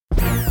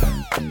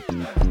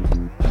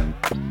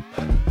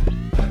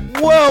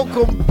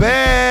Welcome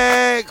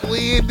back.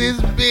 We in this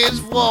bitch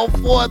for a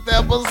 4th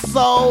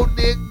episode,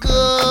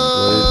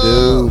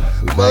 nigga.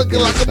 What it do? Looking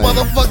like a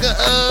motherfucker.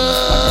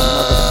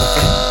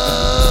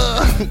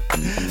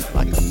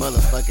 Like a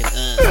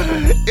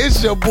motherfucking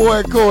It's your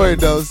boy Corey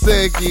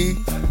Dosecki.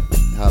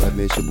 Holla at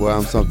me, it's your boy.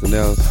 I'm something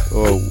else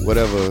or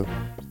whatever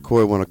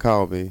Corey want to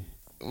call me.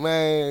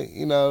 Man,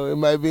 you know, it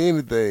might be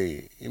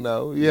anything. You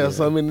know, you have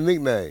so many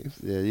nicknames.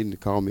 Yeah, you need to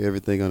call me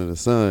everything under the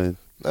sun.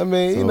 I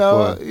mean, So you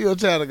know, far. you're a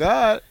child of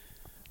God.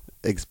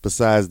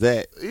 Besides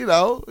that, You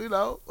know,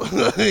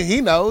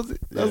 he knows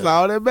it. That's Yeah.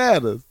 all that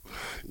matters.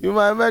 You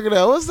might make it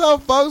out. What's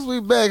up, folks? We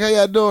back. How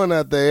y'all doing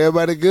out there?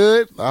 Everybody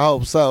good? I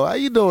hope so. How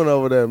you doing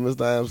over there,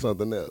 Mr. I Am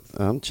Something Else?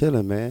 I'm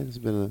chilling, man. It's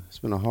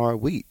been a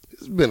hard week,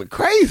 It's been a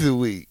crazy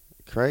week.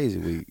 crazy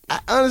week. I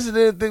honestly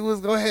didn't think we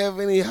was gonna have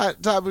any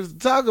hot topics to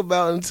talk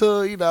about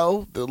until, you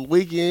know, the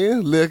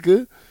weekend,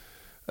 liquor.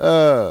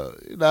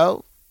 You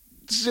know,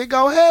 shit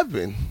gonna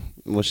happen.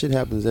 Well, shit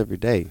happens every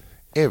day.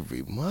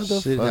 Every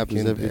motherfucking Shit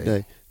happens every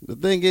day. The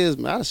thing is,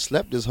 man, I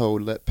slept this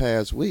whole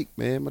past week,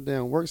 man. My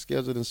damn work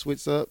schedule done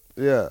switched up.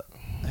 Yeah.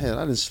 Hell,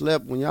 I done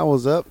slept when y'all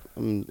was up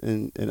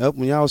and up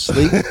when y'all was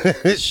asleep.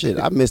 Shit,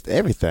 I missed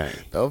everything.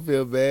 Don't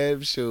feel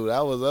bad. Shoot,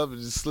 I was up and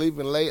just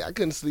sleeping late. I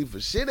couldn't sleep for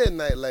shit at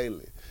night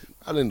lately.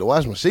 I need to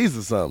wash my sheets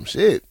or something.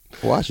 Shit.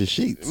 Wash your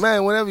sheets.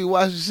 Man, whenever you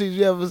wash your sheets,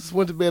 you ever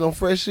went to bed on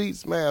fresh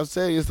sheets? Man, I'll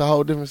tell you, it's a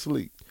whole different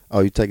sleep. Oh,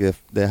 you take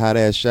that hot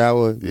ass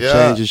shower, you Yeah.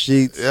 change your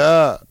sheets.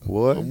 Yeah.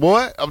 What?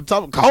 Boy, I'm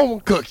talking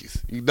comb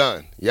cookies. You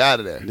done. You out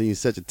of there. Then you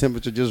set your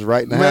temperature just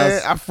right in the Man,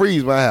 house. I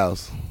freeze my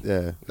house.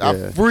 Yeah. I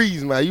yeah.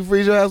 freeze my. You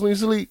freeze your house when you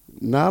sleep?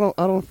 No,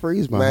 I don't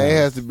freeze my Man, it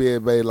has house. to be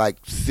about like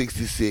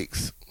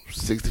 66,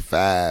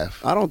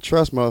 65. I don't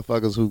trust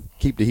motherfuckers who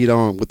keep the heat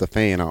on with the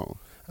fan on.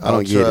 I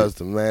don't get trust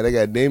them, man. They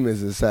got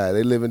demons inside.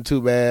 They living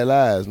two bad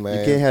lives, man.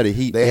 You can't have the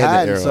heat They and the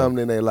hiding air on.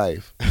 something in their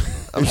life.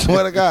 I'm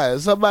swear to God,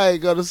 if somebody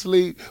go to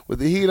sleep with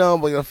the heat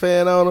on but a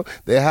fan on them,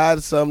 they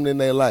hide something in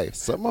their life.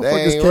 Some That motherfuckers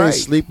ain't can't right.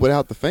 sleep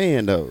without the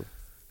fan though.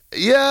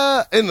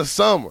 Yeah, in the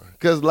summer,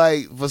 cause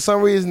like for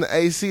some reason the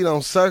AC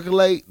don't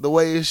circulate the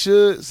way it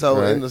should. So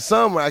Right. in the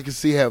summer I can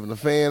see having the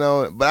fan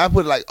on it, but I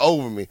put it like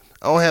over me.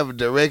 I don't have it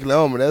directly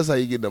on me. That's how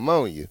you get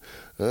pneumonia.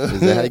 Is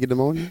that how you get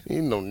pneumonia?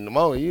 You know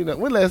pneumonia. You know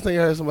when last time you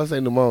heard somebody say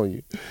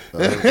pneumonia? Oh,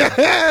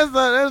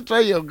 That's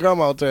straight your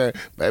grandma turn.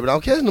 Baby,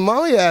 don't catch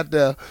pneumonia out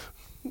there.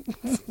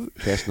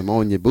 Catch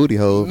pneumonia booty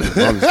hole. My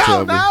mom used to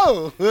Oh tell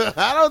me. no,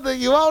 I don't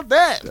think you want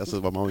that. That's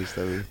what my mom used to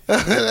tell me.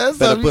 That's Better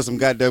something put some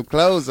goddamn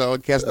clothes on,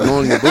 catch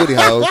pneumonia booty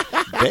hole.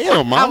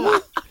 Damn,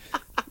 mama.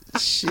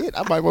 Shit,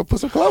 I might want to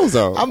put some clothes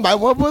on. I might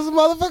want to put some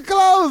motherfucking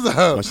clothes on.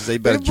 Well, she say you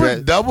better They put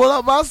dress- double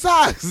up my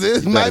socks.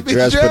 It You might better be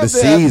dress for the dressed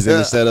out season there.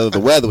 instead of the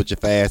weather with your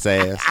fast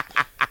ass.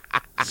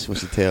 That's what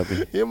she tell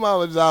me. Your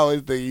mama just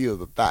always think you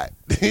was a thought.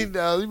 You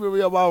know, you remember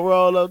your mama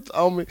rolled up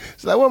on me.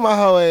 She's like, where my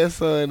whole ass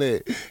son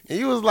at? And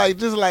you was like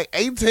just like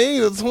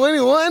 18 or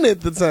 21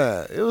 at the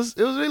time. It was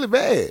really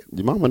bad.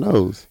 Your mama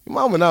knows. Your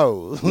mama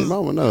knows. Your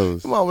mama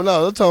knows. Your mama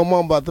knows. I told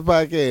mom about the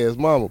podcast.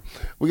 Mama,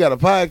 we got a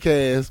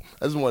podcast.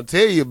 I just want to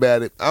tell you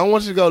about it. I don't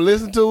want you to go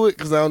listen to it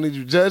because I don't need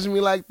you judging me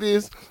like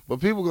this.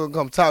 But people going to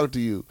come talk to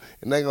you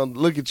and they going to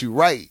look at you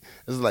right.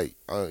 It's like,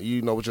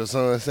 you know what your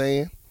son's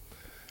saying?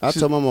 I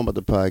told my mom about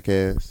the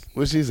podcast.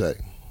 What'd she say?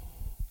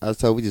 I was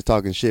told we just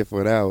talking shit for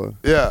an hour.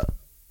 Yeah.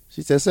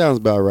 She said, sounds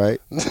about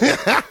right. She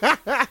Sound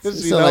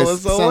knows like, it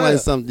so sound well. like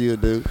something you'll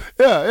do.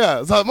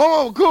 Yeah. So my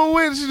mama cool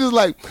with it. She just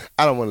like,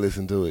 I don't want to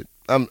listen to it.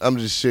 I'm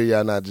just sure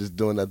y'all not just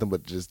doing nothing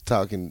but just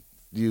talking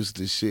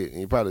useless shit and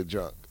you're probably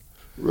drunk.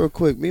 Real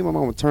quick, me and my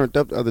mama turned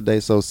up the other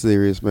day so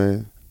serious,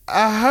 man.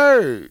 I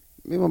heard.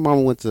 Me and my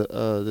mama went to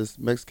this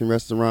Mexican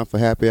restaurant for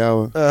happy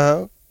hour.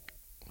 Uh-huh.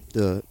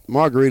 The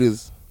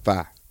margaritas,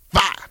 fire.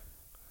 Fire.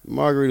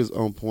 Margaritas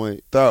on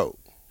point. Throw.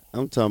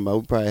 I'm talking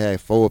about we probably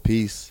had 4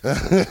 apiece.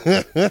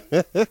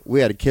 We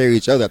had to carry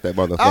each other at that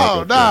motherfucker.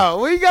 Oh,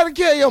 no. We got to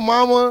carry your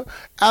mama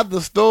out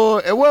the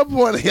store. At what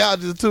point are y'all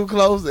just too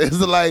close? It's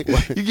like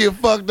you get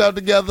fucked up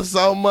together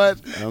so much.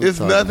 I'm It's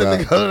talking nothing to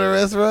about- go to the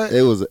restaurant.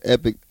 It was an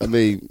epic. I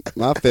mean,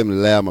 my family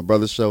loud. My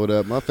brother showed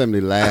up. My family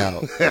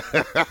loud.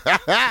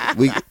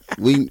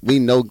 we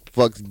know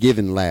fucks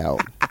giving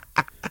loud.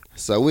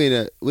 So we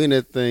in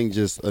that thing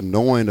just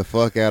annoying the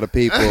fuck out of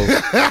people.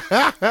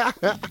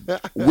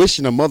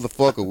 Wishing a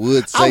motherfucker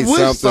would say I wish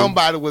something.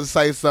 somebody would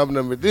say something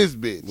to me, this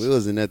bitch. We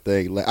was in that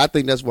thing. Like, I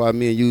think that's why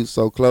me and you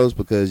so close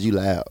because you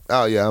loud.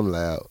 Oh, yeah, I'm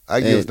loud. I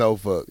And give no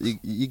fucks.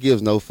 You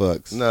gives no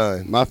fucks.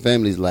 None. My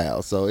family's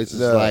loud, so it's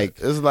just Nah, like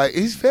it's like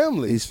he's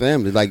family. he's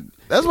family. Like,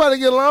 That's why they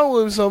get along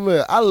with him so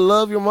much. I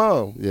love your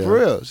mom. Yeah. For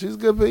real. She's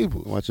good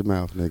people. watch your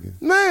mouth, nigga.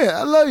 Man,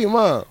 I love your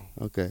mom.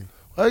 Okay.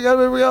 Why you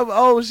gotta bring up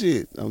old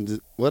shit? I'm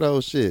just what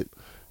old shit.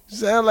 You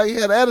sound like you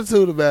had an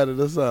attitude about it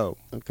or something.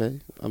 Okay.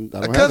 I I don't cussed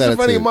have in that front of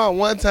your attitude. mom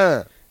one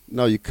time.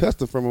 No, you cussed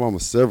in front of my mama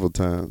several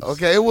times.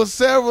 Okay, it was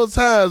several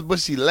times, but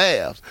she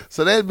laughs.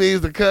 So that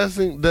means the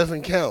cussing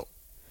doesn't count.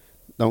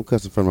 Don't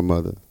cuss in front of my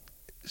mother.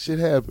 Shit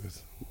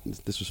happens. It's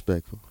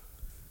disrespectful.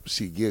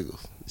 She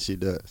giggles. She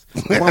does.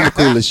 My mama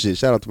cool as shit.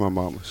 Shout out to my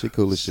mama. She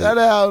cool as shit. Shout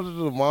out to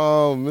the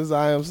mom, Miss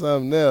I Am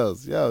Something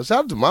Else. Yo, shout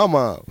out to my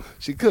mom.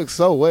 She cooks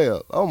so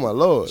well. Oh my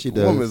Lord. She The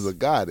does. woman's a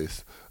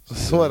goddess. I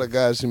swear to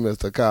God, she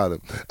missed her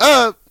calling.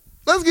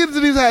 Let's get into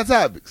these hot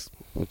topics.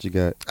 What you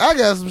got? I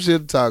got some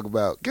shit to talk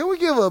about. Can we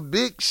give a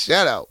big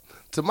shout out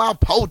to my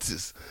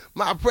POTUS,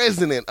 my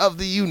president of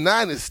the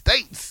United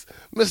States,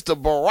 Mr.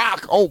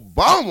 Barack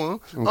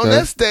Obama, on Okay.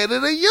 that State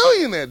of the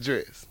Union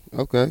address?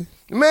 Okay.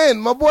 Man,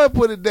 my boy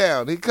put it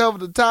down. He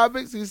covered the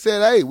topics. He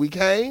said, hey, we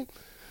came.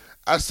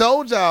 I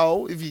told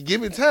y'all, if you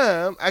give me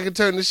time, I can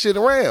turn this shit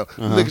around.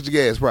 Look at your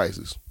gas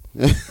prices.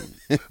 Look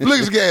at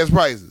your gas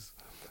prices.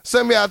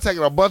 Some of y'all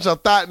taking a bunch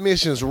of thought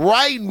missions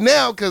right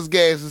now because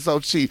gas is so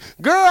cheap.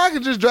 Girl, I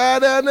could just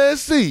drive down there and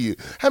see you.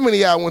 How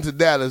many of y'all went to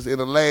Dallas in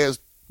the last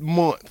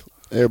month?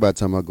 Everybody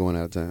talking about going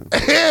out of town.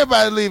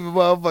 Everybody leaving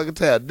motherfucking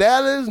town.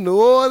 Dallas, New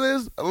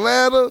Orleans,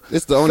 Atlanta,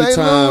 It's the only St.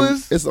 time.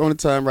 Louis. It's the only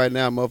time right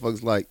now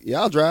motherfuckers like, yeah,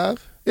 I'll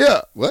drive.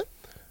 Yeah. What?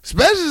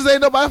 Especially since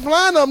ain't nobody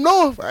flying up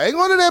north. I ain't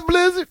going to that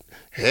blizzard.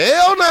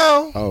 Hell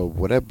no. Oh,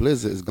 well, that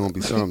blizzard is gonna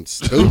be something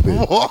stupid.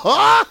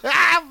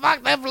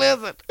 Fuck that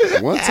blizzard.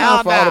 One Hell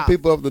time for all the no.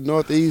 people up the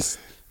Northeast,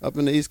 up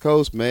in the East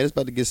Coast, man, it's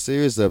about to get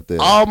serious up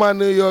there. All my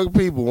New York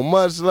people,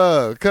 much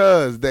love.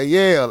 Cuz,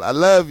 Danielle, I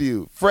love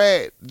you.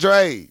 Fred,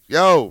 Dre,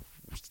 yo,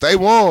 stay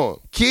warm.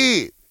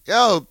 Kid,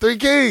 yo, 3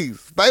 Kings,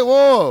 stay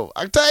warm.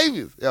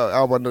 Octavius, yo,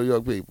 all my New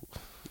York people.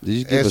 Did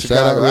you give And a shout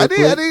out Chicago. real I quick?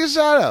 did a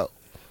shout out.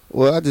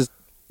 Well, I just,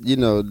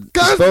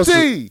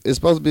 Constantine. it's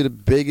supposed to be the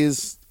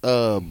biggest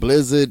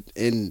blizzard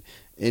in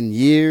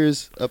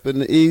years up in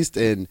the East,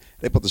 and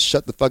they supposed to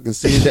shut the fucking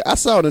city down. I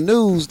saw on the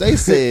news, they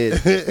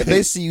said if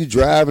they see you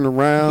driving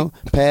around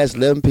past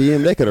 11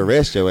 p.m., they could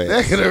arrest your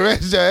That ass. could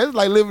arrest you. It's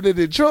like living in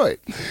Detroit.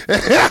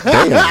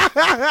 Damn.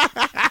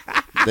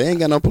 They ain't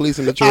got no police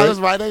in I was Detroit.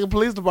 right. They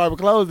police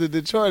department closed in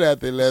Detroit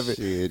after 11.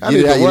 Shit, I get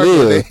need it how to you work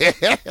live. with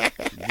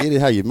it. Get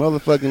it how you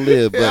motherfucking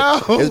live. But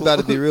Yo. it's about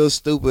to be real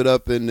stupid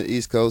up in the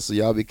East Coast, so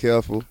y'all be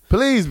careful.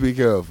 Please be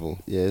careful.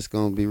 Yeah, it's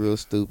gonna be real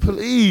stupid.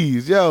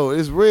 Please, yo,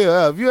 it's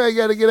real. If you ain't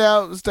got to get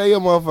out, stay your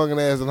motherfucking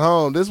ass at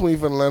home. This when you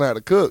finna learn how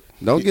to cook.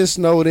 Don't get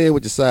snowed in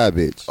with your side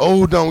bitch.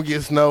 Oh, don't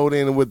get snowed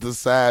in with the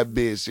side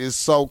bitch. It's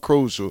so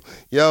crucial.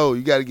 Yo,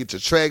 you got to get your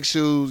track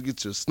shoes,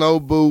 get your snow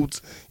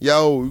boots.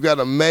 Yo, you got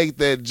to make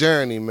that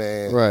journey,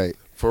 man. Right.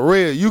 For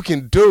real, you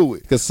can do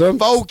it. Because some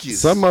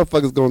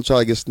motherfuckers gonna try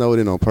to get snowed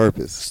in on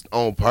purpose.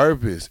 On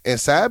purpose. And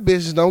side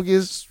bitches don't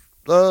get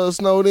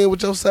snowed in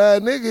with your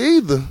side nigga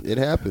either. It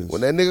happens.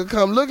 When that nigga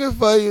come looking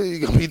for you,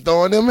 you gonna be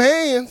throwing them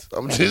hands.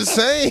 I'm just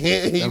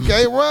saying, you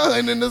can't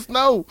run in the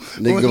snow.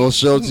 Nigga gonna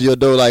show up to your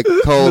door like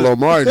Cole or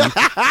Martin.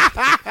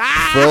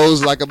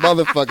 Froze like a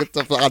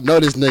motherfucker. I know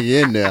this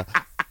nigga in there.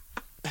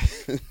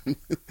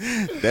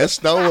 that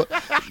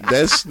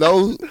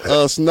snow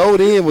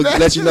snowed in would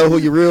let you know who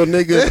your real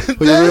nigga,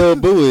 who your real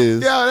boo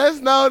is. Yo, that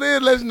snowed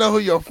in lets you know who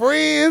your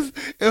friends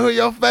and who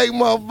your fake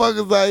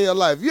motherfuckers are in your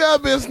life. You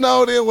ever been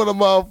snowed in with a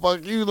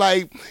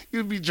motherfucker?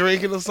 You be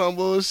drinking or some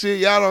bullshit.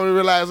 Y'all don't even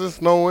realize it's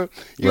snowing.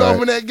 You Right.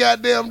 open that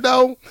goddamn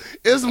door,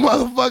 it's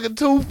motherfucking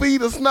 2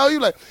 feet of snow. You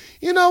like,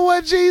 you know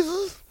what,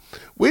 Jesus?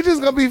 We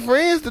just gonna be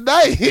friends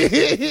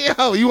today.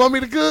 Yo, you want me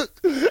to cook?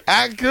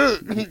 I can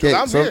cook. 'Cause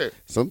I'm here.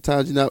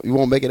 Sometimes you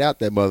won't make it out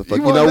that motherfucker.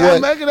 You You know won't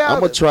what? make it out. I'm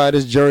gonna try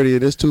this journey in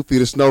this 2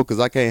 feet of snow because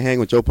I can't hang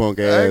with your punk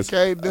ass.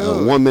 can't do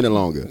it. 1 minute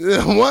longer.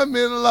 1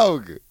 minute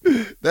longer.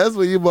 That's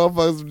when you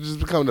motherfuckers just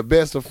become the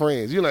best of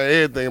friends. You know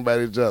everything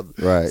about each other.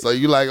 Right. So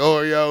you like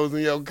Oreos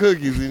and your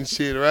cookies and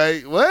shit,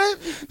 right? What?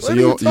 What So are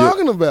you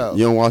talking about?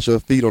 You don't wash your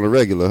feet on the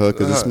regular, huh?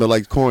 Because it smell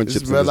like corn It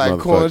chips. smell in this like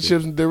corn motherfucker.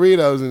 chips and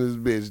Doritos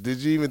in this bitch. Did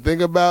you even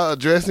think about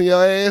addressing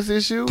your ass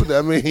issue?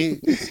 I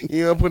mean,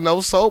 you don't put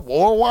no soap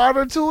or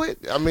water to it.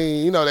 I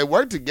mean, you know they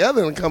work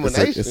together in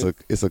combination.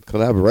 It's a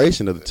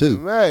collaboration of the two.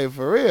 Man,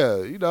 for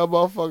real. You know,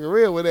 motherfucking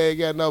real when they ain't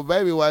got no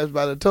baby wipes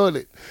by the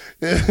toilet.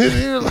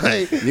 You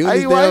like, You how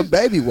these you damn wipe?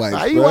 baby wipes,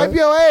 How you bruh. wipe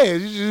your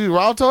ass? You just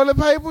raw toilet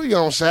paper? You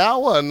don't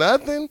shower or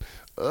nothing?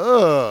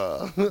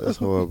 Ugh. That's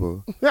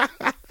horrible. Yeah,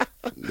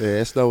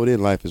 that snowed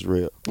in life is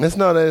real. That's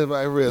not that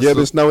like real. You ever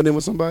been snowed in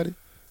with somebody?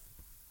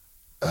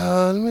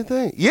 Let me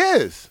think.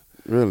 Yes.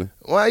 Really?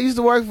 When I used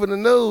to work for the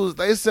news,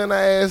 they sent our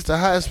ass to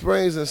Hot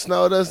Springs and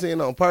snowed us in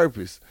on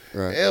purpose.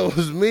 Right. It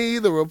was me,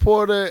 the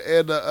reporter,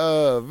 and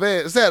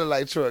the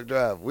satellite truck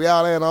driver. We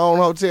all had our own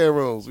hotel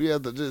rooms. We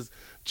had to just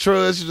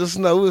trudge the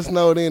snow. We were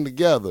snowed in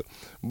together.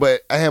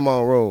 But I had my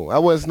own room. I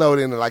wasn't snowed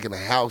in like in a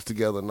house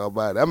together with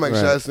nobody. I make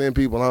sure I Right. send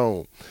people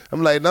home.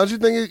 I'm like, don't you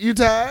think you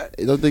tired?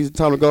 You don't think it's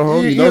time to go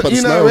home? You know about the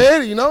You're snow. not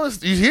ready. You know,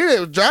 you hear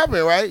it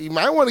dropping, right? You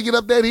might want to get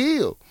up that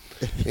hill.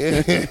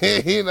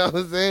 You know what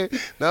I'm saying?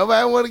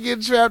 Nobody want to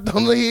get trapped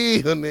on the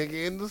hill,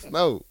 nigga, in the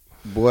snow.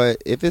 Boy,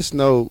 if it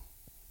snowed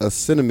a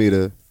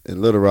centimeter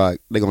in Little Rock,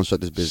 they gonna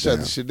shut this bitch Shut down.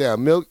 the shit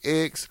down. Milk,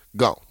 eggs,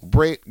 gone.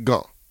 Bread,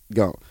 gone.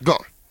 Gone.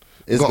 Gone.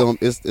 It's Gone.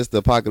 it's the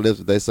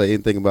apocalypse. If they say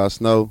anything about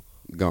snow,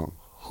 gone.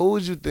 Who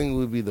would you think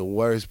would be the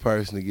worst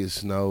person to get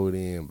snowed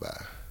in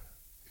by?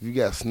 If you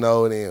got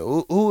snowed in,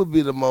 who would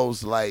be the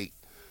most, like,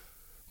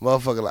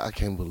 Motherfucker, like, I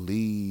can't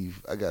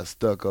believe I got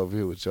stuck over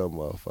here with your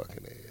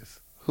motherfucking ass.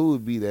 Who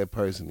would be that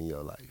person in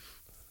your life?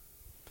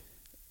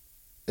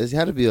 It's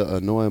had to be an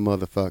annoying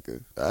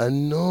motherfucker.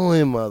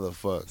 Annoying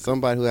motherfucker.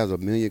 Somebody who has a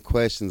million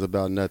questions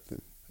about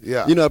nothing.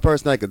 Yeah. You know, a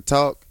person that can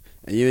talk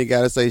and you ain't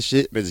got to say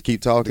shit. They just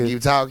keep talking. They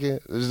keep talking.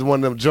 This is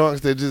one of them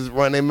drunks that just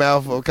run their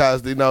mouth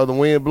because they know the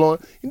wind blowing.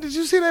 Did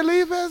you see that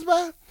leaf pass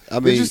by? I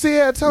mean, did you see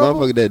that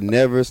tumble? Motherfucker that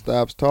never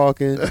stops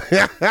talking.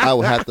 I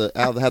would have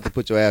to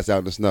put your ass out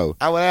in the snow.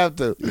 I would have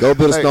to. Go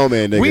build a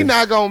snowman, nigga. We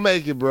not gonna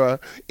make it, bro.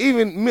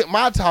 Even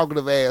my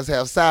talkative ass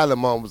have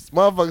silent moments.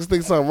 Motherfuckers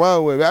think something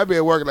wrong with me. I be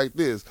at work like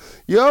this.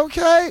 You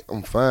okay?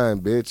 I'm fine,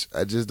 bitch.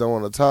 I just don't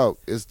want to talk.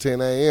 It's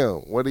 10 a.m.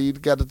 What do you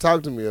got to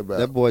talk to me about?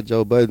 That boy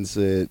Joe Budden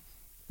said,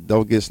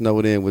 "Don't get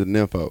snowed in with an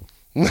info."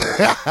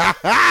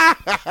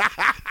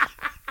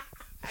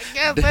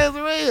 I guess that's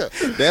real.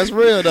 That's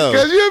real though.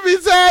 Cause you be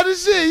tired of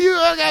shit. You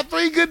got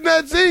 3 good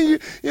nuts in you.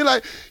 You're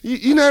like,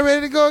 you not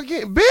ready to go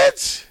again,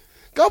 bitch.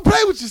 Go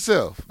play with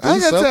yourself. I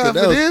ain't got time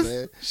for this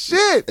man.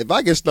 shit. If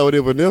I get snowed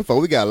in with an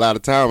info, we got a lot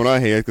of time on our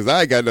hands because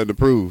I ain't got nothing to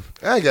prove.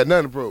 I ain't got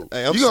nothing to prove.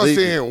 Hey, I'm you gonna sit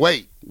sleeping. here and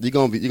wait. You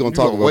gonna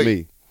talk about wait.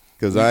 me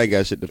because I ain't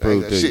got shit to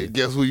prove to Shit, you.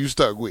 guess who you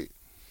stuck with?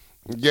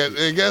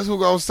 Guess who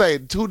gonna say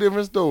 2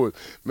 different stories?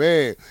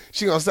 Man,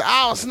 she gonna say,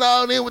 I was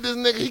snowed in with this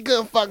nigga. He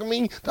couldn't fuck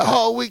me the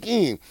whole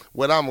weekend.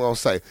 What I'm gonna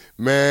say,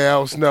 man, I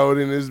was snowed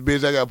in this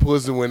bitch. I got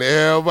pussy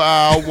whenever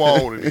I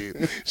wanted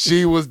it.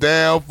 She was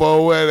down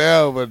for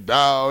whatever,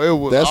 dog. It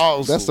was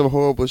awesome. That's some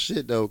horrible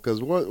shit though.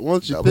 Because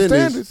once you Double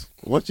standards.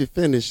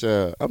 finish,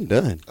 I'm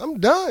done. I'm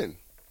done.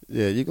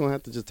 Yeah, you're gonna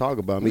have to just talk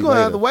about me. You're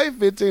gonna later. have to wait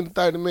 15 to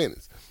 30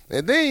 minutes.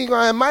 And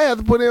then might have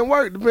to put in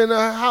work depending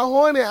on how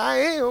horny I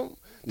am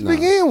to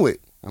begin with.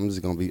 I'm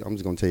just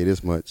gonna tell you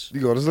this much.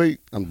 You go to sleep?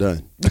 I'm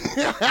done.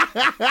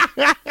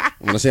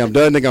 When I say I'm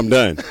done, nigga, I'm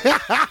done.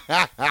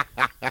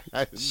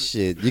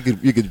 Shit, you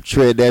could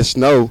tread that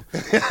snow.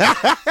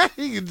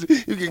 you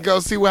can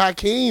go see where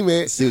Hakeem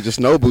at. See what your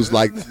snow boots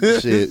like.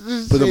 Shit,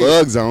 put them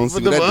Uggs on.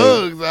 Put them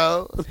Uggs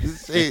on.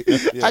 Shit.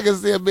 Yeah. I can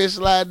see a bitch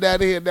sliding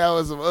down here now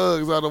with some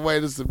Uggs on the way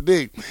to some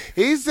dick.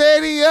 He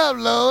said he up,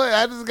 Lord.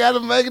 I just got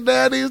to make it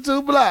down these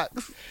 2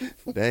 blocks.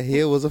 That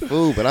hill was a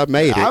fool, but I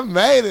made it. I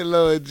made it,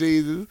 Lord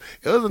Jesus.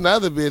 It was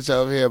another bitch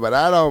over here, but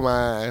I don't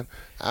mind.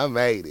 I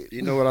made it.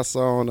 You know what I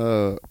saw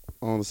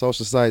on the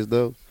social sites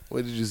though?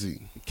 What did you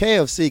see?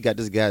 KFC got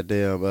this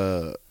goddamn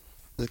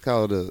it's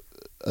called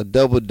a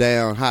double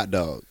down hot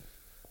dog.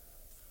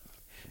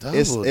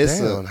 Double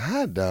down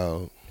hot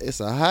dog. It's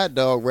a hot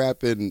dog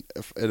wrapped in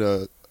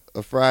a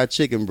fried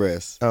chicken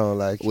breast. I don't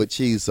like it. With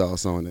cheese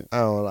sauce on it. I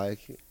don't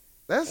like it.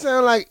 That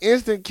sound like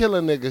instant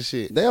killer nigga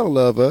shit. They don't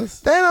love us.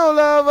 They don't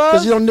love us.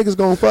 Cause you know niggas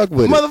gonna fuck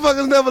with it.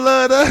 Motherfuckers never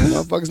loved us.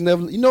 Motherfuckers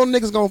never. You know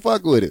niggas gonna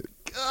fuck with it.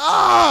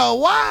 Oh,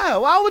 why?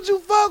 Why would you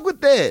fuck with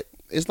that?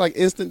 It's like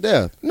instant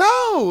death.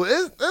 No,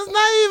 it's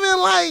not even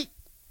like.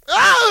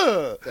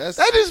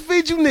 They just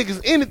feed you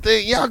niggas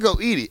anything. Y'all go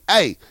eat it.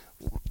 Hey,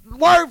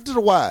 word to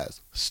the wise.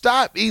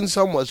 Stop eating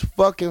so much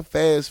fucking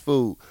fast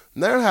food.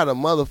 Learn how to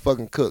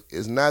motherfucking cook.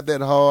 It's not that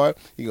hard.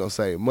 You're going to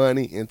save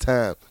money and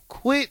time.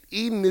 Quit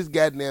eating this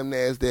goddamn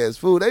nasty ass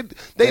food.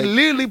 They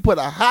literally put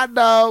a hot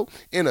dog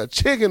in a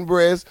chicken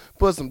breast,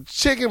 put some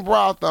chicken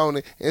broth on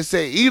it, and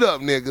say, eat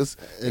up, niggas.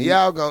 And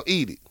y'all going to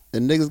eat it.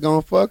 And niggas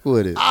gonna fuck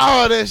with it.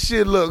 Oh, that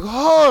shit look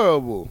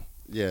horrible.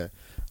 Yeah.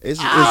 It's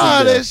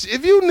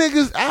if you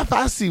niggas, if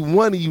I see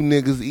one of you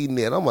niggas eating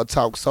that, I'm going to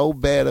talk so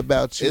bad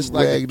about you. It's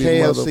like a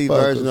KFC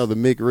version of the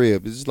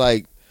McRib. It's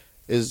like,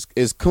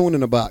 it's coon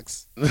in a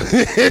box.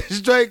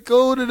 Straight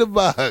coon in the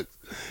box.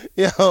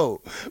 Yo,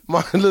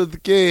 Martin Luther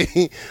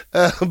King,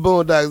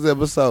 Boondocks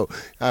episode.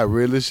 I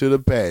really should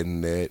have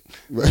patented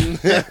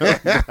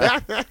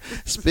that.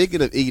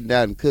 Speaking of eating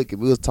out and cooking,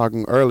 we was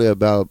talking earlier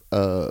about,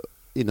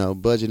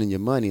 budgeting your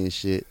money and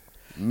shit.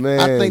 Man,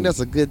 I think that's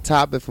a good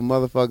topic for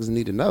motherfuckers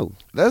need to know.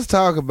 Let's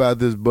talk about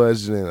this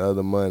budgeting of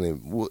the money.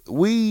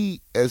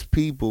 We, as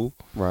people,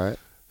 right,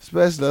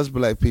 especially us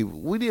black people,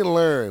 we didn't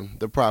learn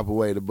the proper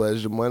way to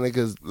budget the money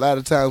because a lot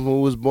of times when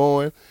we was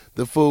born,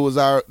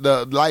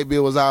 the light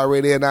bill was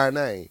already in our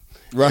name.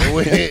 Right.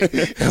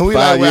 And we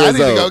like, well, I need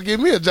to go get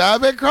me a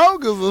job at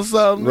Kroger's or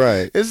something.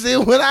 Right. And see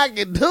what I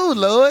can do,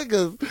 Lord,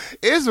 because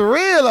it's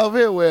real over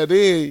here. Well,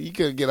 then you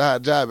couldn't get a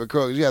hot job at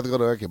Kroger's. You have to go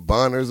to work at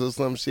Bonners or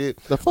some shit.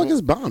 The fuck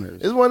is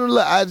Bonners? It's one of the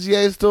little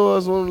IGA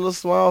stores, one of the little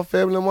small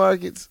family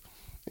markets.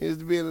 It used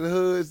to be in the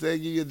hoods. They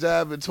give you a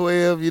job at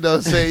 12, you know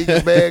what I'm saying? You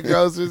can bag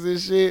groceries and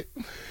shit.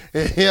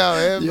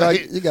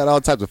 You got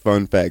all types of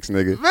fun facts,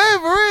 nigga. Man,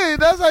 for real,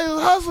 that's how you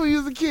hustle when you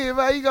was a kid,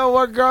 man. You go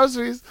work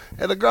groceries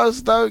at the grocery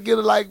store, get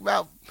it like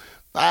about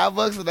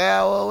 $5 an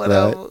hour or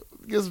whatever.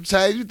 Right. Get some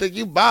change. You think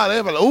you bought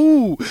it, but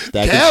ooh,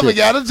 Calvin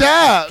got a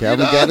job.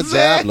 Calvin got a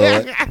job,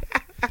 Lord.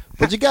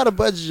 But you gotta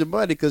budget your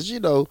money because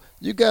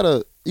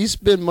you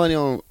spend money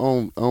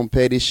on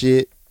petty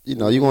shit. You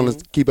know, you want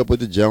to keep up with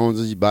the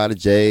Joneses, you buy the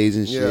J's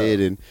and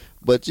shit,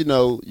 but you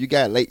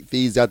got late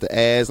fees out the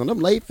ass, and them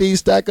late fees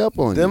stack up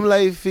on Them you.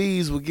 late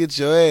fees will get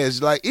your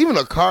ass. Like, even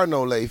a car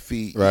no late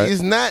fee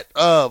is not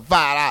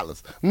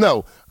 $5.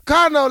 No,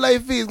 car no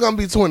late fee is gonna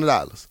be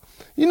 $20.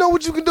 You know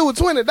what you can do with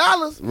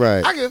 $20?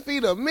 Right. I can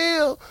feed a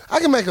meal. I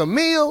can make a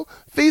meal,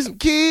 feed some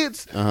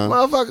kids,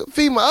 motherfucker,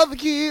 feed my other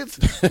kids.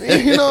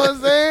 You know what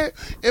I'm saying?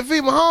 And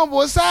feed my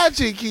homeboy side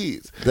chick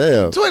kids.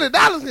 Damn.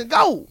 $20 can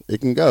go. It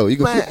can go. You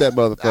can flip that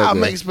motherfucker. I'll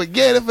make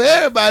spaghetti for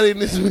everybody in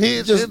this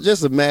bitch.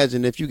 Just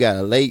imagine if you got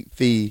a late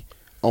fee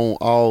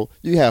on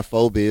you have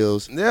 4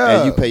 bills,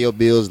 Yeah. and you pay your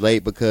bills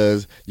late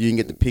because you didn't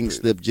get the pink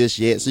slip just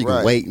yet, so you can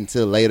Right. wait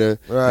until later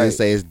and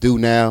say it's due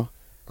now.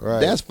 Right.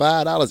 That's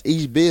 $5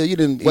 each bill. You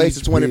didn't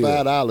waste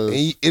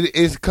 $25. And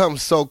it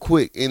comes so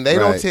quick, and they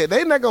don't tell.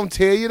 They not gonna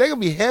tell you. They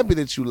gonna be happy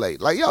that you late.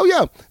 Like, yo,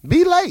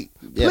 be late,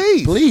 Yeah,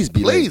 please, please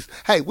be late.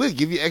 Hey, we'll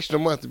give you extra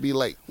month to be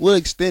late. We'll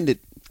extend it.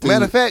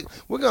 Matter of fact,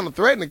 we're gonna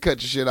threaten to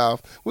cut your shit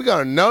off. We're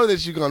gonna know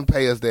that you're gonna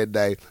pay us that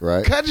day.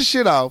 Right. Cut your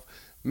shit off.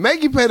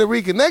 Make you pay the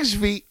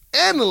reconnection fee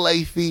and the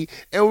late fee,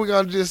 and we're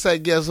gonna just say,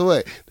 guess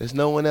what? There's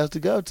no one else to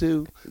go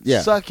to.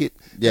 Yeah. Suck it.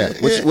 Yeah.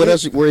 What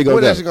else? Where you gonna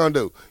What go? else you gonna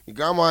do? Your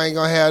grandma ain't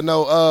gonna have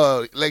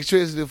no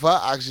electricity for her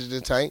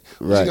oxygen tank.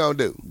 What you gonna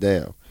do?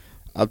 Damn.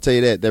 I'll tell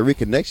you that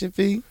reconnection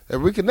fee. The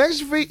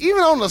reconnection fee,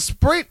 even on the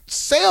Sprint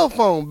cell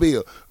phone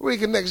bill,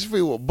 reconnection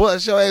fee will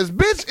bust your ass.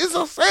 Bitch, it's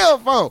a cell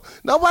phone.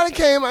 Nobody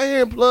came out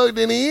here and plugged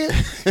it in.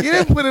 You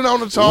didn't put it on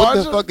the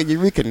charger. What the fuck are you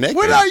reconnecting?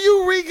 What are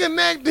you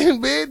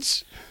reconnecting,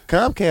 bitch?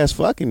 Comcast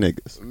fucking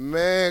niggas.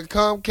 Man,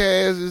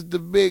 Comcast is the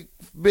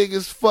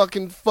biggest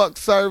fucking fuck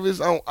service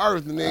on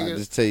earth, I nigga.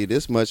 just tell you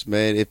this much,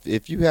 man.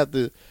 If you have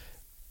to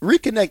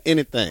reconnect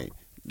anything,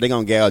 they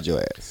gonna gouge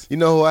your ass. You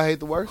know who I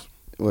hate the worst?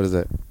 What is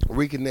that?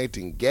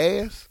 Reconnecting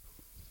gas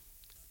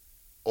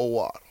or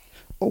water.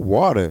 Oh,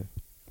 water.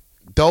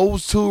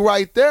 Those two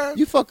right there.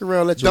 You fuck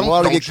around, let your Don't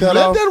water get cut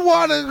let off. that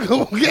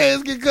water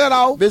gas get cut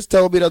off. Bitch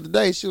told me the other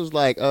day, she was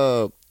like,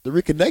 the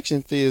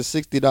reconnection fee is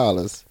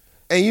 $60.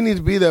 And you need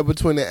to be there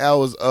between the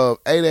hours of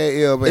 8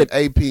 a.m. and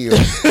 8 p.m.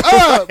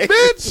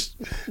 Bitch,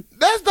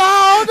 that's the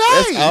whole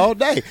day. That's all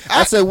day.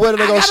 I said, when are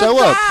they gonna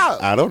show up?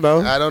 I don't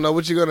know. I don't know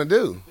what you're gonna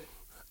do.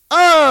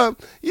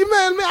 You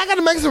man, I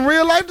gotta make some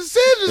real life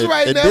decisions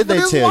right now for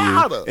this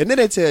water. And then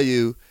they tell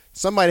you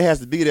somebody has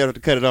to be there to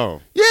cut it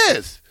on.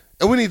 Yes,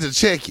 and we need to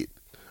check it.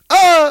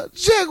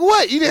 Check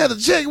what? You didn't have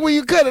to check when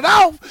you cut it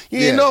off. You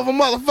didn't know if a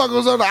motherfucker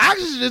was on the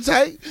oxygen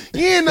tank.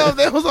 You didn't know if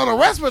they was on a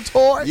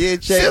respiratory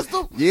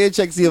system. You didn't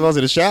check to see if I was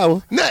in the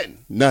shower. Nothing.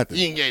 Nothing.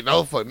 You ain't get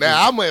no fuck.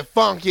 Now I'm at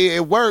funky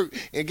at work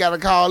and gotta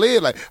call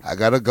in like I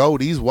gotta go.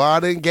 These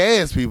water and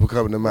gas people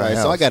coming to my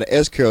house. So I got an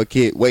S-curl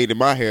kit waiting in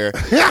my hair,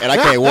 and I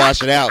can't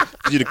wash it out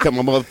for you to cut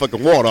my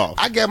motherfucking water off.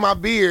 I got my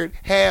beard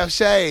half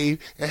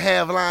shaved and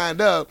half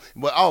lined up,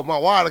 but my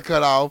water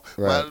cut off,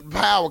 my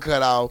power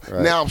cut off.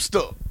 Right. Now I'm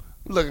stuck,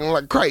 looking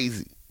like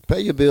crazy.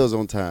 Pay your bills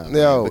on time,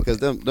 Yo. man, because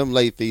them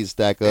late fees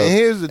stack up. And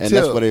here's the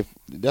tip.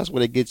 That's where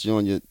they get you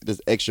on this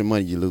extra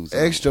money you lose.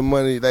 Extra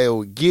money they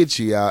will get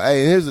you out.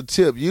 Hey, here's a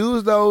tip.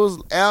 Use those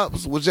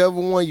apps, whichever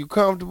one you're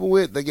comfortable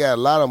with. They got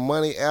a lot of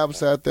money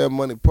apps out there,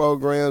 money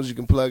programs. You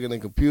can plug in a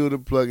computer,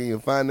 plug in your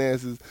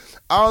finances.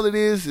 All it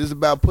is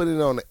about putting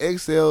it on an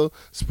Excel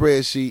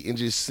spreadsheet and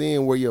just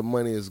seeing where your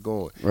money is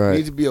going. Right. You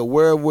need to be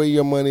aware of where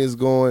your money is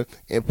going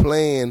and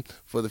plan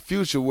for the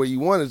future where you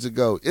want it to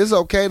go. It's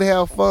okay to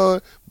have fun,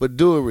 but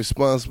do it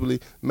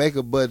responsibly. Make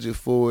a budget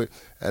for it.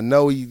 I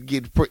know you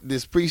get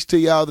this preached to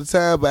you all the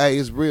time, but hey,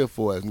 it's real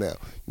for us now.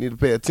 You need to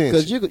pay attention.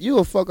 Because you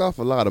will fuck off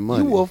a lot of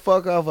money. You will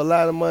fuck off a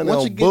lot of money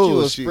Once on you get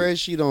bullshit. you a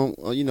spreadsheet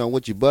on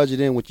what you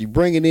budget in, what you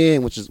bringing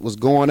in, which is what's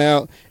going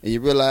out, and you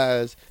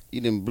realize you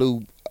done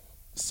blew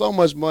so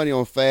much money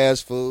on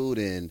fast food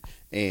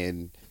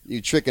and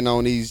you tricking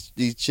on these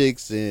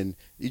chicks and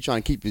you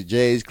trying to keep your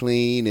J's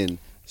clean and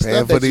paying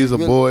stuff for that you these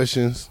really-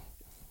 abortions.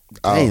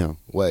 Damn. Oh,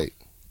 wait.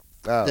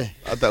 Oh,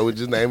 I thought we were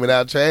just naming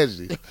out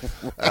tragedy.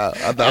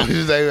 I thought we were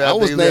just naming out I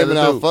was things we had naming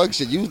to out do. fuck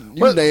shit. You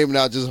But- naming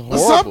out just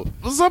horrible.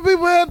 Some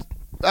people had.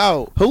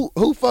 Oh,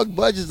 Who fuck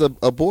budgets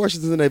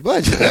abortions in their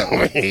budget?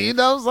 I mean, you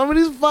know, some of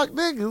these fuck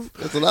niggas.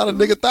 There's a lot of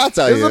nigga thoughts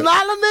out There's here. a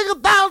lot of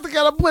nigga thoughts that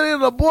gotta put in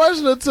an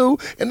abortion or two,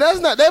 and that's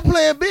not. That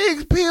Plan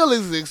Big pill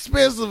is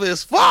expensive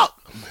as fuck.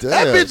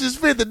 That Damn. bitch is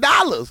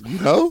 $50. You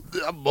know?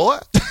 Boy,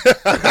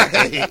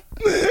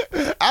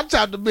 I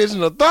chopped the bitch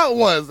in the throat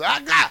once. I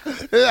got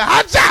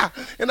hot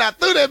and I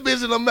threw that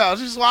bitch in her mouth.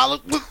 She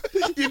swallowed.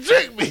 You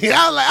tricked me.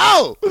 I was like,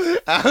 oh,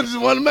 I just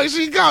want to make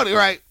sure you caught it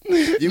right.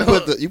 You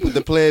put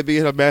the Plan B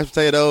in her mashed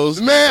potatoes.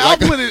 Man, I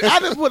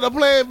just put a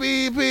Plan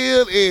B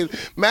pill in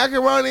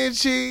macaroni and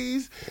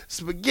cheese,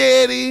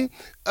 spaghetti.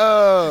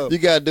 You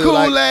gotta do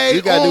Kool-Aid,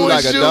 you gotta do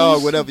like a orange dog,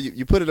 juice. whatever.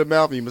 You put it in her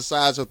mouth and you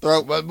massage her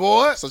throat. But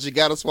boy, So she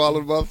gotta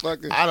swallow the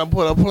motherfucker. I done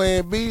put a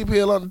Plan B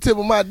pill on the tip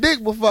of my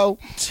dick before.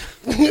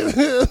 I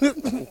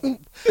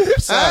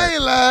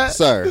ain't lying.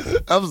 Sir.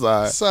 I'm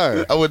sorry.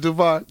 Sir. I went too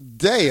far.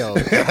 Damn.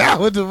 I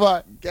went too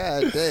far.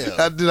 God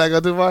damn. Did I go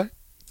too far?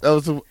 That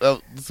was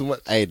too much.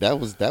 Hey, that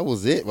was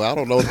it. Well, I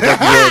don't know what the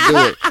fuck you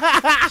want to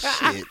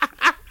do it. Shit.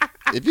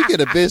 If you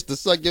get a bitch to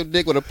suck your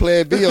dick with a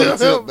Plan B on the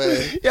tip,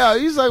 man. Yo,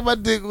 you suck my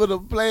dick with a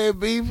Plan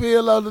B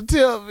pill on the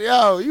tip.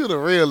 Yo, you the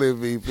real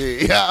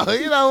MVP. Yo,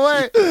 you know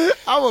what?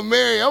 I'm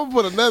gonna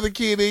put another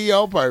kid in you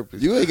on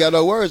purpose. You ain't got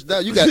no words now.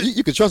 You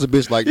can trust a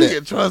bitch like You that.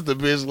 can trust a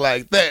bitch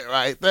like that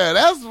right there.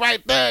 That's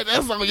right there.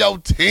 That's on your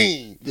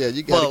team. Yeah,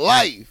 you For got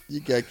life.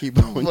 You gotta keep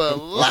on. For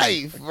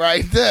life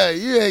right there.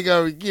 You ain't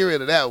gonna get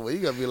rid of that one. You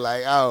gonna be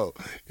like, oh,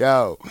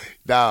 yo,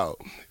 dog.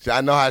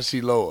 I know how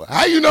she lower.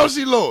 How you know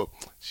she lower?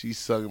 She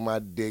sucked my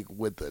dick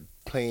with a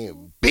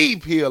Plan B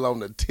pill on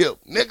the tip,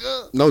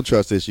 nigga. No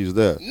trust issues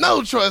there.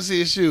 No trust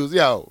issues.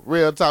 Yo,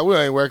 real talk. We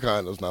ain't wear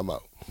condoms no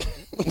more.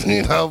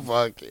 You know,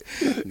 fuck it.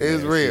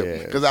 It's real.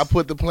 yes. Because I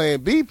put the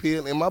Plan B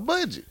pill in my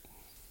budget.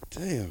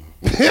 Damn.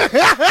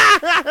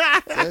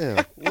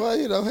 Damn. Well,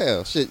 you know,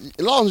 hell, shit.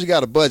 As long as you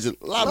got a budget,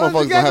 a lot of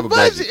motherfuckers don't have a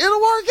budget.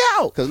 It'll work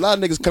out. Because a lot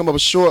of niggas come up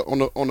short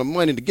on the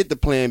money to get the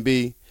Plan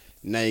B.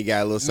 Now you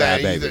got a little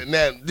side baby.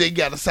 Now they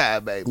got a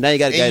side baby. Now you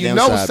got a and goddamn you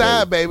know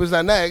side babies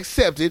are not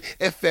accepted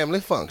at family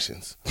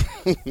functions.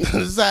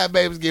 Side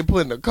babies get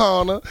put in the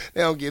corner.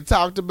 They don't get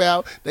talked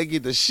about. They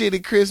get the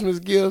shitty Christmas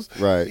gifts.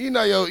 Right. You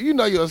know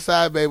your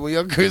side baby when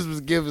your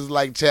Christmas gift is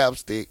like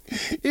chapstick.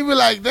 You be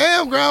like,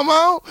 damn,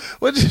 grandma,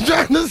 what you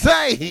trying to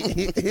say?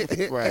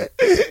 Right.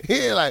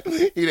 He like,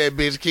 you that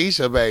bitch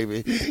Keisha,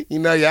 baby. You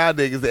know y'all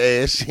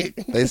niggas ass shit.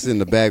 They sit in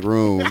the back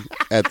room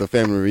at the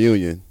family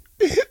reunion.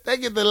 They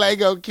get the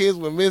Lego kids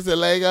with missing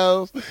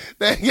Legos.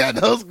 They got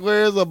those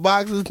squares or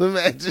boxes to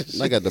match.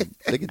 They get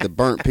the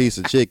burnt piece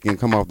of chicken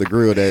come off the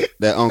grill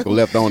that uncle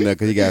left on there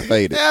because he got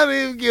faded. They don't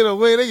even get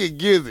away. They get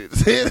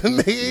gizzards.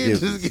 Nigga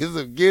just get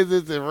some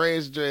gizzards and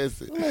ranch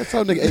dressing. That's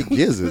how nigga ate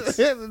gizzards.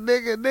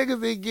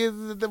 Niggas eat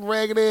gizzards at them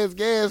ragged ass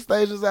gas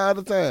stations all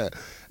the time.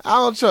 I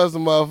don't trust a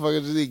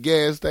motherfucker just eat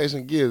gas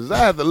station gizzards. I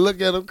have to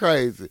look at them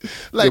crazy.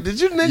 Like,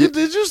 did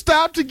you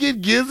stop to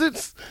get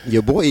gizzards?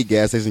 Your boy eat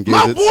gas station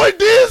My gizzards. boy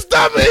did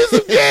stop and eat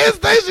some gas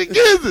station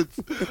gizzards.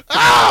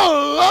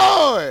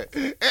 Oh, Lord.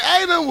 And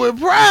ate them with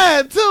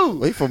pride, too.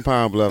 Well, he from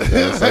Pine Bluff,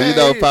 though. So you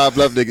know Pine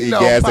Bluff nigga eat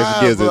gas station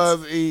Pine gizzards.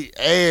 Bluff eat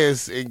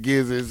ass and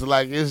gizzards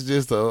like it's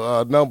just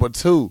a number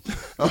 2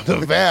 on the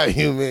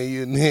value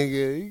menu,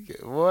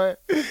 nigga. What?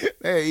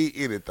 They eat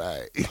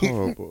anything.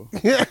 Horrible.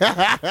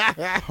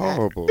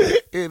 Horrible.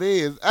 It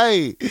is.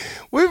 Hey,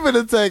 we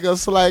finna take a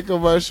slight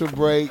commercial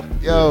break.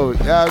 Yo,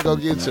 y'all go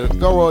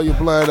roll your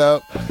blunt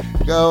up.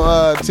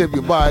 Go tip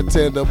your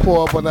bartender.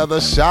 Pour up another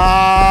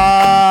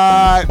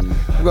shot.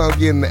 We're gonna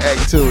get into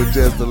Act 2 in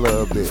just a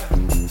little bit.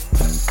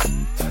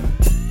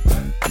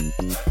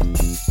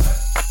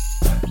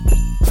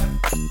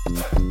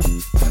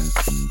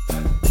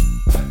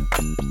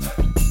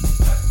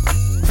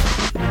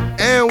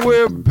 And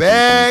we're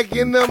back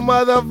in the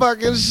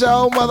motherfucking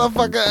show,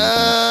 motherfucker.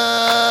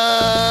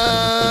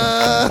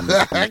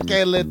 I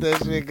can't let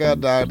that shit go,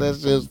 dog. That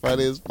shit's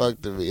funny as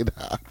fuck to me,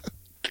 dog.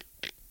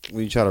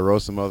 When you try to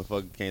roast a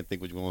motherfucker, can't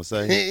think what you want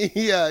to say.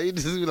 Yeah, you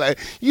just be like,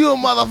 you a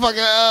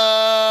motherfucker.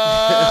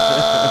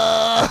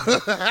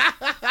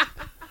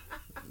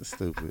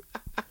 Stupid.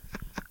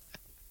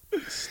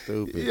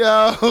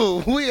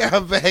 Yo, we are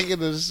back in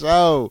the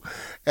show.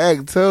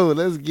 Act 2.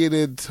 Let's get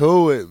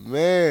into it,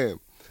 man.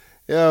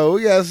 Yo,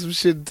 we got some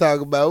shit to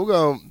talk about.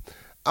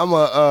 I'm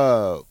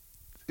gonna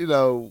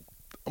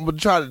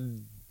try to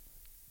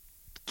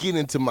get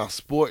into my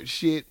sports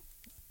shit.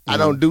 I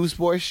don't do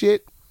sports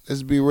shit.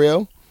 Let's be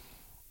real.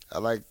 I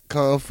like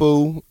kung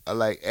fu. I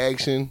like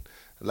action.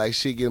 I like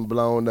shit getting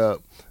blown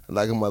up. I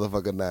like a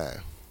motherfucker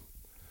dying.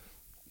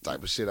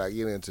 Type of shit I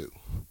get into.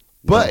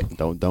 But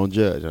don't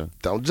judge, huh?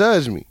 Don't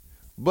judge me.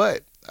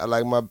 But I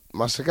like my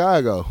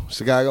Chicago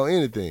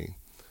anything.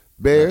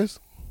 Bears,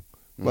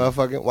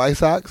 motherfucking White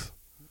Sox,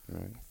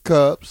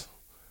 Cubs.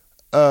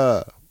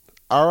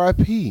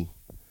 R.I.P.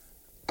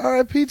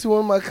 R.I.P. to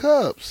one of my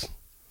Cubs.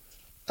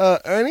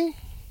 Ernie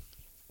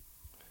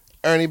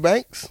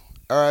Banks.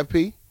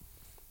 R.I.P.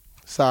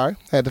 Sorry,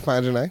 had to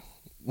find your name.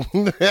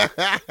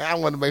 I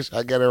want to make sure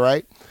I get it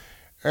right.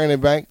 Ernie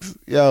Banks,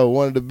 yo,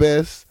 one of the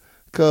best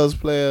Cubs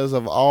players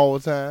of all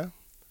time.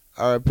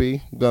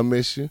 R.I.P. Gonna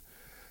miss you.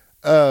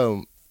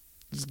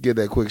 Just get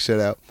that quick shout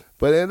out.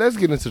 But let's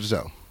get into the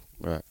show.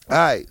 Right. All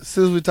right,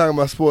 since we're talking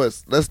about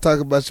sports, let's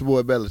talk about your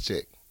boy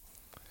Belichick.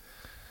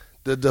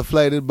 The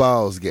deflated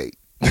balls gate.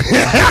 First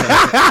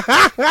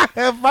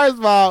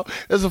of all,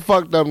 it's a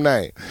fucked up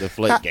name.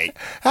 Deflate gate.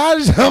 How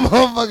does your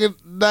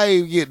motherfucking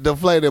name get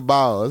deflated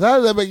balls? How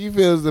does that make you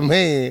feel as a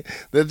man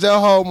that your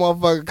whole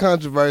motherfucking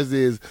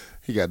controversy is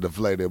he got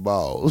deflated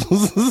balls?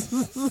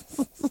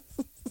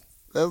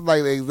 That's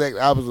like the exact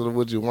opposite of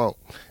what you want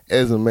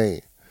as a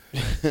man.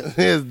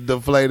 It's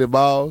deflated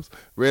balls.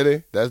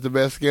 Really? That's the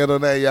best scandal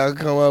that y'all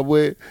can come up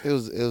with? It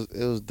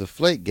was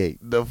Deflate gate.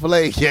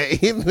 Deflate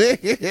gate. I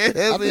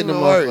think the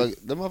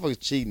worst. the motherfuckers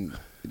cheating.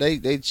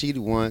 They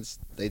cheated once.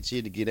 They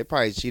cheated again. They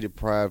probably cheated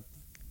prior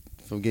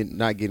from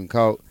not getting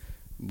caught.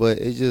 but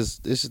it's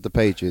just the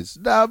Patriots.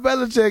 Nah,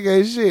 Belichick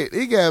ain't shit.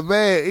 He got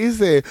mad. He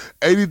said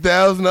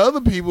 80,000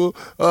 other people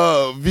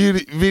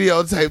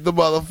videotaped the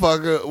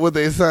motherfucker with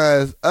their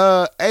signs.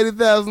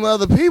 80,000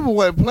 other people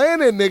weren't playing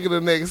that nigga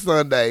the next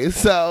Sunday,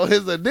 so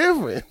it's a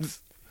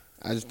difference.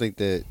 I just think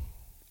that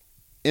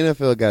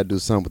NFL got to do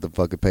something with the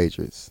fucking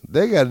Patriots.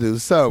 They got to do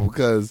something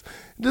because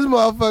this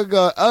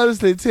motherfucker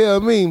honestly tell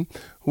me,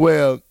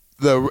 well,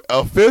 the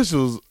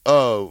officials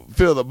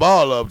fill the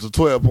ball up to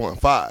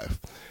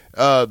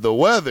 12.5. The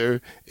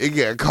weather, it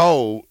got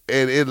cold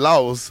and it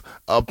lost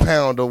a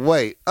pound of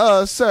weight.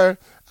 Sir,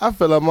 I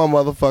fill up my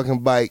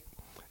motherfucking bike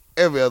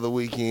every other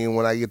weekend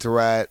when I get to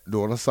ride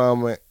during the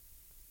summer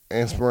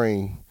and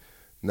spring.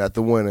 Not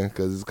the winter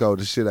because it's cold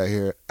as shit out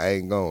here. I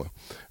ain't going.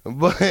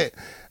 But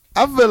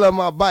I fill up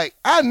my bike.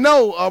 I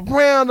know a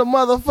pound of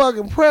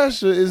motherfucking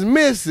pressure is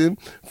missing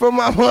from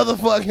my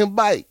motherfucking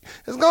bike.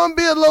 It's going to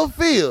be a little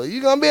feel.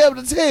 You're going to be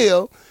able to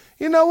tell,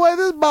 you know what,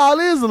 this ball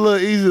is a little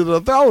easier to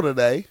throw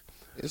today.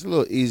 It's a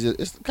little easier.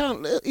 It's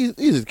kind of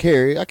easy to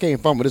carry. I can't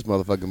fumble this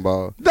motherfucking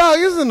ball. Dog,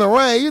 it's in the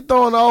rain. You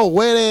throwing the old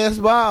wet-ass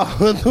ball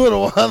through the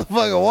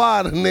motherfucking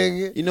water,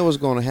 nigga. You know what's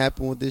going to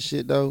happen with this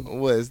shit, though?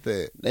 What is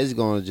that? They're just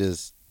going to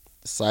just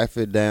cipher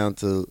it down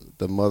to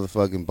the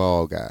motherfucking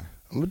ball guy.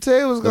 I'm going to tell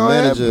you what's The going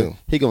to manager, happen.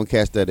 he going to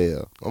catch that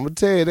L. I'm going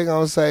to tell you, they're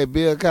going to say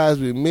Bill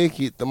Cosby,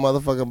 Mickey, the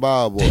motherfucking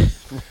ball boy.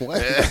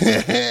 What?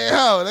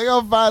 Yo, they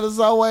going to find us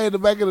some way to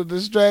make it a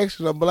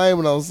distraction or blame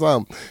it on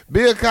something.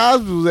 Bill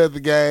Cosby was at the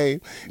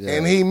game,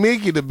 and he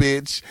Mickey the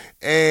bitch,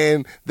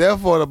 and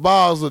therefore the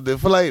balls were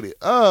deflated.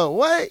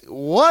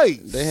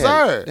 Wait,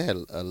 sir. They had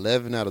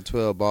 11 out of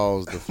 12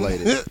 balls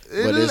deflated.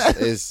 But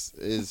it's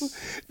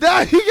Now,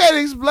 you can't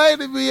explain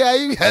to me how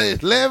you got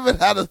 11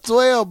 out of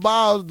 12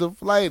 balls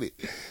deflated.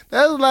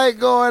 That's like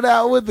going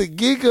out with the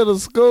geek of the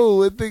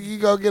school and think you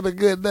going to get a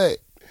good day.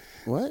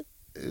 what?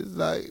 It's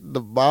like the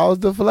ball's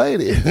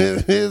deflated.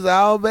 It's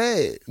all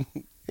bad.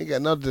 He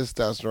got no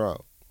testosterone.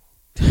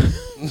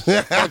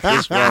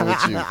 What's wrong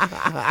with you?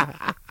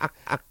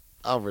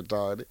 I'm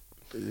retarded.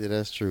 Yeah,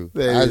 that's true.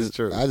 That is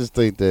true. I just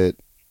think that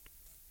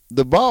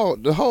the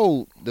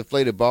whole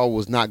deflated ball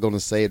was not going to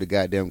save the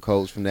goddamn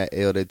Colts from that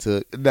L they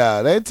took.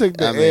 Nah, they took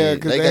the I mean, air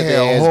because they they got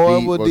their had ass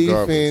horrible beat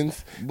regardless.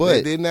 defense. But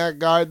they did not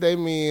guard their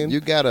men. you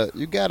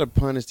gotta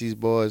punish these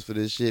boys for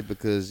this shit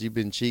because you've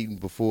been cheating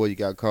before you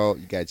got caught.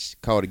 You got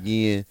caught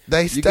again.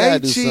 They You stay gotta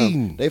do cheating.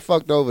 something. They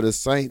fucked over the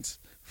Saints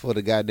for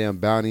the goddamn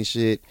bounty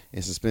shit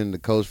and suspended the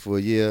coach for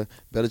a year.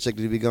 Belichick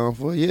to be gone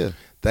for a year.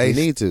 They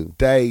need to.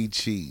 They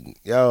cheating.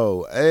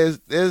 Yo,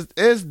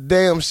 it's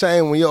damn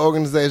shame when your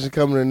organization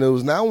come in the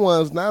news not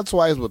once, not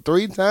twice, but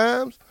 3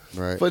 times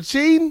Right. for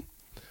cheating.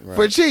 Right.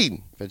 For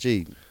cheating. For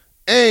cheating.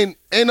 And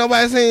ain't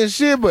nobody saying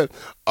shit, but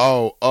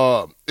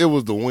it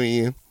was the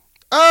win.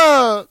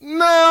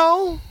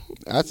 No.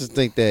 I just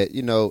think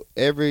that,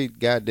 every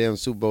goddamn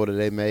Super Bowl that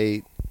they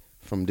made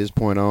from this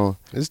point on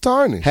It's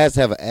tarnished. has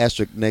to have an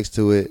asterisk next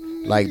to it,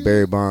 like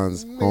Barry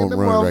Bonds' home the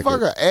run record.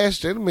 motherfucker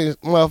asterisk. That means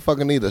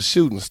motherfucker need a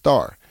shooting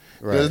star.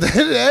 Right.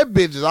 That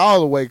bitch is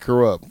all the way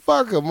corrupt.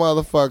 Fuck a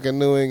motherfucking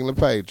New England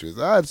Patriots.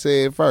 I'd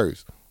say it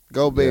first.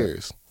 Go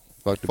Bears.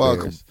 Fuck the Fuck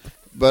Bears.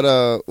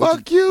 But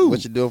Fuck you.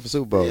 What you doing for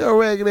Super Bowl? You're a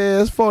regular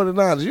ass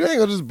 49ers. You ain't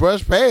gonna just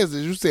brush past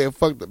it. You said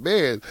fuck the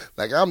Bears.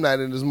 Like I'm not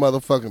in this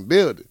motherfucking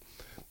building.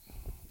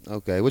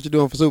 Okay, what you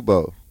doing for Super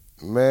Bowl?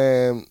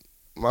 Man,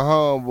 my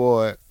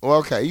homeboy. Well,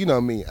 okay, you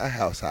know me. I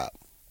house hop.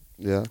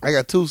 Yeah. I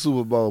got 2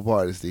 Super Bowl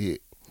parties to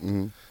hit.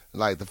 Mm-hmm.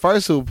 Like the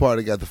first Super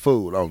party got the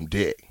food on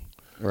deck.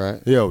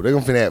 Right. Yo, they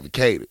gonna finna have it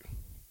catered.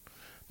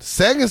 The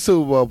second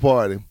Super Bowl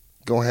party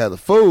gonna have the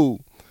food,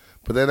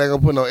 but they not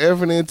gonna put no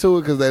effort into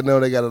it because they know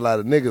they got a lot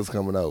of niggas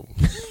coming over.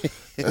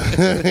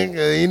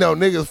 You know,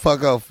 niggas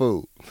fuck up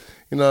food.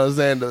 You know what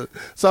I'm saying?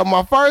 So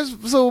my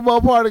first Super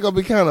Bowl party gonna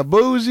be kind of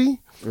bougie.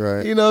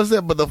 Right. You know what I'm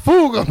saying? But the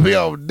food gonna be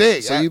on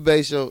deck. So you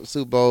base your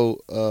Super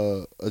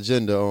Bowl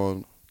agenda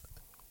on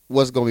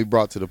what's going to be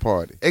brought to the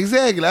party.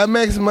 Exactly. I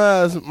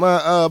maximize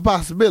my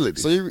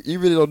possibilities. So you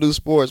really don't do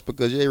sports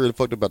because you ain't really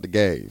fucked about the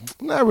game.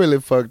 Not really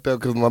fucked up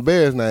because my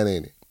Bears not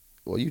in it.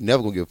 Well, you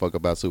never going to give a fuck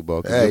about Super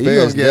Bowl because Hey, the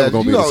Bears never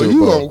going to be in the Super you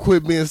Bowl. gonna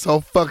quit being so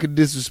fucking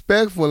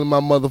disrespectful in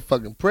my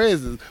motherfucking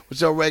presence with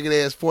your regular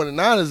ass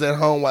 49ers at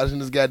home watching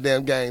this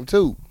goddamn game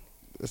too.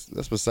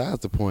 That's besides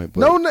the point. But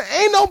No,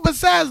 ain't no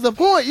besides the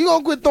point. You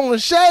gonna quit throwing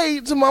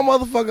shade to my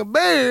motherfucking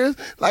Bears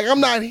like I'm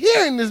not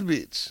hearing this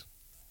bitch.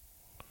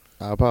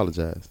 I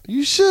apologize.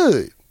 You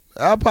should.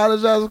 I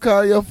apologize for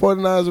calling your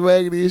 49ers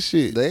raggedy as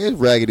shit. They is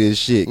raggedy as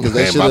shit because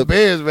they Man, should my have.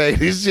 Bears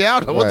raggedy as shit. I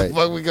don't know what Right. the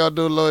fuck we gonna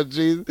do, Lord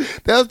Jesus.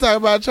 They was talking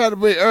about trying to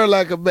bring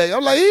Urlacher back.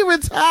 I'm like, he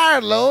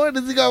retired, Lord.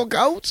 Is he gonna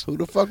coach? Who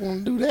the fuck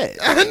want to do that?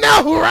 I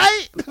know,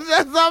 right?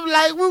 I'm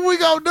like, what we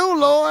gonna do,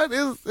 Lord?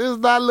 It's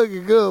not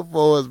looking good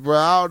for us, bro.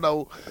 I don't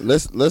know.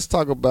 Let's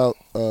talk about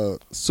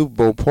Super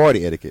Bowl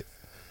party etiquette.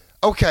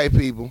 Okay,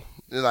 people.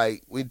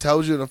 Like we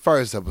told you in the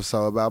first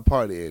episode about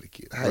party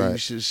etiquette, how you Right.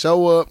 should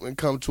show up and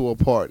come to a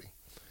party.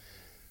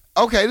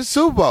 Okay, the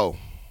Super Bowl.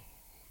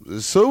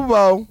 The Super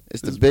Bowl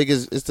It's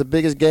the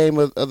biggest game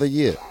of the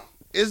year.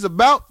 is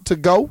about to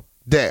go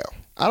down.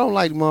 I don't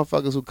like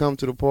motherfuckers who come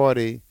to the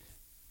party.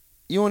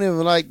 You don't even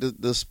like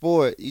the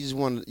sport. You just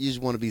want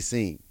to be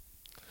seen.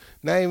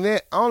 Name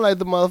that. I don't like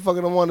the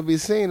motherfucker that want to be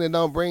seen and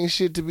don't bring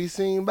shit to be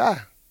seen by.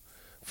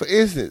 For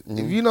instance,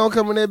 if you don't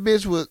come in that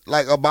bitch with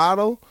like a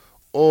bottle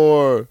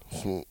or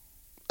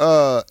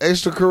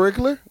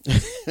extracurricular,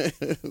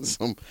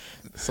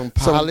 some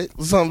pilot,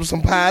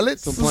 some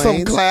pilots, some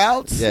planes.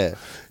 clouds. Yeah.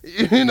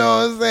 You know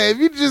what I'm saying?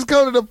 If you just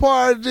come to the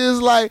party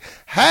just like,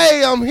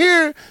 hey, I'm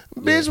here,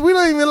 bitch, we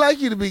don't even like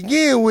you to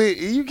begin with.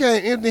 And you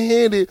can't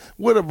empty-handed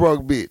with a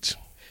broke bitch.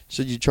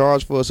 Should you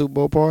charge for a Super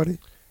Bowl party?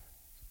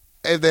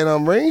 If they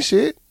don't bring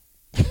shit.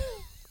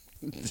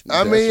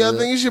 I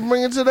think you should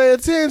bring it to their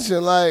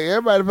attention. Like,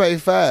 everybody pay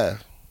 $5.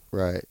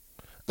 Right.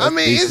 That's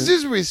decent. It's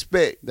just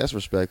respect. That's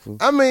respectful.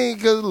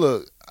 Because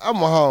look, I'm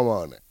a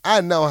homeowner.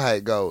 I know how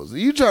it goes.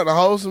 You trying to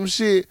hold some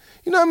shit.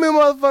 You know how many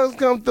motherfuckers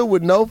come through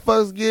with no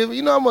fucks given?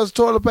 You know how much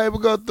toilet paper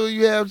go through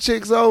you have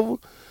chicks over?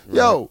 Right.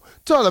 Yo,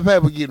 toilet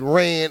paper getting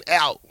ran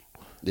out.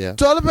 Yeah.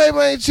 Toilet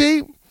paper ain't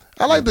cheap.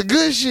 I like the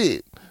good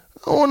shit.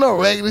 I don't want no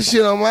regular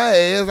shit on my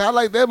ass. I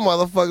like that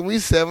motherfucker be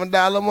 $7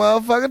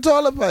 motherfucking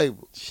toilet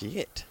paper.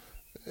 Shit.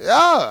 Yeah,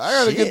 I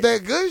gotta get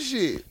that good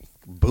shit.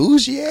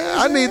 Bougie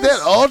ass. I need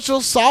that ultra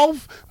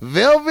soft,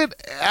 velvet,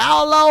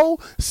 aloe,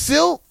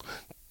 silk,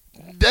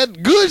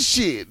 that good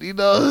shit. You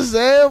know what I'm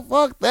saying?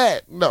 Fuck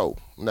that. No.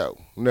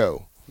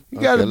 You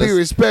gotta be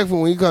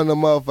respectful when you come to a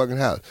motherfucking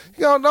house.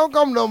 You know, don't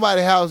come to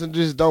nobody's house and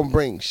just don't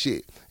bring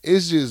shit.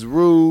 It's just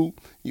rude.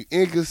 You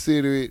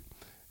inconsiderate.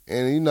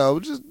 And, you know,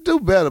 just do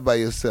better by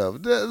yourself.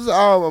 That's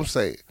all I'm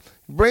saying.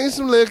 Bring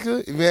some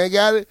liquor. If you ain't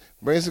got it,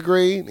 bring some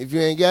green. If you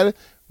ain't got it,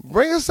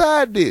 bring a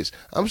side dish.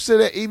 I'm sure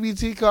that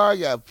EBT card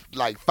got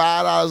like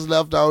 $5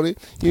 left on it.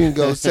 You can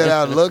go set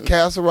out a little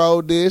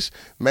casserole dish,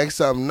 make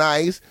something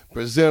nice,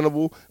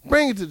 presentable.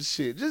 Bring it to the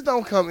shit. Just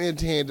don't come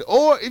empty-handed.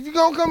 Or if you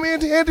gonna come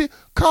empty-handed,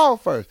 call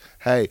first.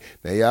 Hey,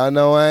 now y'all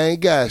know I ain't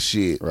got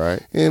shit.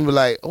 Right. And be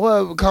like,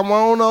 well, come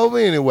on over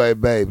anyway,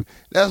 baby.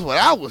 That's what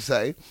I would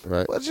say.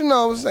 Right. But you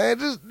know what I'm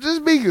saying?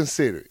 Just be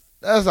considerate.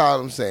 That's all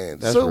I'm saying.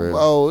 That's Super real.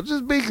 Bowl,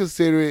 just be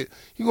considerate.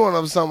 You going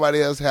up to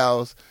somebody else's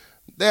house.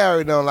 They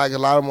already don't like a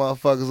lot of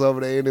motherfuckers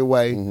over there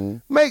anyway.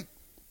 Mm-hmm.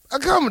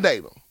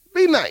 Accommodate them.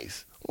 Be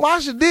nice.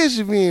 Wash your dish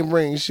if you ain't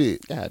bring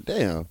shit. God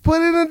damn.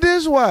 Put it in a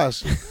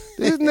dishwasher.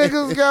 These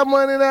niggas got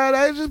money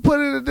nowadays. Just put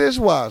it in a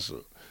dishwasher.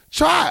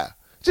 Try.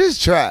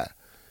 Just try.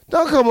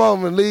 Don't come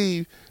home and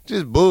leave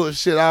just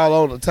bullshit all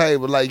on the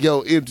table like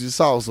your empty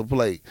salsa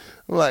plate.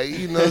 Like,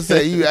 you know what I'm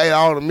saying? You ate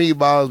all the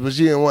meatballs, but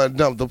you didn't want to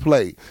dump the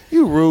plate.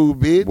 You rude,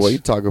 bitch. Boy, you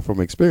talking from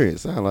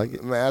experience. Sound like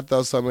it. Man, I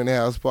thought so many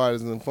house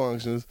parties and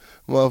functions,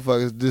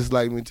 motherfuckers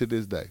dislike me to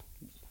this day.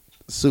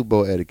 Super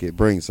Bowl etiquette.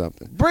 Bring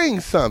something.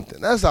 Bring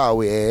something. That's all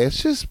we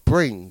ask. Just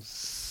bring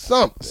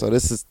something. So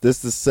this is the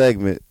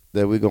segment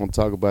that we're gonna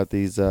talk about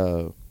these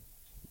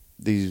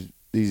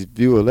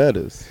viewer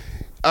letters.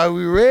 Are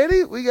we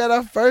ready? We got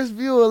our first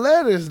viewer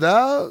letters,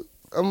 dog.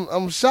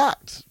 I'm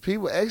shocked.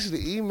 People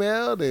actually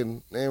emailed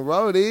and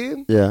wrote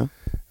in. Yeah.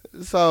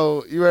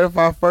 So you ready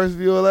for our first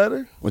viewer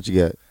letter? What you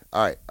got?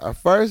 All right. Our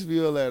first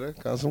viewer letter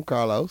comes from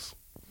Carlos.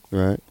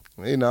 Right.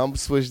 You know, I'm gonna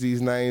switch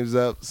these names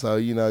up so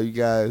you know you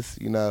guys,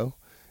 you know,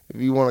 if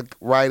you want to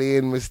write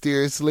in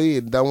mysteriously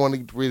and don't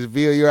want to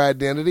reveal your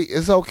identity,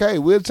 it's okay.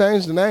 We'll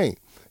change the name.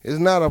 It's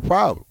not a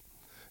problem.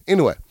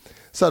 Anyway,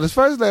 so this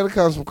first letter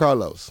comes from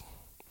Carlos.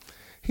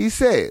 He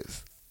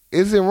says,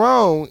 "Is it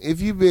wrong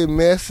if you've been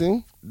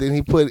messing?" Then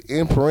he put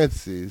in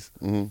parentheses,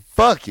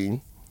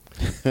 fucking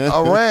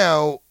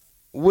around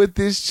with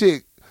this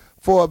chick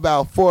for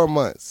about 4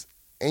 months,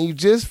 and you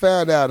just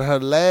found out her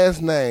last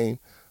name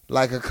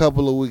like a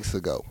couple of weeks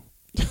ago.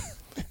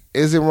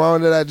 Is it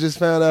wrong that I just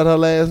found out her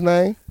last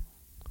name?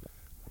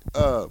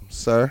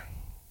 Sir,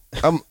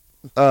 let me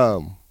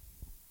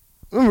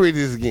read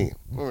this again.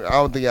 I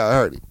don't think y'all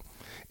heard it.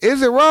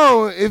 Is it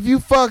wrong if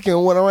you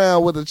fucking went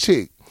around with a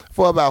chick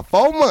for about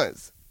 4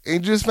 months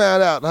and just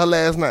found out her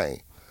last name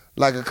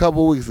like a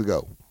couple weeks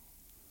ago?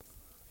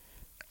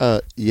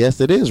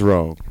 Yes, it is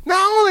wrong.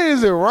 Not only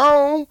is it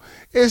wrong,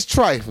 it's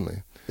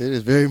trifling. It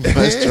is very much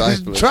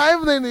trifling.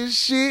 Trifling as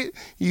shit.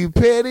 You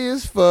petty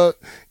as fuck.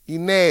 You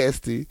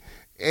nasty.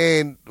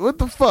 And what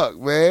the fuck,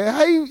 man?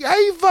 How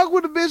you fuck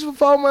with a bitch for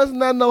 4 months and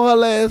not know her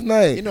last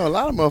name? You know, a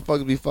lot of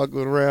motherfuckers be fucking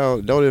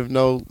around, don't even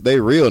know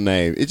their real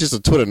name. It's just a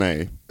Twitter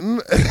name. How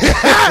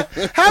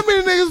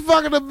many niggas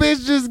fucking a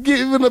bitch just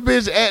giving a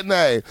bitch at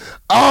name?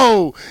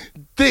 Oh,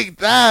 thick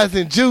thighs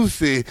and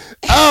juicy.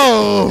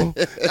 Oh,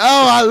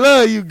 I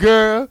love you,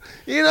 girl.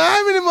 You know,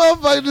 how many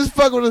motherfuckers just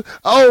fucking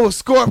with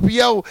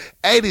Scorpio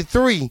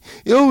 83.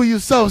 Ooh, you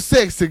so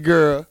sexy,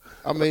 girl.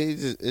 I mean,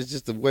 it's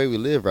just the way we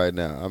live right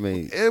now. I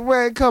mean,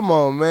 man, come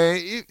on,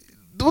 man.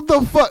 What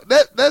the fuck?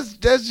 That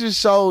just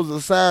shows a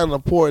sign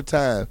of poor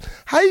times.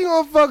 How you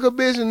gonna fuck a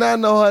bitch and not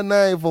know her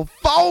name for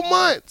 4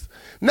 months?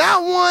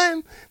 Not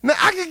one. Now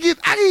I can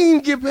even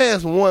get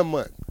past 1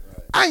 month.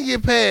 I can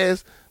get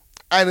past.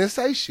 I didn't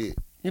say shit.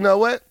 You know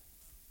what?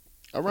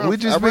 We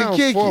just been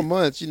kicking. 4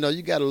 months, you know,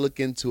 you got to look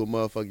into a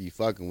motherfucker you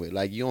fucking with.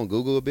 Like, you don't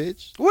Google a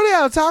bitch? What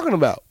are y'all talking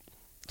about?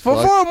 For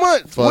Fuck- 4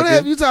 months. What fucking.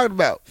 have you talked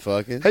about?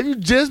 Fucking. Have you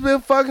just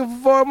been fucking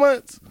for 4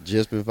 months?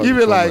 Just been fucking. You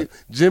been 4 like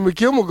months. Jimmy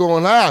Kimmel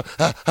going high.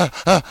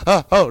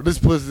 Oh, this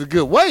pussy's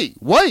good. Wait.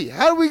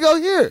 How do we go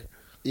here?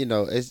 You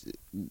know, it's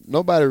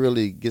nobody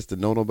really gets to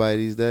know nobody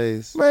these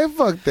days. Man,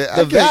 fuck that.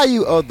 The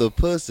value of the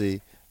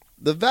pussy,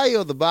 the value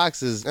of the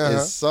box is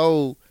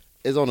Uh-huh.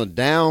 is on a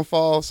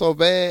downfall so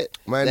bad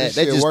Man, that this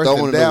they shit just worse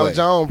throwing than it Dow away.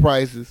 Jones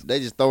prices. They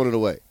just throwing it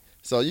away.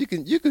 So I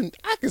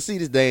can see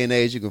this day and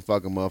age you can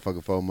fuck a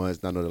motherfucker 4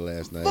 months, not know the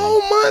last name. 4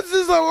 months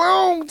is a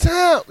long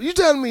time. You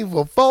telling me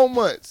for 4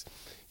 months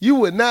you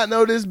would not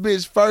know this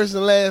bitch first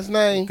and last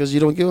name? Because you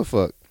don't give a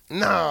fuck.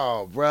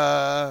 No,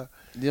 bruh.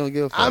 You don't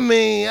give a fuck. I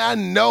mean, I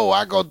know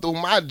I go through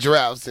my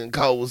droughts and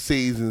cold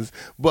seasons,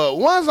 but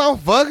once I'm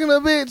fucking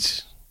a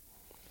bitch,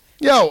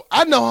 yo,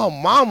 I know her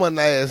mama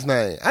last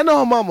name. I know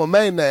her mama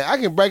maiden name. I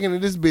can break into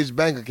this bitch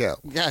bank account.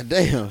 God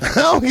damn. I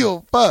don't give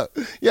a fuck.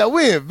 Yeah,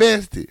 we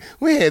invested.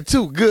 We had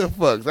 2 good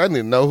fucks. I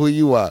need to know who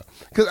you are.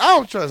 Because I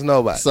don't trust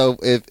nobody. So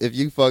if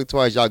you fuck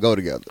twice, y'all go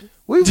together.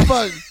 We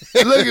fucked.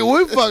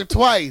 We fucked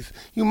twice.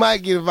 You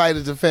might get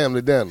invited to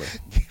family dinner.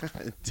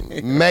 God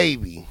damn.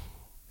 Maybe.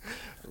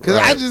 Because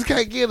I Right. just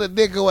can't get a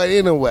dick away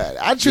anywhere.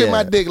 I treat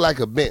my dick like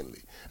a Bentley.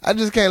 I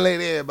just can't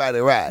let everybody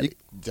ride it.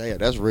 Damn,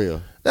 that's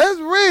real. That's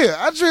real.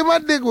 I treat my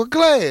dick with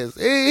class.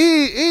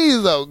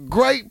 He's a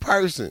great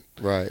person.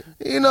 Right.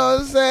 You know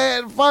what I'm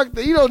saying? Fuck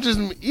that. You don't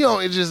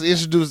just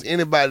introduce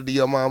anybody to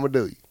your mama,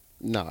 do you?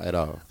 No, at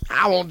all.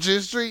 I won't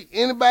just treat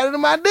anybody to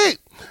my dick.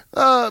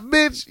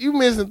 Bitch, you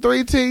missing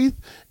 3 teeth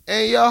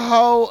and your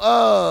whole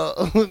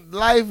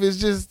life is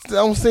just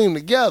don't seem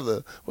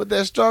together with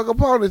that stronger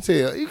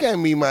ponytail. You can't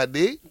meet my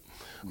dick.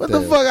 What the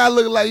Damn. fuck I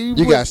look like?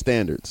 You got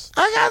standards.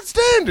 I got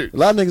standards. A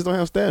lot of niggas don't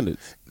have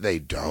standards. They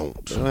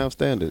don't. They don't have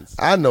standards.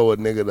 I know a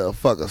nigga that'll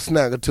fuck a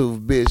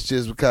snagger-tooth bitch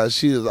just because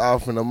she was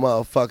offering a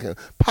motherfucking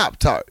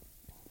Pop-Tart.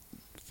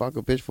 Fuck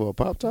a bitch for a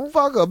Pop-Tart?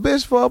 Fuck a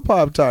bitch for a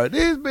Pop-Tart.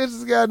 These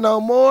bitches got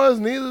no morals,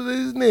 neither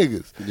these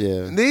niggas.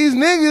 Yeah. These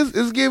niggas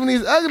is giving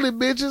these ugly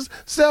bitches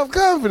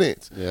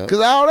self-confidence. Yeah. Because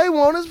all they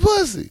want is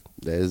pussy.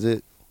 That is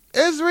it.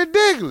 It's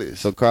ridiculous.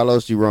 So,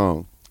 Carlos, you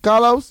wrong.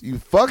 Carlos, you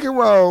fucking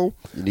wrong.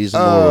 You need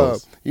some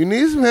morals. You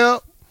need some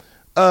help.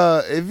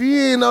 If you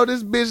ain't know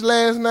this bitch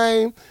last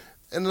name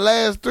in the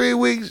last 3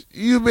 weeks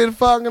you been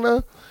fucking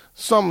her,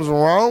 something's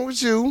wrong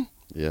with you.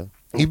 Yeah.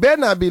 You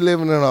better not be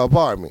living in her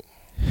apartment.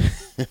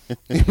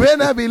 You better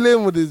not be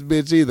living with this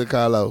bitch either,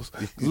 Carlos.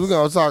 'Cause we're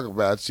going to talk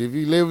about you. If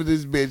you live with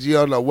this bitch, you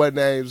don't know what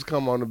names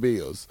come on the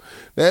bills.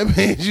 That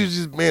means you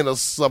just been a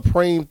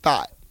supreme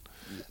thought.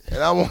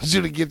 And I want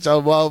you to get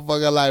your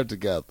motherfucking life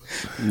together.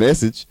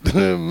 Message.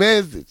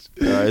 Message.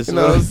 All right, You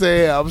know what I'm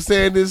saying? I'm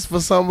saying this for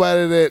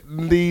somebody that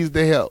needs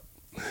the help.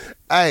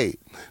 Hey,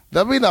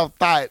 don't be no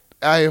thought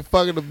out here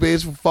fucking a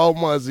bitch for 4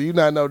 months and you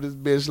not know this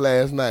bitch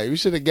last night. You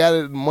should have got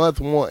it in month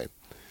 1.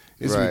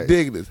 It's Right.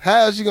 ridiculous.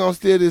 How is she gonna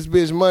steal this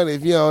bitch money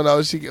if you don't know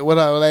what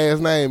her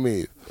last name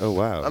is? Oh,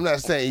 wow. I'm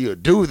not saying you'll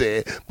do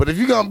that, but if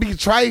you're gonna be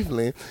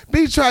trifling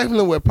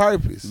with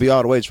purpose. Be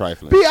all the way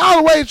trifling. Be all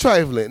the way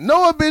trifling.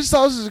 Know a bitch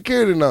social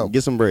security number.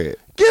 Get some bread.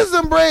 Get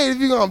some bread if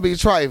you're gonna be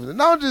trifling.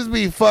 Don't just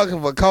be fucking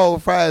for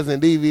cold fries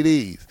and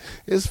DVDs.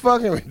 It's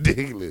fucking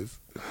ridiculous.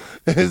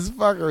 It's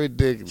fucking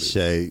ridiculous.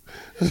 Shade.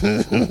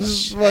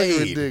 It's fucking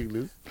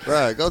ridiculous.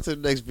 Right, go to the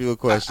next viewer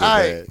question, All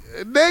man.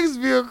 right, next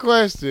viewer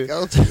question.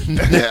 Go to the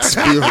next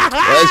viewer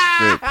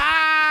question.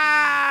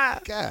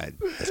 God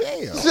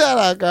damn. Shout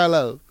out,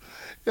 Carlos.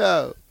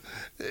 Yo.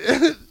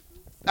 All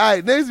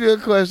right, next viewer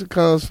question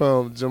comes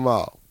from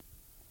Jamal.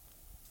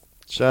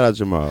 Shout out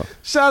Jamal.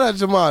 Shout out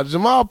Jamal.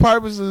 Jamal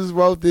purposely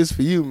wrote this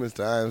for you,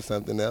 Mr. I Am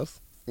Something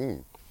Else.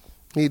 Mm.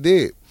 He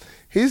did.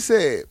 He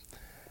said,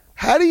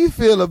 how do you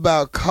feel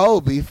about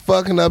Kobe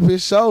fucking up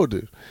his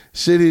shoulder?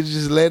 Should he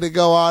just let it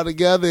go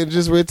altogether and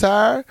just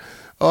retire?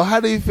 Or how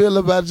do you feel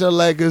about your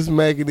Lakers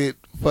making it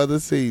for the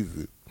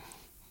season?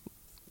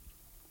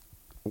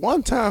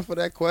 One time for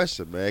that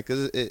question, man,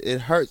 because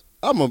it hurts.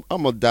 I'm a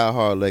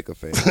diehard Laker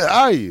fan.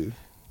 Are you?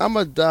 I'm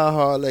a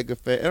diehard Laker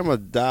fan, and I'm a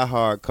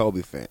diehard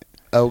Kobe fan.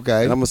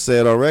 Okay. And I'm going to say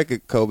it on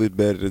record, Kobe's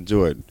better than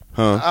Jordan.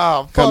 Huh?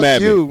 Oh, fuck Come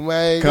at you, me.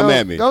 man. Come Go-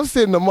 at me. Go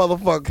sit in the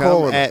motherfucking Come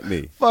corner. at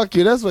me. Fuck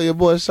you. That's why your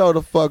boy's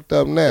shoulder fucked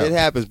up now. It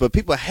happens, but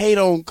people hate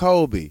on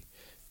Kobe.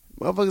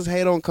 Motherfuckers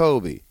hate on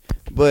Kobe.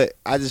 But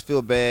I just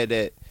feel bad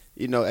that,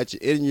 you know,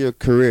 in your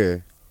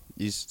career,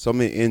 you so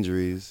many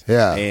injuries.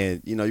 Yeah.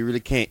 And, you know, you really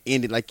can't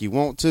end it like you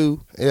want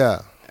to.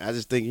 Yeah. I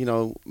just think, you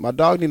know, my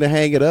dog need to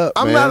hang it up,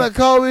 I'm man. not a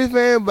Kobe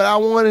fan, but I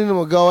wanted him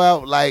to go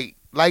out like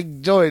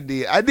Jordan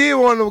did. I did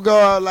want him to go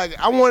out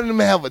I wanted him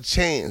to have a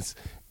chance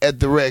at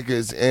the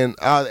records and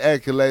all the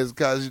accolades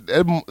because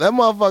that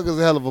motherfucker's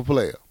a hell of a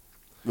player.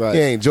 Right.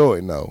 He ain't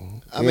Jordan, though.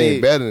 He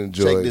ain't better than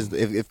Jordan. Check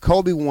this. If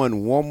Kobe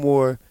won one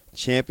more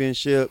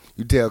championship,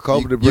 You tell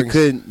Kobe to you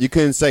bring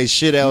couldn't say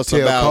shit else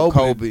tell about Kobe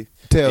Kobe.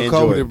 tell and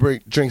Kobe Jordan.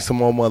 to drink some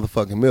more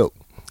motherfucking milk.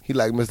 He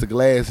like Mr.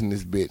 Glass in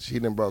this bitch. He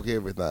done broke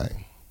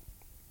everything.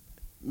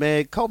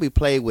 Man, Kobe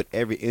played with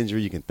every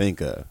injury you can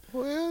think of.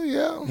 Well,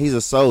 yeah. He's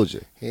a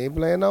soldier. He ain't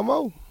playing no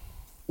more.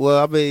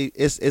 Well, I mean,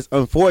 it's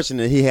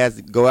unfortunate he has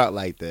to go out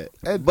like that.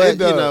 But,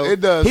 it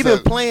does he been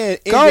suck. playing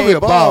Kobe a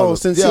NBA ball baller.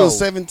 since he Yo. was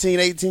 17,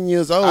 18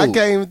 years old. I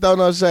can't even throw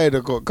no shade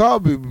at Kobe.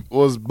 Kobe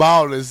was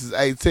balling since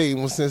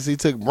 18 since he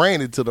took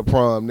Brandy to the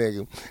prom,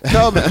 nigga.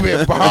 Kobe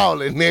been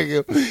balling,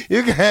 nigga.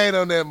 You can hate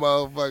on that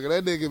motherfucker.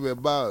 That nigga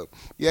been balling.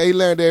 Yeah, he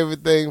learned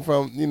everything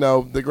from,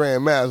 the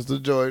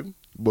Grandmaster, Jordan.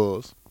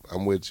 Bulls.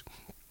 I'm with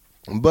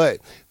you. But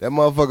that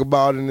motherfucker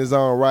balled in his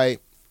own right.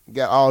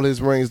 Got all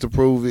his rings to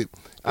prove it.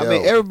 I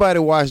mean, everybody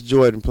watched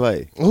Jordan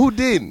play. Who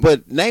didn't?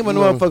 But name a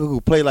motherfucker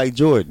who play like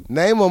Jordan.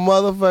 Name a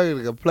motherfucker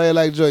that can play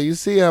like Jordan. You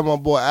see how my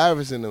boy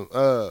Iverson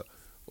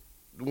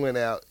went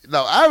out.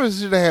 No,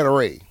 Iverson should have had a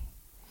ring.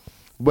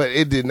 But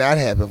it did not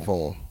happen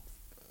for him.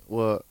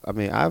 Well, I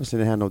mean, Iverson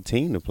didn't have no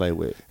team to play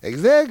with.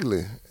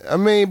 Exactly. I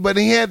mean, but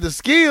he had the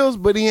skills,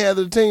 but he had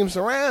the team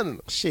surrounding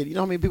him. Shit, you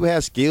know how many people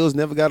have skills,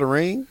 never got a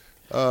ring?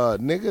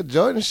 Nigga,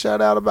 Jordan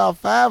shut out about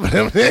 5 of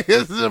them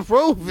niggas to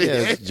prove it.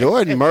 Yeah,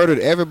 Jordan murdered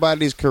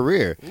everybody's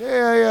career.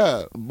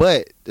 Yeah.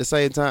 But at the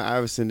same time,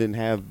 Iverson didn't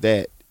have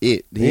that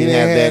He didn't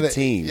have that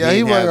team. Yeah,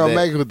 he wasn't going to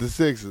make it with the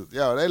Sixers.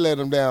 Yo, they let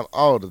him down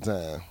all the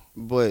time.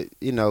 But,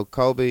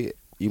 Kobe,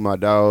 you my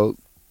dog.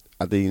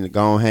 I think you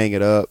go and hang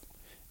it up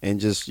and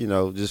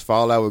just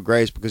fall out with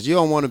grace because you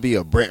don't want to be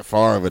a Brett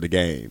Favre of the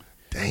game.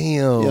 Damn.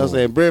 You know what I'm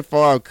saying? Brett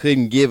Favre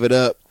couldn't give it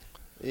up.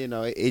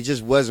 It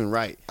just wasn't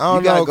right. I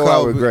don't you gotta know, go Kobe.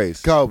 out with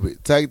grace. Kobe,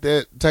 take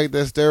that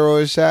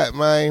steroid shot,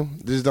 man.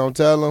 Just don't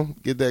tell them.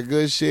 Get that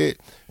good shit.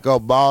 Go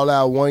ball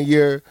out 1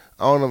 year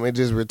on them and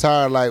just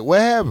retire. Like, what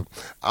happened?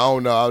 I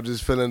don't know. I was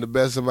just feeling the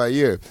best of my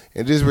year.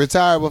 And just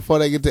retire before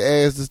they get to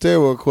ask the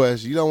steroid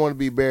question. You don't want to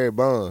be Barry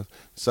Bonds.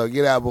 So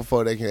get out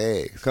before they can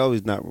ask.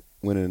 Kobe's not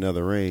winning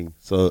another ring.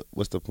 So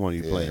what's the point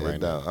of you playing right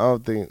now? I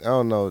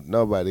don't know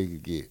nobody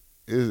could get.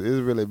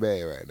 It's really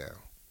bad right now.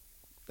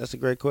 That's a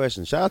great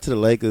question. Shout out to the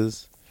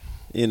Lakers.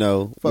 We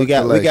Fuck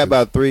got the Lakers.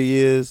 about 3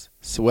 years.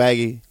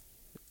 Swaggy,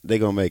 they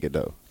gonna make it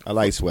though. I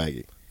like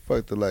Swaggy.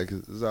 Fuck the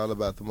Lakers. It's all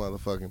about the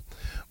motherfucking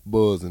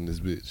Bulls in this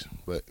bitch.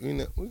 But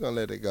we're gonna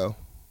let it go.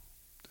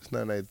 It's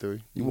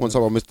 983. You want to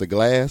talk about Mr.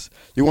 Glass?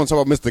 You want to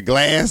talk about Mr.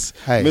 Glass?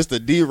 Hey.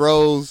 Mr. D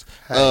Rose,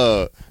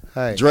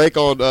 Hey. Drake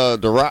on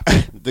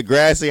the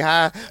grassy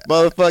high,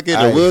 motherfucking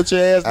Hey. the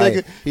wheelchair ass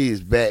nigga. He's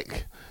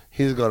back.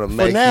 He's gonna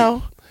make For now,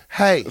 it.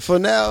 Hey, for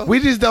now,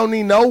 we just don't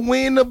need no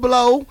wind to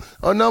blow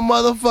or no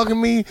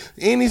motherfucking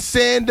any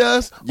sand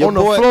dust Your on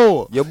boy- the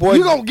floor. your boy-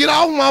 You gonna get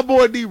off my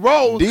boy D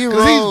Rose D.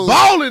 because he's Rose.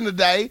 balling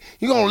today.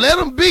 You gonna let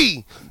him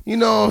be. You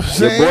know what I'm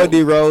your saying? boy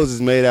D Rose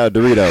is made out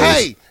of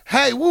Doritos.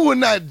 Hey, we will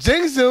not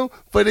jinx him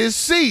for this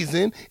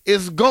season.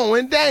 It's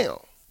going down.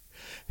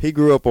 He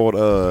grew up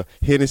on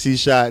Hennessy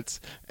shots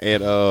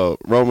and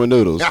Roman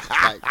noodles.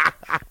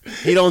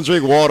 He don't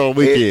drink water on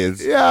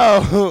weekends. Yo,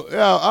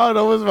 I don't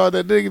know what's about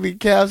that nigga need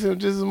calcium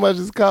just as much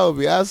as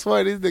Kobe. I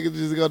swear these niggas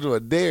just go to a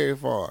dairy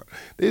farm.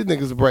 These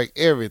niggas break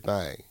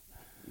everything.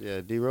 Yeah,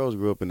 D Rose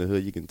grew up in the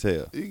hood. You can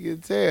tell. You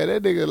can tell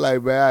that nigga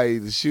like, man, I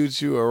either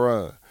shoot you or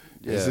run.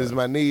 Yeah. And since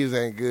my knees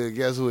ain't good,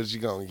 guess what you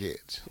gonna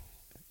catch?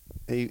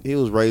 He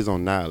was raised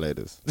on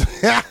annihilators.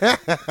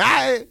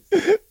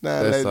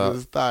 Now That's they all.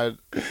 just start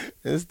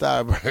in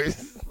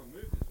Starburst.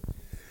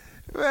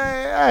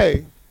 Man,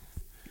 hey.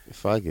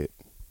 Fuck it.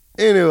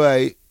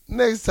 Anyway,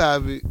 next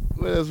topic.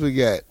 What else we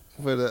got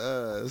for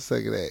the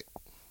second act?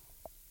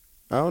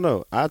 I don't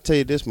know. I'll tell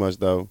you this much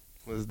though.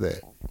 What's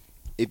that?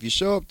 If you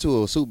show up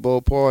to a Super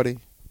Bowl party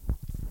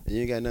and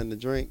you ain't got nothing to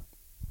drink,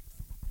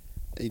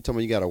 and you tell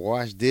me you gotta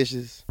wash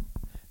dishes,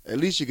 at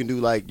least you can do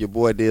like your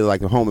boy did,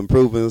 like a home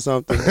improvement or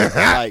something.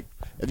 Like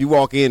if you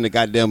walk in, the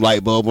goddamn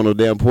light bulb on the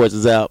damn porch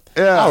is out.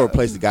 Yeah. I'll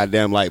replace the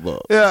goddamn light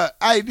bulb. Yeah,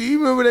 hey, do you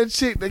remember that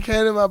chick that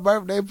came to my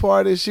birthday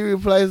party? She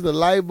replaced the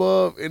light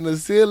bulb in the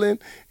ceiling,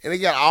 and it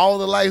got all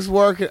the lights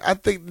working. I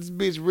think this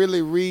bitch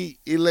really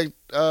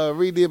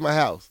redid my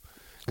house.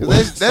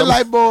 Because that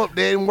light bulb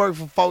didn't work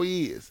for 4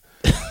 years.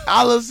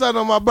 All of a sudden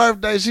on my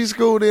birthday, she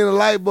screwed in a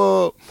light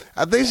bulb.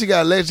 I think she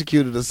got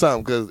electrocuted or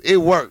something because it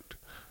worked.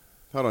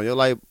 Hold on, your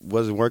light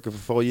wasn't working for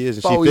 4 years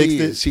and 4 she fixed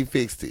years, it? she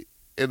fixed it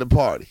at the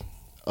party.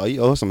 Oh,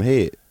 you owe her some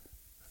head.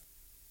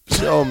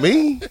 She owe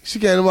me. She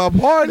came to my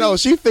party. No,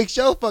 she fixed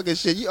your fucking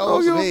shit. You I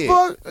owe don't her give some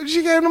a head. fuck.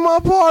 She came to my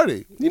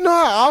party. You know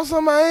how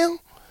awesome I am?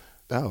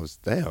 That was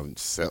damn.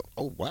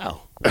 Oh,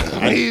 wow.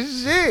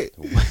 Shit.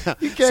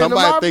 You came to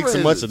Somebody my thinks so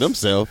much presence. of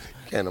themselves.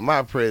 Came to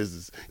my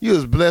presence. You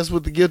was blessed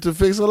with the gift to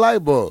fix a light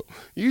bulb.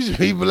 You should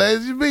be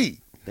blessed you be.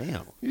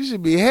 Damn. You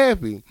should be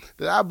happy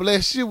that I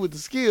blessed you with the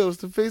skills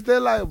to fix that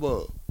light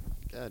bulb.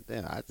 God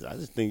damn. I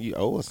just think you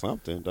owe her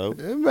something, though.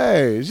 Yeah,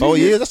 man. 4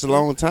 years, that's a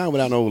long time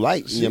without no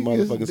light in she your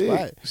gets motherfucking dick.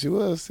 spot. She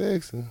was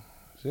sexy.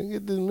 She didn't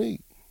get this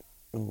meat.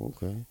 Oh,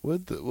 okay.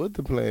 What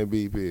the Plan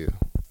B pill?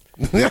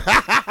 There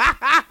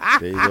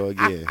you go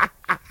again.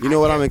 You know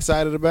what I'm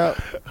excited about?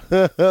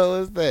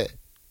 What's that?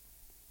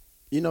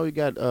 You know you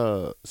got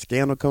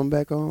Scandal coming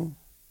back on?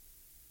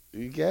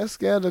 You got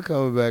Scandal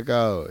coming back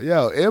on.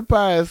 Yo,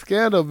 Empire and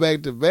Scandal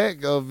back to back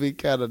gonna be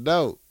kind of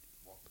dope.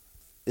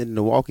 And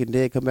The Walking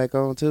Dead come back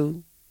on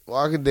too?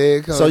 Walking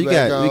Dead coming So you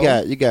back got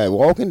on. you got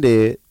Walking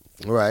Dead,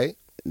 Right.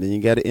 And then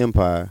you got the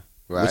Empire,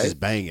 Right. which is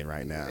banging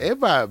right now.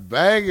 Everybody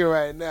banging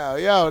right now.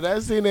 Yo,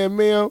 that seen that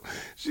meme?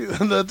 She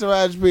looked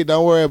Taraji P.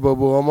 Don't worry, boo.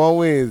 I'm on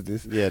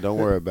Wednesdays. Yeah, don't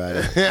worry about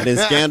it. And then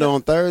Scandal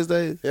on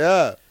Thursdays.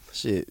 Yeah.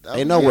 Shit, Don't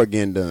ain't no forget- work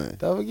getting done.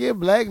 Don't forget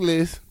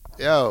Blacklist.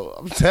 Yo,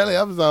 I'm telling you,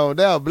 I'm zoned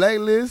out.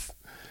 Blacklist,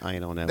 I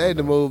ain't on that. they one,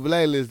 to though. move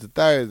Blacklist to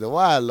Thursday.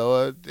 Why,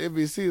 Lord?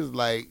 NBC was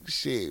like,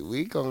 shit,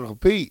 we gonna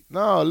compete.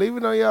 No, leave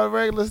it on y'all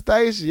regular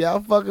station. Y'all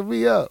fucking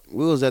me up.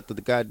 We was at the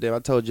goddamn. I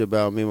told you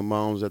about me and my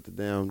mom was at the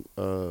damn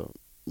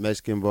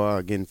Mexican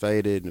bar getting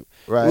faded.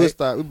 Right.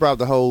 We brought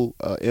the whole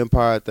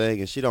Empire thing,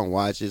 and she don't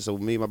watch it. So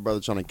me and my brother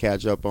trying to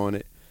catch up on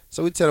it.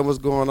 So we tell her what's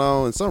going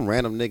on, and some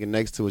random nigga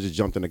next to us just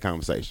jumped in the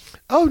conversation.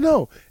 Oh,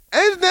 no.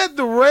 Ain't that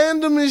the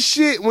randomest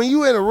shit when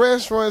you in a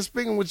restaurant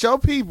speaking with your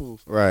people?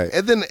 Right.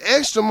 And then the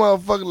extra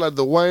motherfucker, like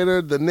the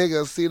waiter, the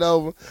nigga sit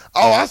over.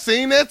 Oh, I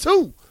seen that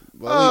too.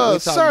 Well, we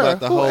talked sir, about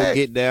the who whole asked?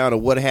 get down or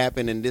what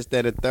happened and this,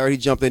 that, and third. He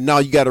jumped in. No,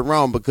 you got it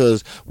wrong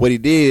because what he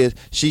did,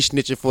 she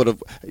snitching for the.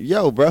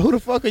 Yo, bro, who the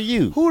fuck are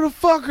you? Who the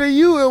fuck are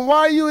you and why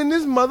are you in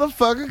this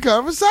motherfucking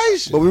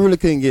conversation? But we really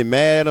couldn't get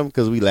mad at him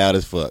because we loud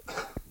as fuck.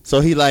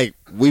 So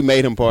we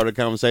made him part of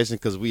the conversation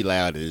because we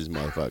loud as this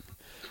motherfucker.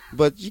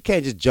 But you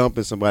can't just jump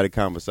in somebody's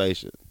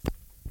conversation.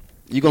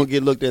 You gonna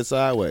get looked at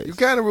sideways. You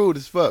kind of rude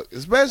as fuck,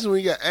 especially when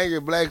you got angry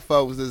black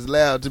folks that's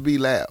loud to be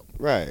loud.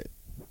 Right.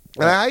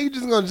 And how you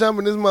just gonna jump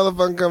in this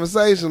motherfucking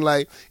conversation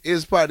like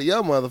it's part of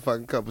your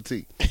motherfucking cup of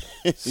tea?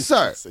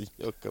 Sir. Say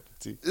your cup of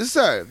tea.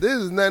 Sir, this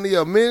is none of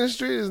your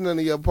ministry. This is none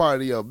of your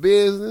part of your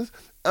business.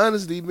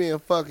 Honestly, being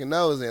fucking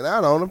nosy, and I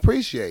don't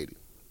appreciate it.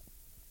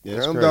 Yeah, I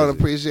it's don't crazy.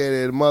 appreciate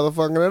it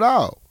motherfucking at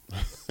all.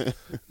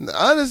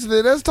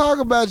 Honestly, let's talk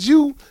about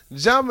you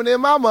jumping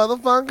in my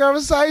motherfucking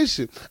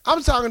conversation.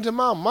 I'm talking to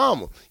my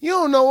mama. You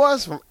don't know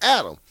us from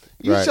Adam.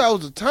 You Right.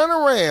 chose to turn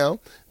around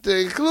to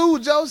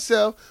include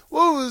yourself. We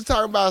was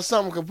talking about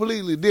something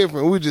completely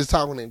different. We just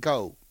talking in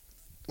code.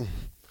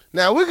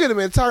 Now, we could have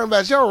been talking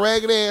about your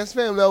ragged ass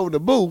family over the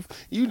booth.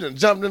 You done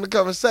jumped in the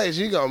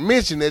conversation. You gonna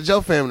mention that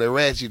your family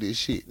ratchet this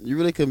shit. You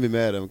really couldn't be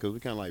mad at him because we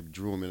kind of like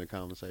drew him in the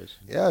conversation.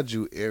 Y'all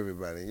drew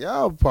everybody.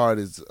 Y'all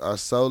parties are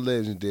so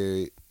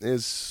legendary.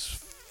 It's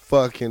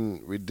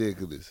fucking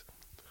ridiculous.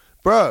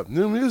 Bruh,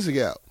 new music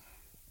out.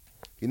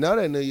 You know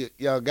that new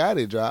Y'all Got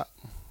It drop.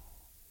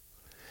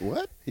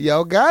 What?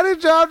 Y'all Got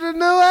It dropped a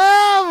new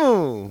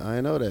album. I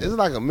ain't know that. It's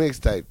like a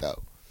mixtape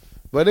though.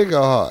 But it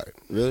go hard.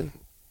 Really?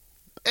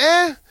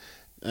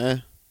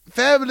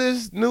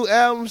 Fabulous new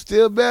album,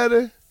 still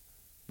better.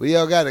 But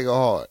y'all got to go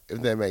hard,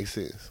 if that makes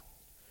sense.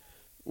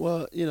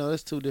 Well,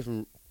 there's two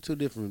different,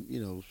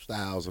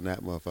 styles on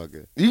that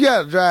motherfucker. You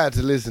got to drive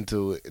to listen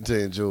to it and to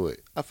enjoy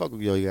it. I fuck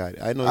with Yo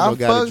Gotti. I know I Yo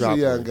Gotti fuck dropped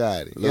with Young one.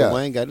 Gotti. Lil Yeah.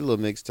 Wayne got a little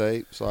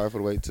mixtape. Sorry for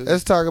the wait too.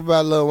 Let's talk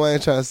about Lil Wayne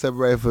trying to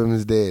separate from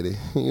his daddy.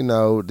 You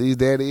know, these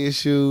daddy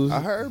issues. I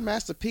heard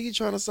Master P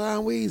trying to sign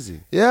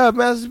Weezy. Yeah,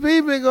 Master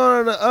P been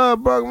going on the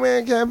Broke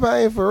Man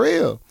campaign for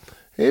real.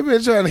 He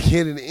been trying to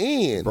get it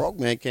in. Broke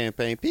Man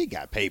campaign. P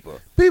got paper.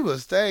 People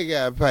stay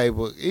got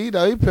paper. He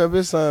pimped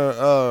his son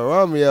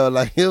Romeo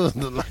like it was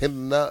like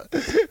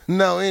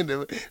no end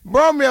of it.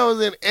 Romeo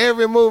was in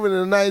every movie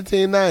in the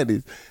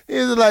 1990s. He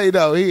was like,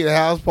 he at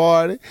House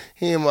Party,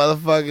 he in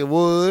motherfucking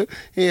Wood,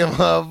 he in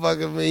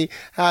motherfucking Me.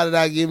 How Did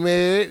I Get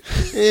Married?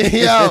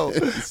 Yo,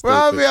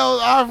 Romeo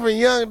was offering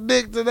young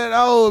dick to that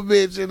old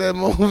bitch in that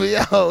movie.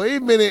 Yo, he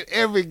been in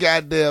every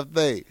goddamn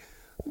thing.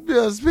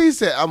 Bill P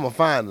said, I'm going to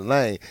find the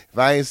lane. If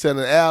I ain't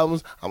selling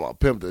albums, I'm going to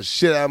pimp the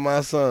shit out of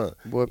my son.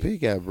 Boy, P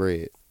got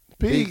bread.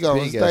 P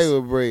going to stay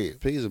with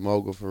bread. P's a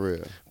mogul for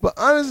real. But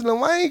honestly,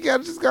 Wayne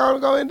got just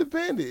go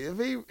independent.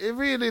 If he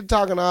really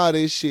talking all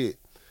this shit,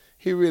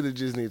 he really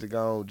just need to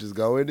go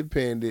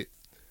independent,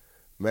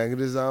 make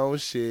his own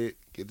shit,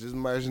 get his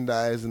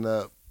merchandising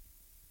up.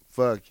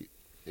 Fuck it.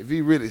 If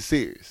he really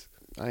serious.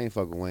 I ain't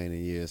fucking Wayne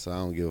in years, so I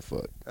don't give a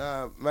fuck.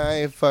 Man, I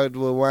ain't fucked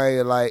with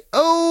Wayne like,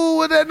 oh,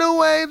 what that new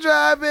Wayne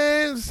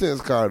dropping since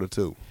Carter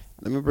 2.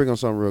 Let me bring up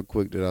something real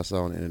quick that I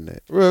saw on the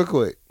internet. Real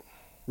quick.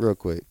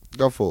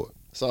 Go for it.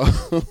 So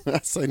I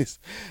say this,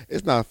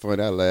 it's not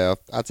funny. I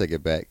laughed. I take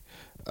it back.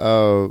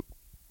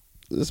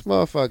 This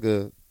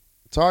motherfucker,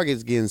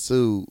 Target's getting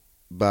sued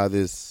by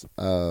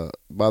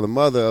by the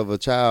mother of a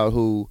child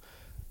who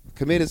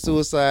committed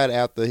suicide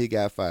after he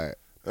got fired.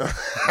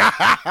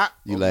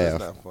 You laughed.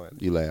 That's not funny.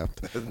 You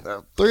laughed. That's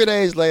not, 3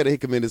 days later, he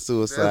committed that's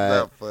suicide,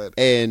 not funny.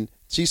 and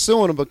she's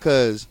suing him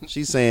because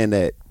she's saying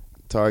that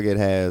Target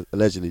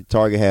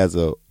has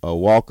a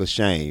walk of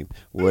shame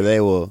where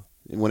they will,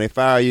 when they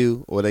fire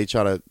you or they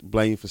try to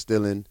blame you for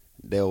stealing,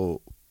 they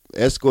will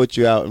escort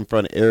you out in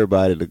front of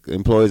everybody, the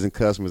employees and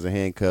customers in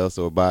handcuffs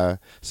or by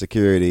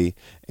security,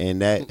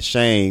 and that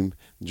shame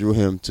drew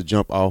him to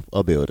jump off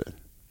a building.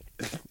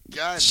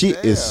 God She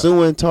damn. is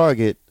suing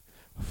Target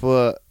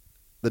for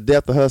the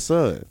death of her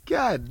son.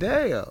 God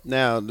damn.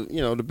 Now,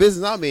 the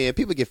business I'm in,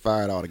 people get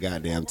fired all the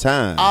goddamn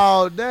time.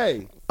 All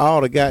day.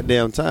 All the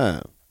goddamn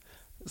time.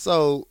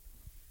 So,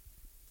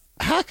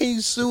 how can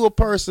you sue a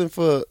person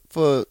for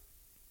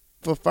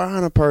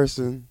firing a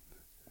person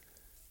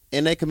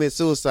and they commit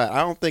suicide. I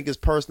don't think it's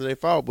personally their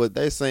fault, but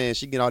they're saying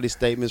she get all these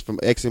statements from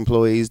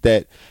ex-employees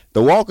that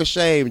the walk of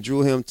shame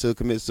drew him to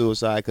commit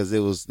suicide because it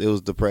was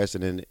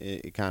depressing and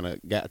it kind of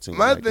got to him.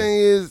 My thing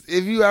is,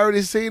 if you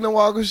already seen the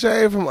walk of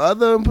shame from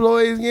other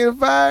employees getting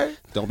fired,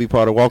 don't be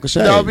part of the walk of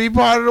shame. Don't be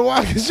part of the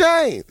walk of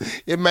shame.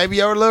 It maybe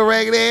your little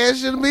ragged ass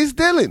shouldn't be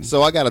stealing.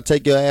 So I got to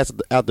take your ass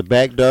out the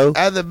back door.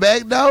 Out the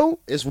back door?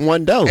 It's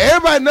one door.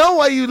 Everybody know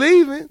why you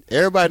leaving.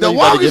 Everybody know the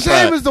walk of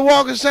shame is the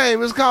walk of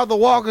shame. It's called the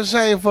walk of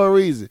shame for a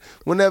reason.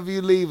 Whenever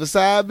you leave a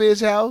side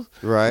bitch house,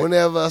 right?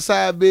 Whenever a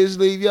side bitch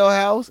leave your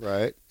house,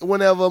 right?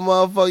 Whenever a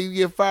motherfucker you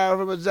get fired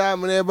from a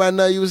job and everybody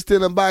know you was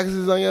stealing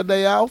boxes on your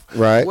day off,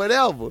 right?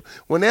 Whatever.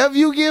 Whenever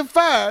you get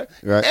fired,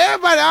 right?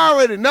 Everybody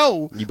already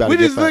know. We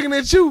just looking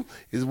at you.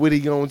 Is what he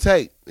gonna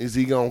take? Is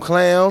he gonna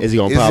clown? Is he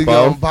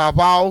gonna pop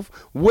off?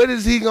 What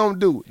is he gonna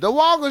do? The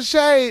walk of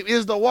shame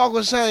is the walk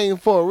of shame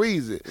for a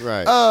reason.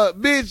 Right.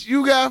 Bitch,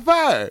 you got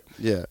fired.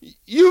 Yeah.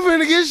 You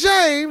finna get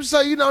shamed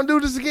so you don't do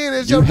this again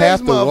at you your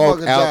have next to walk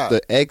motherfucking out job.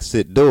 the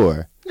exit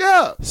door.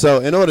 Yeah. So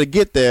in order to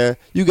get there,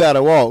 you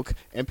gotta walk,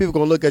 and people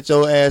gonna look at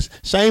your ass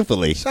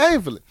shamefully.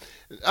 Shamefully.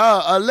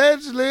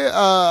 Allegedly,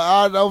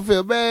 I don't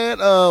feel bad.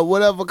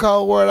 Whatever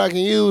code word I can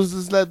use,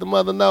 just let the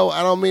mother know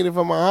I don't mean it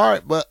from my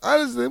heart. But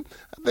honestly,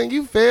 I think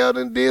you failed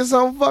and did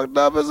something fucked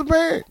up as a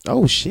parent.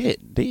 Oh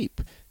shit, deep.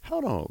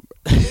 Hold on.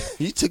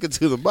 You took it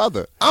to the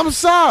mother. I'm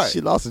sorry.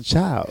 She lost a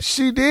child.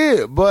 She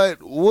did,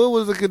 but what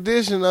was the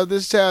condition of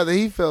this child that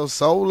he felt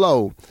so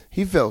low,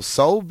 he felt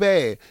so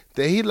bad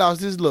that he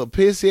lost his little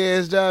pissy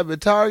ass job at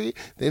Target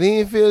that he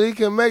didn't feel he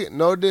could make it?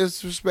 No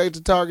disrespect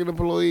to Target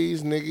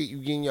employees, nigga. You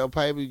getting your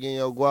paper, you getting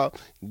your guap,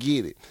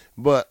 get it.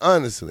 But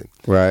honestly,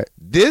 right,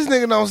 this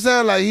nigga don't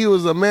sound like he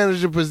was a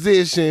manager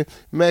position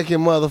making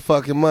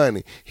motherfucking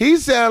money. He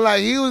sound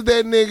like he was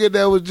that nigga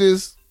that was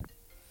just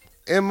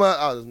in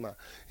my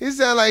he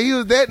sound like he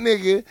was that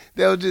nigga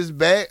that was just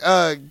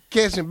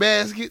catching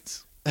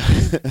baskets.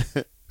 I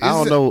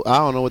don't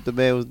know what the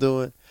man was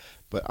doing,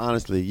 but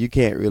honestly, you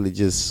can't really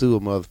just sue a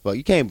motherfucker.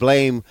 You can't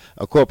blame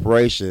a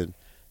corporation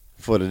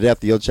for the death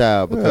of your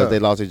child because they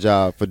lost their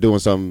job for doing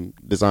something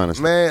dishonest.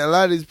 Man, a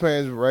lot of these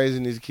parents were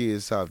raising these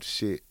kids soft as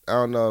shit. I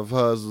don't know if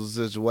hers was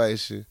a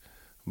situation,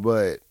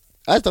 but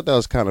I just thought that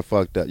was kind of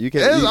fucked up.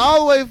 It's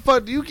always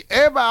fucked.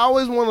 Everybody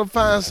always want to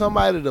find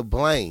somebody to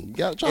blame. You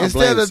gotta try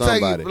Instead to blame of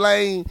somebody. taking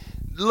blame,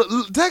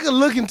 take a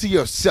look into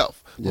yourself.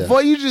 Yeah.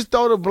 Before you just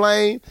throw the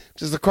blame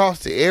just across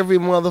to every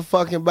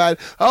motherfucking body.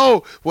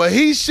 Oh, well,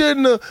 he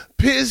shouldn't have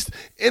pissed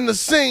in the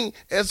sink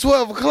at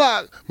 12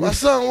 o'clock. My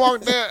son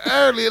walked there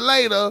early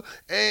later,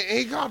 and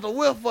he caught the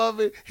whiff of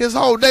it. His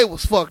whole day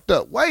was fucked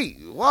up. Wait,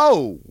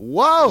 whoa.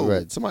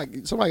 Right.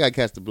 Somebody got to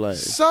catch the blame.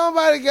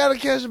 Somebody got to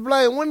catch the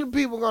blame. When are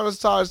people going to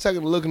start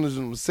taking a look into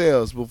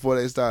themselves before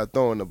they start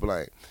throwing the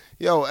blame?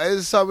 Yo,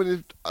 it's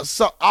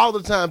all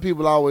the time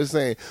people always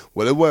saying,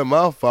 well, it wasn't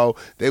my fault.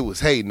 They was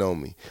hating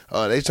on me.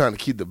 They trying to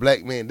keep the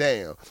black man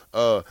down.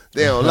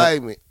 They don't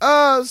like me.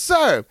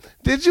 Sir,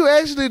 did you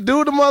actually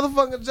do the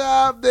motherfucking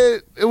job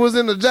that it was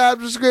in the job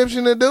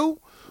description to do?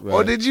 Right.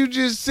 Or did you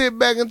just sit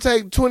back and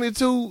take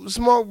 22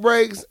 smoke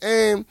breaks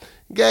and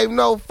gave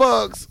no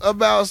fucks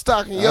about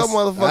stocking your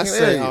motherfucking I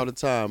say area? all the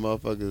time,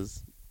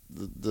 motherfuckers,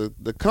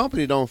 the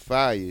company don't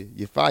fire you.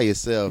 You fire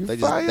yourself. They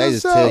fire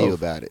just tell you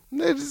about it.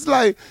 They just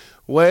like,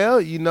 well,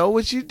 you know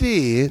what you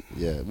did.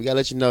 Yeah, we gotta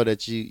let you know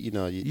that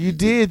you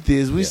did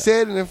this. We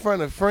said it in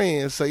front of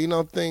friends, so you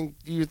don't think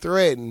you're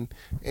threatened,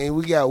 and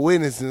we got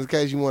witnesses in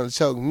case you want to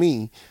choke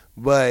me.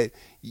 But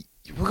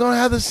we're gonna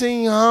have to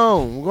send you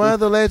home. We're gonna have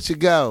to let you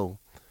go.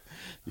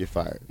 You're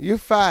fired. You're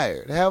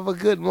fired. Have a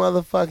good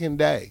motherfucking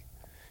day.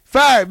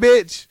 Fired,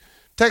 bitch.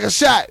 Take a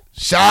shot.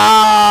 Shot.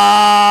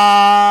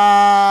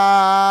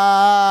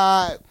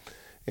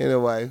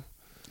 Anyway.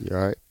 You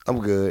all right? I'm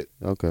good.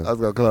 Okay. I was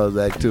going to close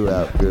Act 2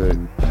 out good.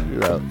 You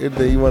know,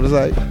 anything you want to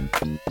say?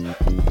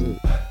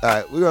 All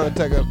right. We're going to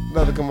take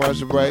another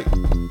commercial break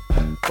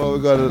before we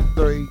go to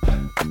 3.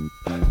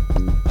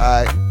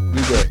 All right.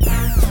 Be back.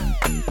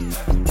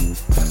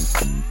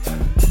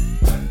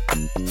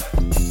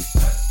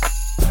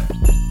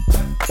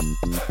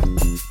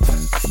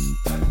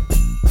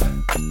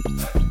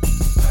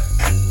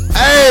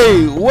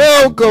 Hey,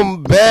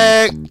 welcome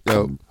back.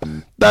 Yo,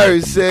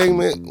 third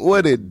segment.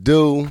 What it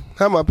do?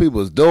 How my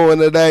people's doing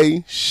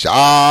today? Shot.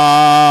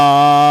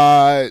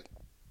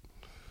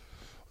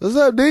 What's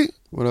up, D?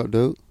 What up,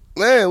 dude?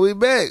 Man, we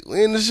back.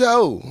 We in the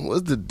show.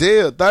 What's the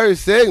deal? Third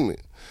segment.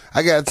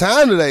 I got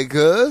time today,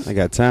 cuz. I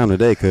got time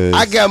today, cuz.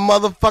 I got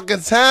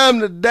motherfucking time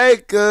today,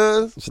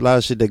 cuz. There's a lot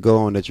of shit that go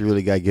on that you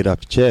really got to get off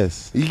your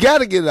chest. You got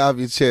to get it off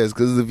your chest,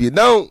 because if you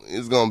don't,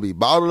 it's going to be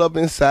bottled up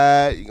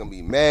inside. You're going to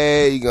be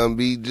mad. You're going to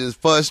be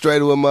just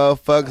frustrated with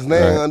motherfuckers. They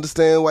don't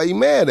understand why you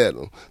mad at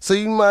them. So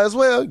you might as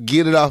well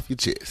get it off your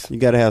chest. You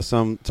got to have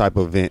some type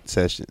of vent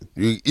session.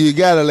 You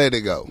got to let it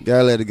go. You got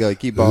to let it go. You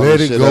keep all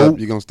this shit up.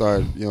 You're going to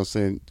start, you know what I'm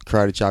saying,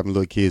 karate chopping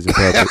little kids in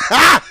public.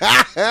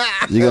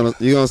 You're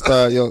gonna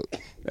start,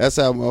 That's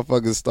how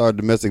motherfuckers start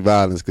domestic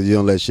violence, because you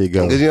don't let shit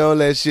go. Because you don't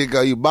let shit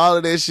go. You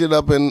ball that shit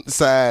up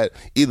inside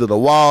either the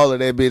wall or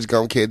that bitch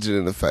gonna catch it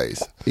in the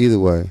face. Either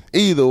way.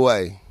 Either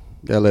way.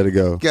 Gotta let it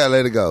go. Gotta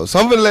let it go. So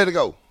I'm gonna let it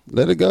go.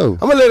 Let it go.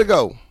 I'm gonna let it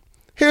go.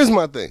 Here's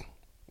my thing.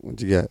 What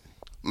you got?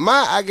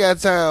 I got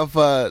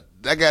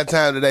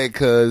time today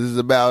because it's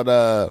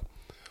about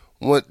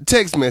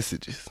text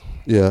messages.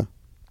 Yeah.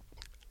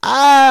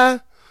 I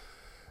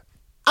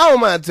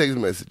don't mind text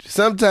messages.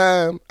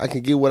 Sometimes I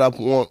can get what I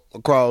want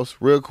across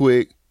real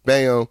quick.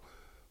 Bam,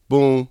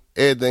 boom,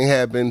 everything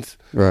happens.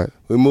 Right.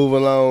 We move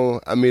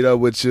along. I meet up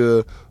with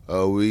you.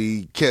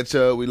 We catch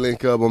up. We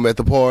link up. I'm at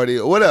the party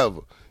or whatever.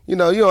 You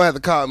know, you don't have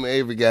to call me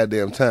every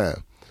goddamn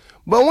time.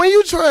 But when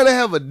you trying to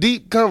have a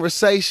deep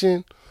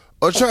conversation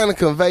or trying to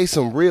convey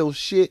some real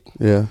shit,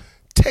 Yeah.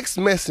 text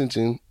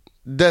messaging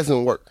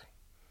doesn't work.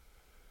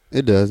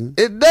 It doesn't.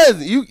 It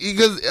doesn't.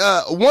 Because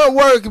one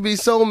word can be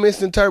so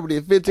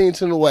misinterpreted 15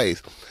 different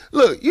ways.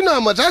 Look, you know how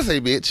much I say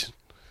bitch.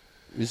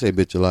 You say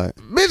bitch a lot.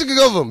 Bitch can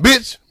go from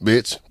bitch,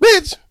 bitch,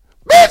 bitch,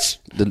 bitch.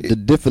 The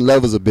different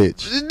levels of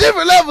bitch. There's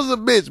different levels of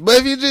bitch. But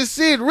if you just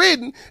see it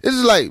written, it's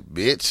just like,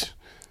 bitch.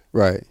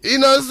 Right. You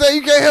know what I'm saying?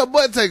 You can't help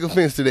but take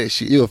offense to that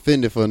shit. You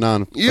offended for a You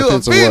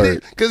non-offensive offended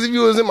word. because if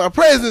you was in my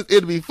presence,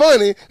 it'd be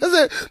funny. I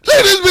said, look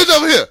at this bitch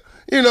over here.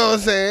 You know what I'm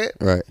saying?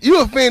 Right.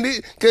 You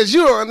offended because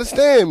you don't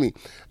understand me.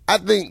 I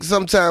think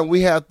sometimes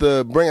we have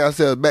to bring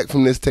ourselves back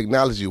from this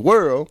technology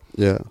world.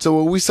 Yeah. So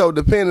when we so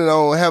dependent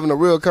on having a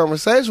real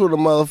conversation with a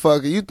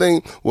motherfucker, you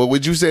think, well,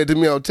 what you said to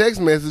me on text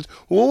message,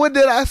 well, what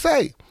did I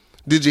say?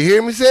 Did you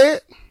hear me say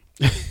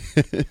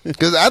it?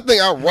 Because I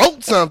think I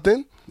wrote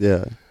something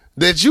Yeah.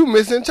 that you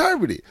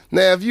misinterpreted.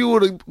 Now, if you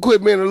would have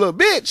quit being a little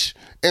bitch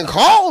and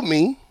called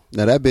me,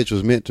 Now that bitch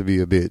was meant to be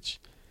a bitch.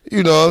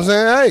 you know what I'm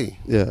saying? Hey,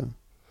 Yeah.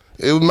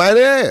 it might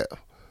have.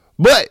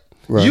 But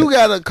Right. you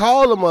got to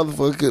call a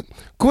motherfucker.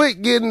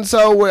 Quit getting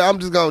so where I'm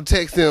just going to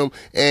text him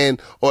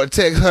or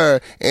text her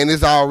and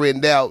it's all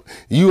written out.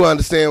 You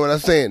understand what I'm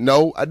saying?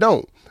 No, I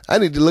don't. I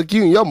need to look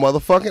you in your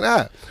motherfucking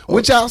eye.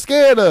 What y'all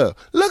scared of?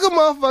 Look a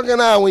motherfucking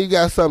eye when you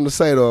got something to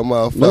say to a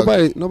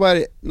motherfucker.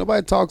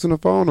 Nobody talks on the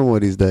phone no more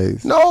these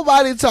days.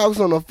 Nobody talks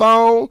on the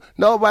phone.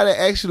 Nobody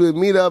actually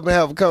meet up and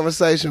have a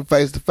conversation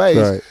face to face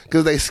Right.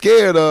 because they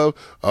scared of,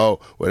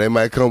 they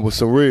might come with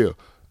some real.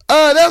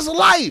 That's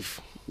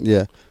life.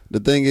 Yeah. The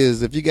thing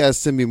is, if you guys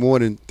send me more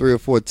than 3 or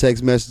 4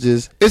 text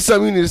messages, It's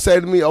something you need to say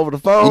to me over the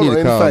you phone need or to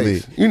in the call me.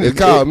 face. You need to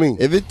call me.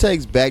 If it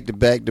takes back to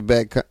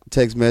back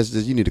text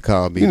messages, you need to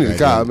call me. You need to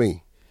call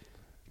me.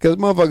 Because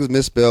motherfuckers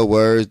misspell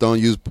words,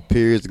 don't use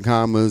periods and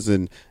commas,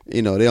 and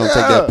they don't take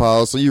Yeah. that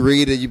pause. So you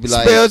read it, you be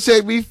like, Spell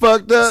check be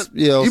fucked up.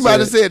 You know what You I'm might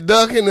have saying? said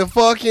ducking and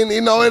fucking.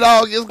 It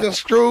all gets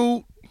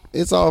construed.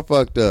 it's all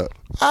fucked up.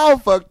 All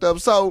fucked up.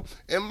 So,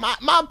 and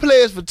my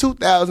pledge for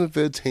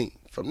 2015,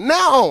 from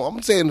now on,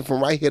 I'm saying it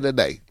from right here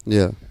today.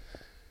 Yeah.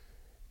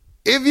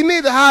 If you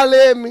need to holler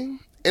at me,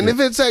 and if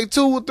it take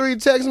 2 or 3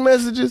 text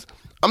messages,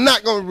 I'm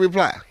not going to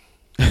reply.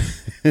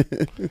 I'm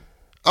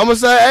going to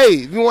say, hey,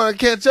 if you want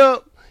to catch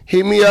up,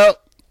 hit me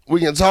up. We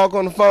can talk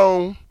on the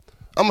phone.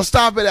 I'm going to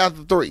stop it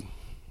after 3.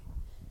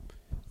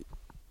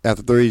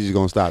 After 3, you're just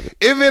going to stop it.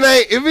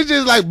 If it's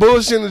just like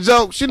bullshit and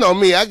jokes, you know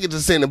me, I get to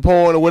send a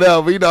porn or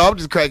whatever, I'm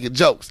just cracking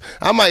jokes.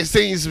 I might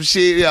send you some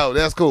shit,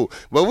 that's cool.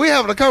 But we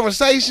having a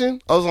conversation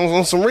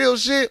on some real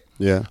shit.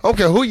 Yeah. I don't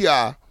care who you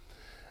are.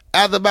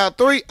 After about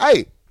 3,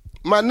 hey,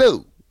 my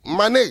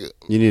nigga,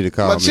 You need to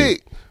call my me.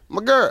 chick,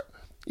 my girl,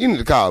 you need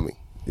to call me.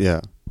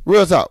 Yeah.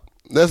 Real talk.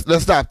 Let's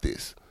stop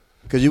this.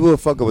 Because you will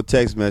fuck up a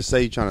text message.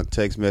 Say you're trying to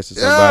text message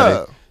somebody.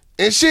 Yeah.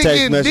 And shit Text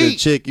getting message a deep.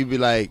 chick, you be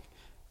like,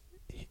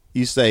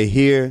 you say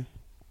here,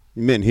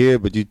 you meant here,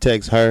 but you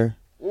text her.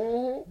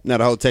 Now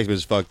the whole text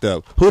message fucked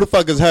up. Who the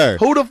fuck is her?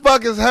 Who the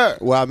fuck is her?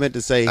 Well, I meant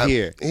to say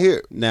here.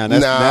 Here. Now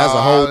that's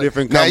a whole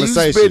different conversation.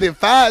 Now you spending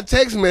 5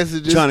 text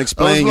messages Trying to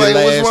explain what's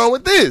your last- wrong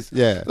with this.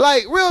 Yeah.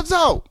 Like, real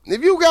talk.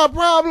 If you got a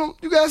problem,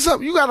 you got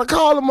something, you got to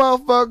call a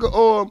motherfucker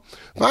or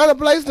find a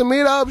place to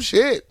meet up.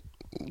 Shit.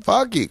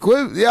 Fuck it.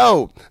 Quit.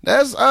 Yo,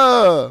 that's,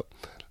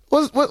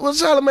 what's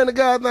Charlamagne the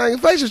God thing?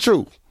 Face your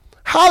truth.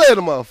 Holler at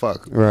a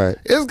motherfucker. Right.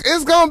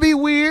 It's going to be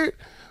weird.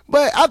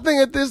 But I think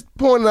at this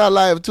point in our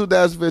life,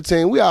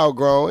 2015, we all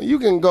grown. You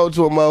can go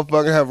to a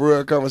motherfucker and have a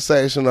real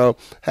conversation of,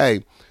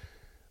 hey,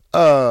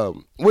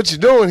 what you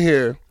doing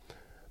here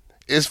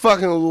is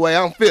fucking with the way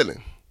I'm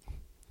feeling.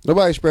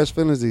 Nobody express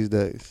feelings these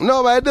days.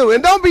 Nobody do.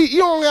 And you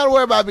don't got to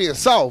worry about being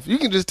soft. You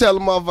can just tell the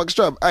motherfucker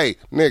straight up, hey,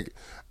 nigga,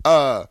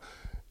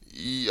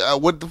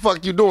 what the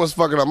fuck you doing is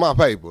fucking on my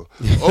paper.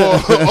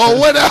 or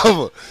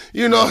whatever.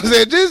 You know what I'm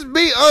saying? Just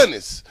be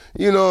honest.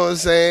 You know what I'm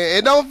saying?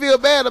 And don't feel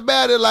bad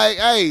about it. Like,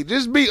 hey,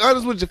 just be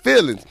honest with your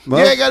feelings. You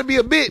ain't got to be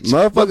a bitch.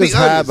 But be Motherfuckers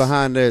hide honest.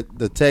 behind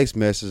the text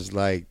message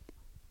like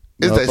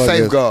It's a motherfuckers-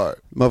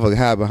 safeguard. Motherfucker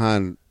hide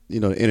behind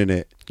the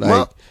internet. Like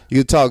Well-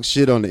 you talk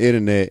shit on the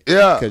internet,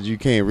 Yeah. because you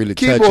can't really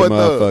touch a Keyboard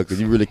motherfucker.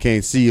 You really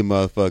can't see a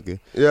motherfucker.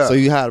 Yeah. So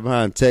you hide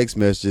behind text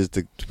messages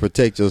to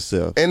protect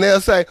yourself. And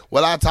they'll say,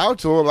 "Well, I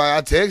talked to him. Like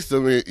I text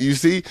him. And you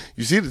see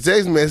the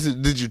text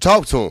message. Did you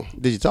talk to him?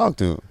 Did you talk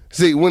to him?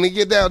 See, when it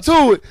get down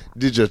to it,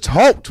 did you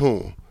talk to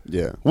him?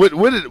 Yeah. What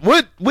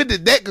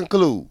did that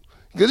conclude?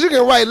 Because you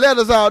can write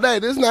letters all day.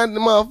 This not the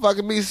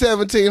motherfucking be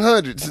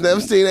 1700s,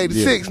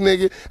 1786,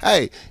 nigga.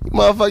 Hey,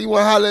 motherfucker, you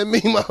want to holler at me,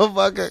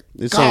 motherfucker?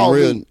 It's Call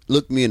something real. me.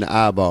 Look me in the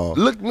eyeball.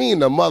 Look me in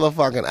the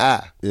motherfucking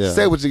eye. Yeah.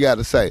 Say what you got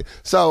to say.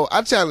 So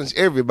I challenge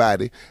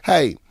everybody.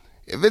 Hey,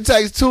 if it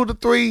takes 2 to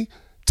 3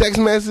 text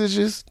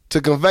messages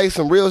to convey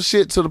some real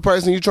shit to the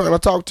person you're trying to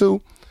talk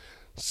to,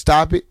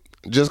 stop it.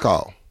 Just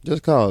call.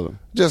 Just call them.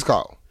 Just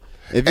call.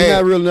 If you're And-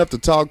 not real enough to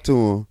talk to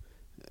them,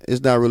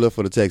 it's not real enough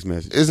for the text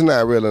message. It's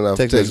not real enough.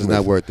 Text message is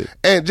not worth it.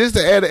 And just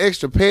to add an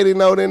extra petty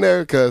note in there,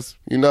 because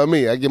you know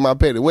me, I get my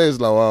petty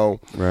Winslow on.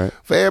 Right.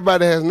 For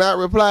everybody that has not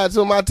replied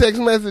to my text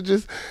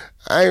messages,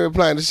 I ain't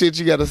replying to shit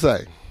you got to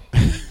say.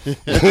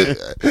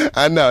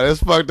 I know,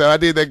 that's fucked up. I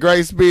did that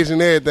great speech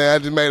and everything. I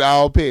just made it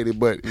all petty.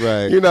 But,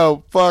 Right. you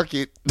know, fuck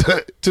it.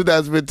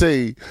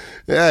 2015.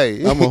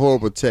 Hey. I'm a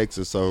horrible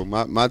texter, so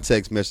my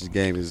text message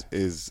game is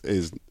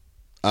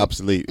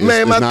obsolete. It's,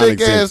 Man, it's my thick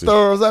ass non-existent.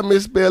 storms, I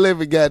misspell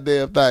every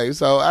goddamn thing.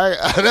 So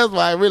that's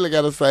why I really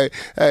gotta say,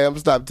 hey, I'm gonna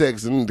stop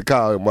texting to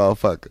call him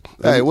motherfucker.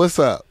 Hey, what's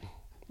up?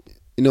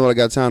 You know what I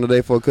got time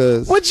today for,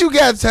 cuz? What you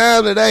got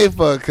time today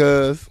for,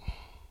 cuz?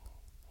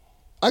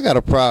 I got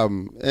a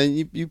problem, and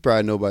you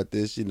probably know about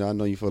this. I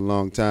know you for a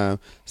long time.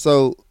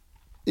 So,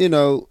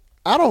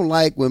 I don't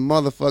like when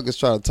motherfuckers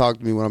try to talk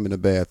to me when I'm in the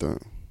bathroom.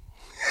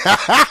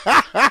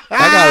 I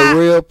got a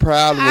real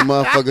problem with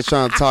motherfuckers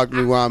trying to talk to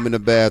me while I'm in the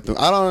bathroom.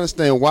 I don't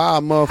understand why a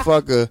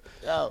motherfucker,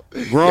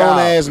 grown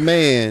ass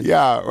man,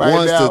 right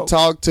wants now. to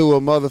talk to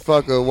a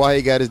motherfucker while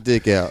he got his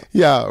dick out.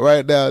 Yeah,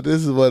 right now,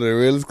 this is one of the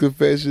realest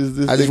confessions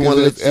this I just nigga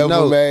wanna has let you ever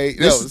know, made.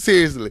 No, this-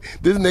 seriously,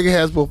 this nigga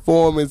has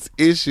performance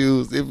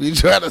issues. If you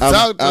try to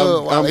talk to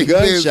him while I'm he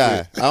gun busy.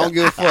 shy. I don't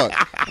give a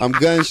fuck. I'm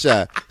gun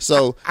shy.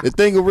 So the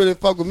thing that really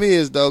fuck with me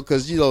is though,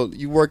 because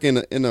you work in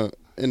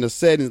a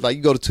settings like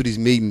you go to these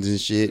meetings and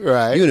shit.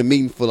 Right. You in a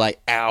meeting for like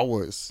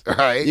hours.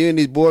 Right. You in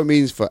these board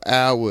meetings for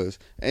hours,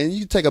 and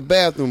you take a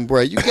bathroom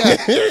break. You got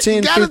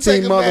 10, Gotta 15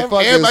 take a bath.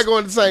 motherfuckers. Everybody going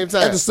at the same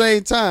time. At the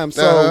same time.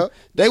 So Uh-huh.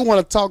 they want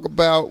to talk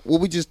about what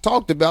we just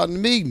talked about in the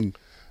meeting.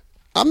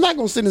 I'm not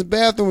going to sit in this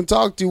bathroom and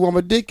talk to you while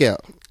my dick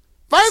out.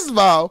 First of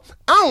all,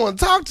 I don't want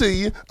to talk to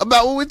you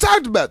about what we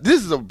talked about.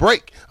 This is a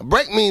break. A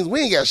break means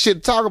we ain't got shit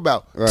to talk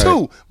about. Right.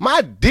 2,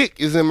 my dick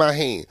is in my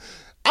hand.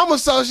 I'm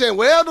associating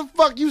whatever the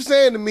fuck you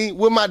saying to me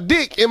with my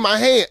dick in my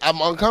hand. I'm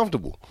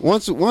uncomfortable.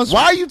 Once,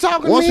 Why are you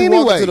talking to once me you walk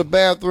anyway? into the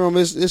bathroom,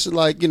 it's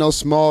like,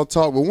 small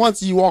talk. But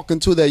once you walk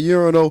into that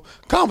urinal,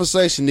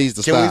 conversation needs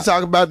to Can stop. we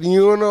talk about the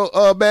urinal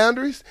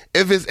boundaries?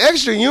 If it's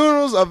extra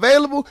urinals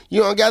available,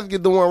 you don't got to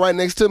get the one right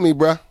next to me,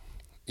 bruh.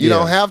 You Yeah.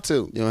 don't have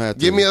to. You don't have to.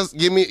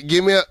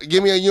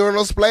 Give me a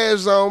urinal splash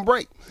zone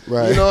break.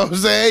 Right. You know what I'm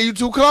saying? You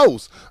too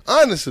close.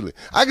 Honestly,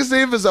 I can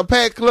see if it's a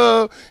packed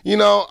club.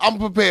 I'm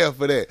prepared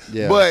for that.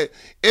 Yeah. But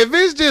if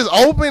it's just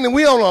open and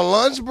we on a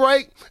lunch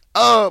break,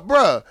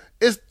 bruh,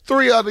 it's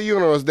 3 other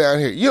urinals down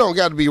here. You don't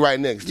got to be right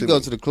next to You me. go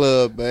to the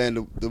club, man,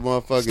 the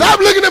motherfucker. Stop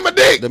looking at my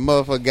dick. The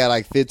motherfucker got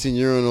like 15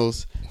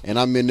 urinals, and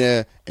I'm in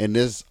there, and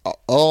there's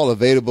all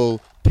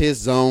available piss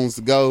zones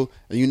to go,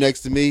 and you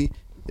next to me,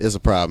 it's a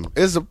problem.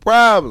 It's a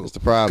problem. It's a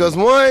problem. Because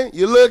 1,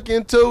 you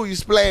looking, 2, you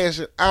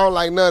splashing. I don't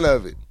like none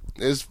of it.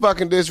 It's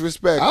fucking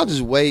disrespectful. I'll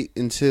just wait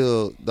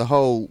until the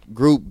whole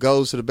group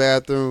goes to the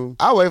bathroom.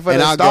 I wait for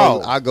and the I'll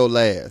stall. I'll go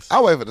last.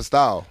 I wait for the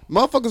stall.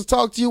 Motherfuckers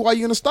talk to you while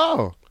you in the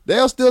stall.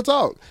 They'll still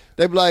talk.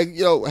 They be like,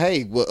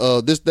 hey,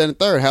 this, that, and the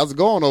third. How's it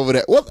going over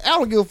there? Well, I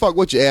don't give a fuck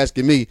what you're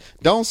asking me.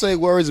 Don't say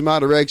words in my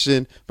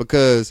direction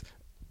because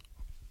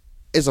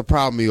it's a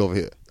problem me over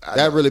here.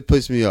 That really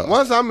puts me up.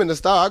 Once I'm in the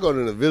stall, I go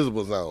to the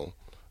visible zone.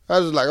 I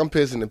was just like, I'm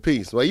pissing in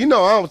peace. Well, I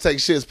don't take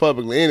shits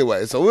publicly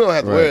anyway, so we don't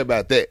have to worry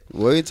about that.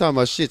 Well, you ain't talking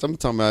about shit. I'm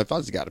talking about if I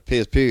just got to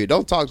piss, period.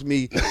 Don't talk to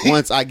me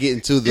once I get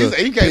into the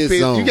You can't piss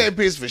zone. You can't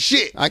piss for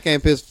shit. I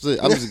can't piss for shit.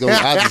 I'm just going.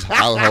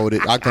 I'll hold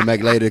it. I'll come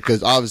back later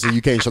because obviously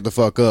you can't shut the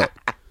fuck up.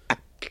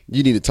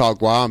 You need to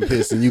talk while I'm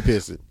pissing. You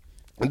pissing.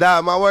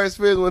 Dog, my worst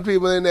fear is when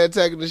people in there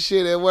taking the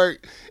shit at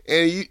work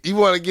and you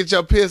want to get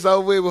your piss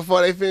over with before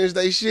they finish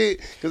their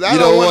shit. Because I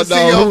don't want to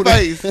see your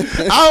face.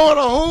 I don't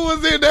know who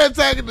was in there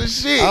taking the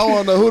shit. I don't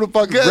want to know who the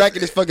fuck is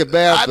bracking this fucking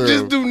bathroom. I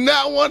just do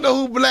not want to know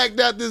who blacked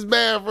out this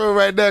bathroom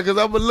right now because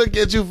I'm going to look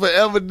at you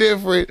forever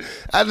different.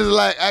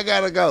 I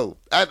got to go.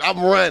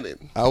 I'm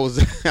running. I was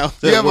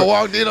You ever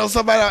walked in on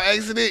somebody on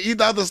accident? You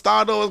thought the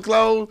star door was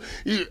closed?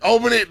 You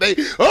open it, they,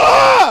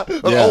 Yeah.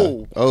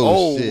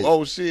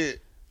 oh shit.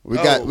 We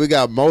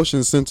got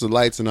motion sensor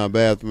lights in our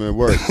bathroom at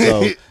work.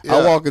 So Yeah.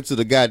 I walk into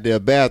the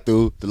goddamn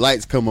bathroom, the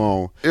lights come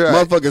on. Right.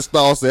 Motherfucking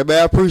stall said, man,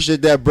 I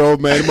appreciate that, bro,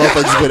 man. The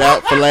motherfucker's been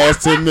out for the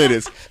last 10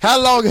 minutes.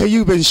 How long have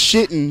you been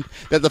shitting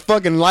that the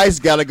fucking lights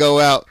gotta go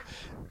out?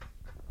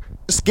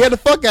 scared the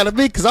fuck out of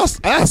me because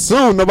I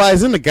assume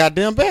nobody's in the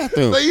goddamn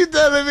bathroom. So you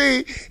telling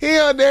me he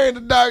out there in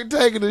the dark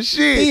taking a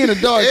shit? He in the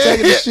dark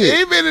taking a shit.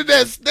 He been in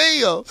that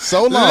still.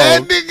 So long.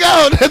 Letting it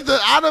go. That the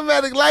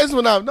automatic lights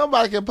went off.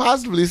 Nobody can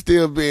possibly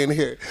still be in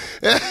here.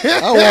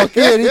 I walk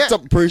in, he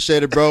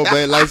appreciate it, bro,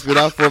 man. Lights been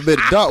off for a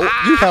minute. Dog,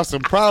 you have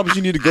some problems.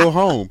 You need to go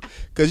home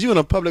because you in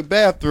a public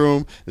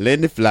bathroom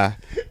letting it fly.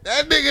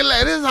 That nigga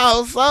let his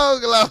whole soul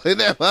glow in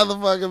that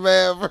motherfucking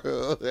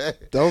bathroom.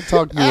 Don't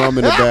talk to me when I'm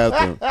in the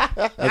bathroom.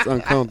 That's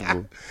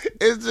uncomfortable.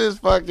 It's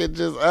just fucking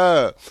just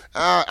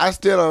I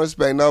still don't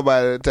respect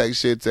nobody that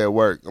takes shits at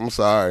work. I'm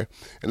sorry.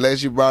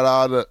 Unless you brought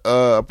all the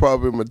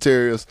appropriate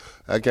materials,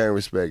 I can't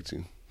respect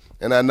you.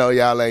 And I know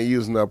y'all ain't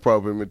using the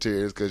appropriate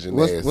materials because you're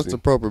nasty. What's the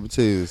appropriate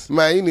materials?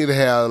 Man, you need to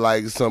have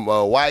like some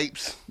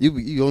wipes. You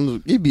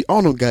be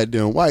on them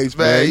goddamn wipes,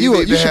 man.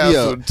 You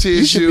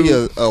should be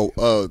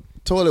a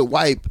toilet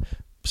wipe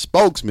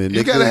spokesman.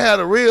 You gotta have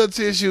the real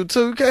tissue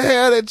too. You can't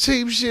have that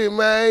cheap shit,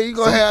 man. You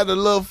gonna have the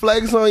little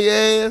flakes on your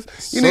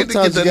ass. You need to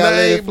get the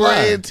name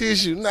brand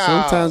tissue. Nah.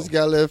 Sometimes you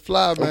gotta let it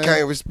fly, man. I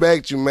can't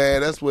respect you,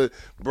 man. That's what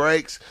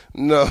breaks.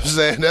 You know what I'm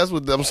saying? That's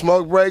what them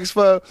smoke breaks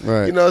for.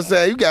 Right. You know what I'm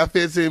saying? You got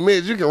 15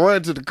 minutes. You can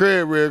run to the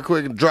crib real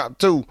quick and drop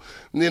 2.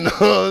 You know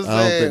what I'm saying?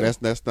 I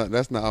don't think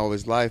that's not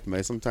always life,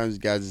 man. Sometimes you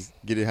gotta just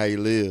get it how you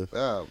live.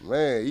 Oh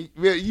man,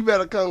 you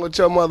better come with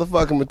your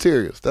motherfucking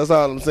materials. That's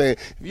all I'm saying.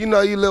 If you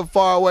know you live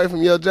far away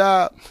from your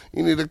job,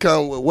 you need to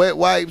come with wet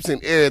wipes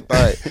and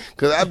everything.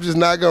 Cause I'm just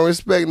not gonna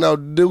respect no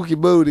dookie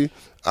booty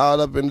all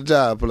up in the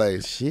job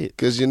place. Shit.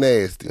 Cause you're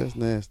nasty. That's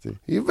nasty.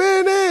 You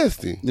very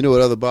nasty. You know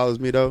what other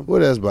bothers me though?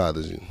 What else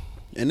bothers you?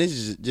 And this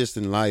is just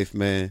in life,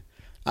 man.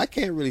 I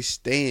can't really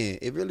stand.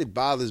 It really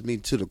bothers me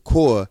to the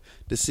core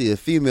to see a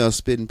female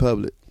spit in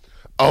public.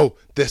 Oh,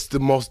 that's the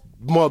most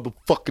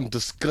motherfucking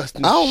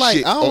disgusting. I don't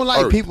shit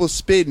like earth. people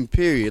spitting.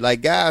 Period.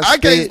 Like guys. I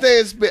can't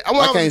stand spit.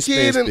 When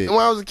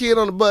I was a kid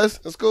on the bus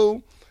in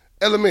school,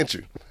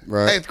 elementary,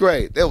 right. 8th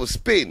grade, they was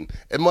spitting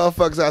at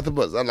motherfuckers out the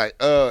bus. I'm like,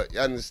 y'all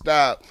need to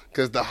stop,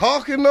 cause the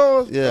honking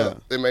noise. Yeah,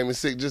 it made me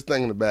sick just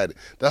thinking about it.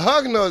 The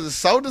honking noise is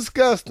so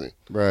disgusting.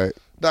 Right.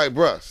 Like,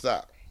 bruh,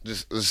 stop.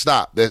 Just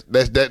stop.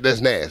 That's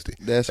nasty.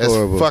 That's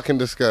horrible. Fucking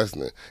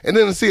disgusting. And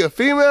then to see a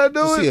female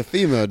do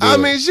it. I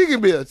mean, she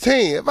can be a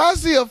 10. If I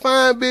see a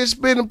fine bitch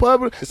spit in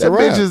public, that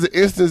bitch is an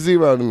instant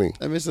 0 to me.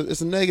 I mean, it's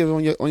a negative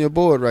on your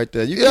board right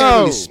there. You can't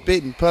really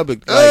spit in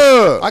public.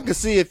 Like, I can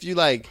see if you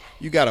like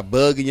you got a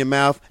bug in your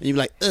mouth and you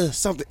like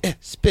something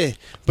spit,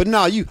 but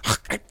no, you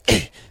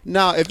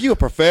now if you a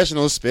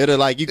professional spitter,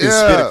 like you can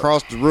spit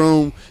across the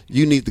room,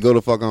 you need to go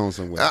the fuck on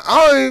somewhere.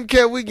 I don't even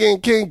care if we getting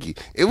kinky.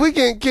 If we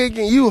getting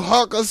kinky, you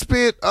huck or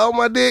spit on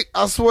my dick,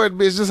 I swear,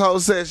 bitch, this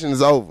whole session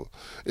is over.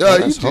 Yo,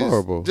 that's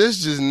horrible.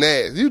 This just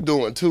nasty. You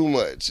doing too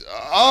much.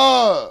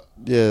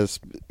 Yes,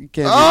 you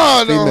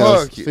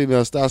can't.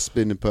 Females stop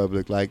spitting in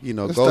public. Like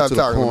go to the corner. Stop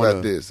talking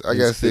about this. I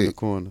got sick.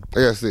 I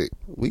got sick.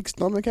 Weak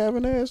stomach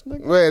having ass,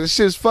 nigga. Man, this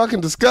shit's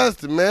fucking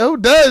disgusting, man. Who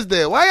does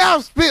that? Why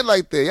y'all spit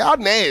like that? Y'all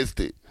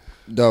nasty.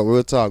 Dog,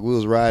 real talk. We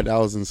was riding. I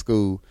was in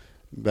school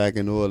back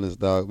in New Orleans,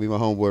 dog. Me and my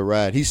homeboy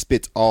ride. He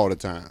spits all the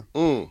time.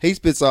 He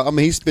spits.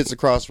 He spits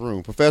across the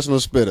room. Professional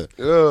spitter.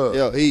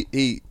 Yeah.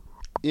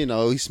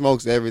 Yo, he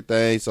smokes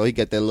everything. So he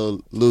got that little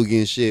loogie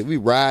and shit. We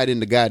ride in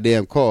the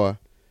goddamn car.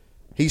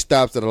 He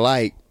stops at a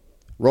light,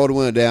 roll the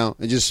window down,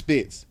 and just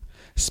spits.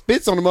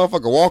 Spits on the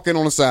motherfucker walking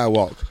on the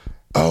sidewalk.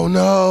 Oh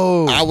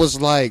no! I was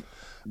like,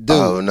 dude,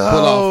 oh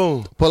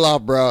no! Pull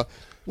off, bro.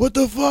 What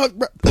the fuck,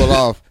 bro? Pull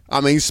off.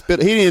 I mean, he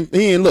spit. He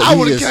didn't look. I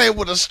would have came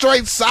with a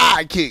straight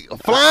sidekick, a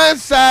flying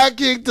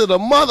sidekick to the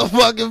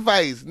motherfucking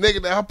face,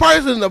 nigga. The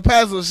person in the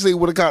passenger seat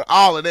would have caught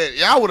all of that.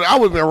 I would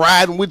have been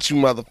riding with you,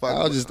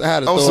 motherfucker. I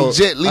had to some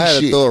Jet Li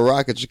shit. To throw a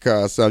rock at your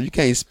car or something. You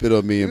can't spit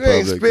on me in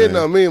public. You ain't spitting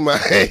on me,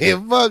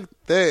 man. Fuck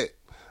that.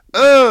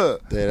 Yeah,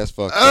 that's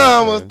fucked up. I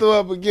almost threw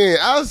up again.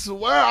 I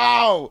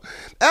swear,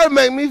 that'd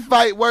make me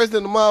fight worse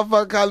than the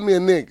motherfucker calling me a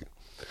nigga.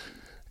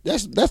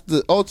 That's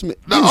the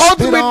ultimate. The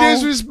ultimate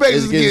disrespect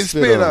is getting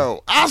spit on.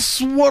 I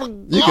swear to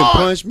God. You can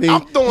punch me.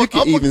 I'm throwing you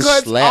can even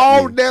uppercuts slap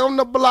all me. down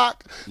the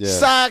block. Yeah.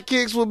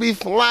 Sidekicks will be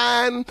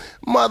flying.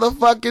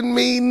 Motherfucking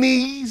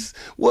knees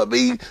will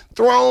be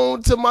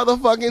thrown to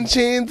motherfucking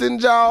chins and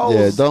jaws.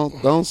 Yeah,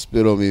 don't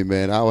spit on me,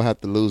 man. I will have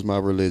to lose my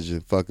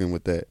religion fucking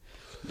with that.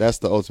 That's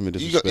the ultimate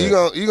disrespect.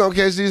 You gonna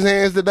catch these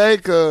hands today,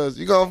 cuz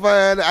you gonna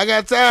find I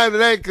got time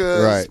today,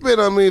 cuz right. Spit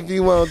on me if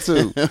you want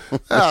to.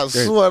 I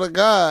swear to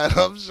God,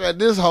 I'm shutting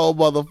this whole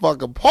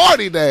motherfucking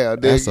party down,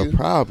 nigga. That's a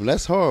problem.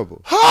 That's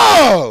horrible.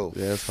 Oh,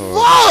 yeah, that's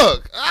horrible.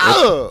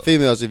 Fuck.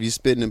 Females, if you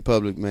spitting in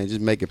public, man,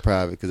 just make it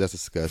private because that's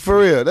disgusting. For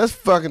real, that's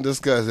fucking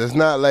disgusting. It's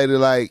not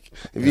ladylike.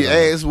 If you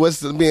ask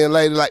what's being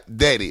ladylike,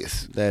 that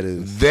is. That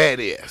is. That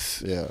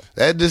is. Yeah.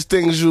 That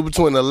distinguishes you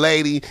between a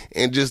lady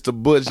and just a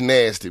butch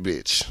nasty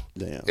bitch.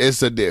 Damn.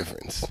 It's a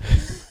difference.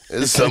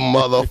 It's a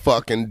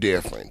motherfucking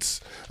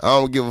difference. I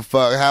don't give a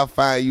fuck how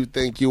fine you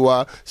think you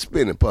are.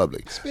 Spit in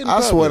public.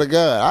 I swear to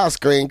God, I'll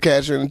screen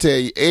catcher and tell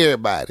you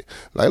everybody.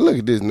 Like, look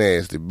at this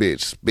nasty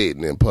bitch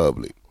spitting in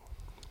public.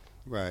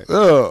 Right.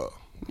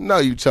 No,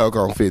 you choke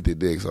on 50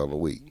 dicks on a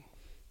week.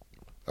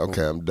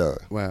 Okay, I'm done.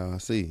 Wow, I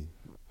see.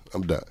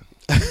 I'm done.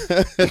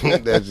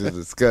 That just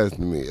disgusts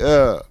me.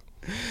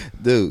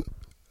 Dude,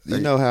 you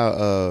know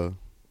how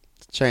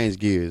change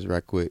gears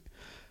right quick.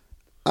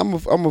 I'm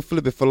gonna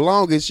flip it for the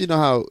longest. You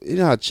know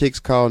how chicks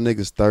call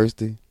niggas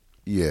thirsty?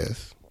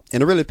 Yes.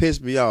 And it really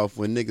pissed me off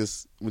when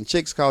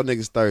chicks call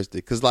niggas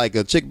thirsty. Cause like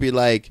a chick be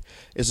like,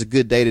 it's a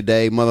good day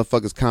today.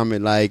 Motherfuckers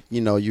comment like,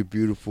 you're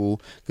beautiful.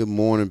 Good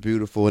morning,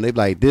 beautiful. And they be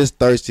like, this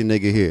thirsty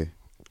nigga here.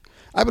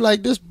 I be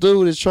like, this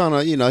dude is trying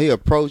to, he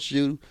approach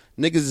you.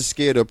 Niggas is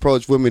scared to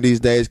approach women these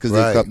days because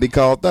they be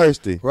called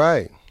thirsty.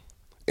 Right.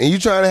 And you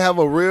trying to have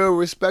a real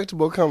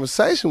respectable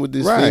conversation with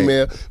this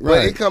female.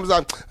 But it comes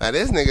out,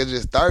 this nigga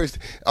just thirsty.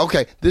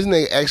 Okay, this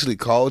nigga actually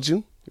called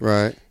you.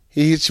 Right.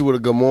 He hit you with a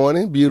good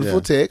morning,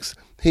 beautiful text.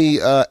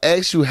 He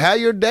asked you how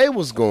your day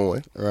was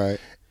going. Right.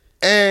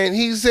 And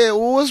he said,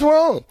 well, what's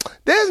wrong?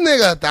 This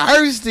nigga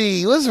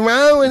thirsty. What's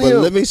wrong with him?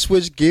 But let me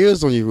switch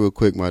gears on you real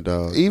quick, my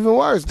dog. Even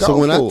worse. Go so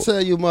when for I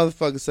tell you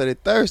motherfuckers say they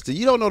thirsty,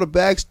 you don't know the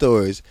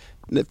backstories.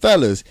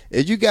 Fellas,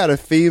 if you got a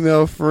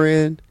female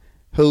friend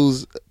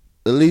who's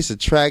at least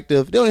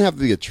attractive, they don't even have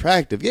to be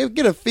attractive.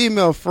 Get a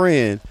female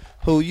friend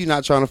who you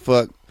not trying to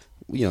fuck.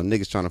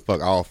 Niggas trying to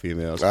fuck all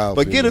females.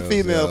 Get a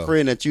female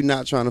friend that you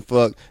not trying to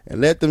fuck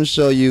and let them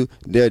show you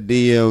their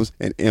DMs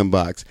and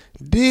inbox.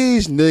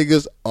 These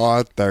niggas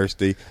are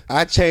thirsty.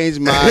 I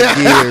changed my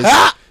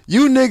gears.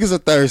 You niggas are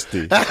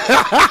thirsty. But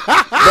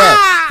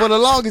for the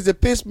longest, it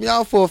pissed me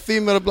off for a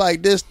female to be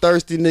like, this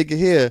thirsty nigga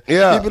here.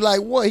 Yeah. He'd be like,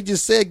 what? He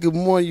just said, good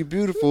morning, you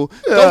beautiful.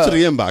 Yeah. Go to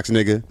the inbox,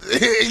 nigga. Go to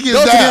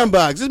the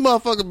inbox. This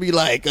motherfucker be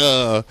like,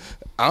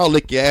 I'll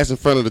lick your ass in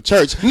front of the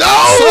church.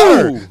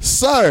 No,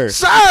 sir.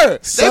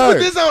 They put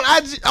this on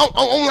IG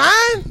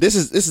online. This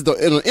is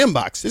in an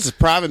inbox. This is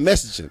private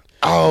messaging.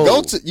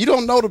 Oh, you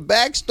don't know the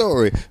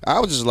backstory. I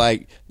was just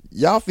like,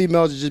 y'all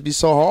females just be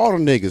so hard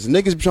on niggas.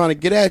 Niggas be trying to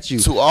get at you.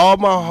 To all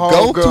my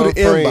homegirl go to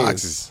the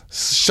friends,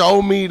 inboxes.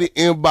 Show me the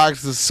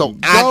inboxes so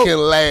I can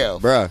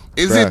laugh. Bruh.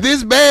 Is it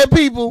this bad,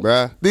 people?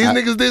 Bruh. These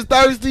niggas this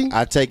thirsty?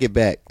 I take it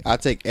back. I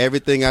take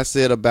everything I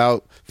said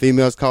about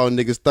females calling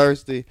niggas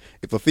thirsty.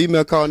 If a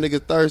female call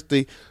niggas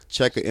thirsty,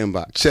 check her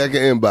inbox. Check her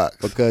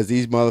inbox. Because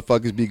these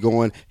motherfuckers be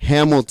going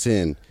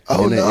Hamilton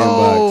in the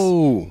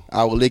inbox.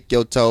 I will lick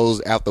your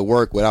toes after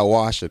work without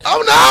washing.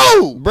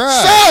 Oh no!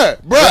 Bruh. Sir!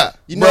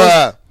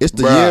 Bruh. It's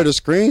the year of the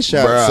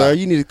screenshot, sir.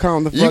 You need to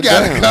calm the fuck down. You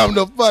gotta calm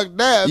the fuck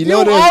down. You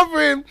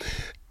offering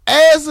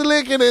ass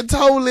licking and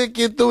toe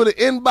licking through the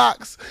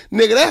inbox,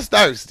 nigga, that's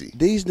thirsty.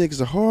 These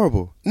niggas are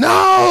horrible.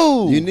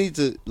 No! You need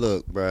to,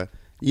 look, bruh.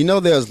 You know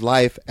there's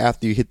life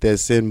after you hit that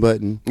send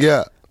button.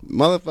 Yeah.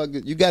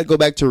 Motherfucker, you gotta go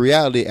back to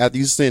reality after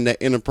you send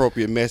that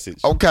inappropriate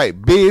message. Okay,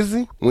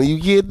 busy, when you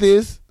get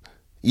this,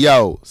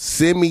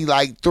 send me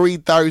like 3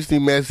 thirsty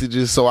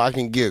messages so I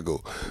can giggle.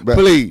 Bruh,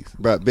 please.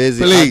 Bruh,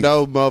 busy. Please. I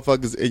know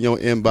motherfuckers in your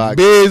inbox.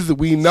 Busy,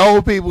 we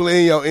know people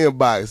in your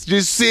inbox.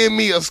 Just send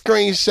me a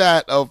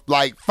screenshot of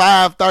like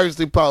 5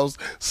 thirsty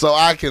posts so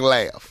I can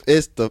laugh.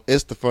 It's the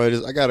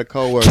funniest. I got a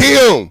coworker.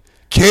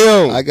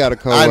 Kim, I got a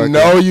coworker. I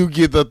know you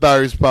get the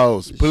thirst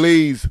posts.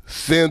 Please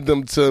send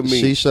them to me.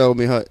 She showed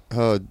me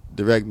her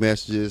direct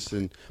messages,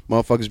 and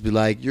motherfuckers be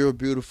like, "You're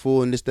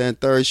beautiful," and this, that,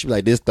 and third. She be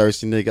like, "This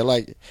thirsty nigga,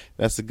 like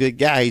that's a good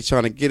guy. He's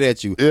trying to get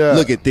at you. Yeah.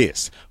 Look at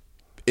this."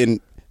 In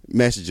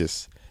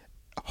messages,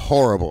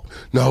 horrible.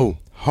 No.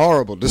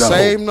 Horrible. The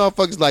same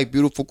motherfuckers like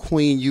beautiful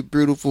queen, you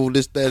beautiful,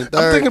 this, that, and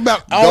third. I'm thinking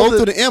about go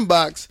to the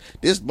inbox.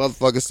 This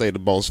motherfucker say the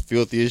most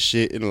filthiest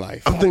shit in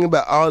life. I'm thinking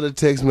about all the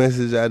text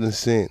messages I done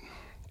sent.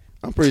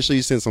 I'm pretty sure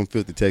you sent some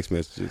filthy text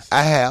messages.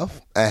 I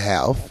have.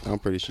 I'm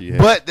pretty sure you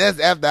have. But that's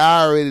after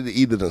I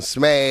already either done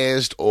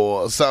smashed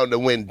or something that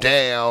went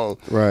down.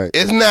 Right.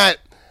 It's not,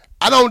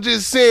 I don't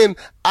just send,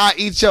 I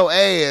eat your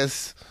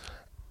ass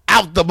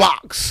out the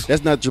box.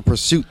 That's not your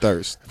pursuit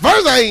thirst.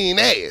 First, I ain't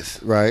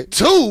ass. Right.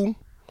 2,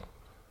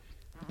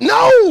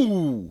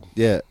 no.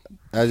 Yeah.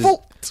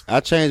 I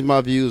changed my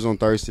views on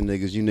thirsty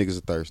niggas. You niggas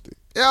are thirsty.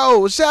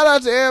 Yo, shout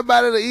out to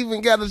everybody that even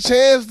got a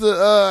chance to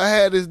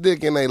have this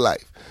dick in their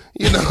life.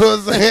 You know what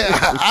I'm saying?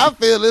 I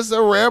feel it's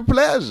a rare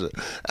pleasure.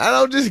 I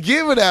don't just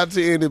give it out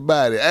to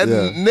anybody.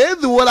 And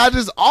neither would I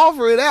just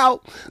offer it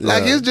out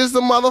like it's just a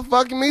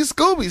motherfucking me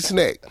Scooby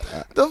snack.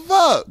 The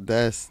fuck?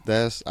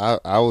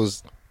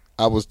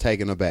 I was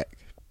taken aback.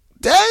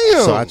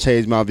 Damn. So I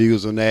changed my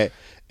views on that,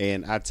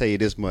 and I tell you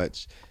this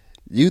much.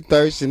 You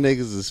thirsty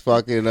niggas is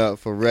fucking up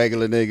for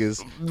regular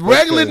niggas.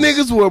 Regular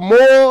niggas with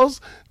morals,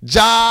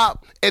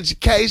 job,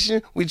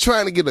 education. We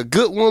trying to get a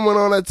good woman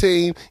on our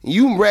team.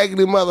 You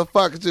regular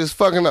motherfuckers just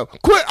fucking up.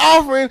 Quit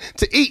offering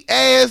to eat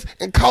ass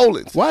and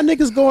colons. Why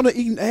niggas going to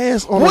eating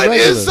ass on what a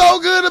regular? What is so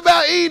good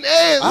about eating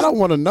ass? I don't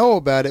want to know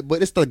about it,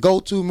 but it's the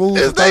go-to move.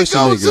 It's their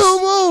go-to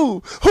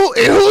move.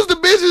 Who's the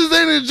bitches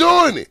that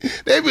enjoying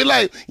it? They be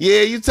like,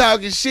 yeah, you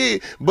talking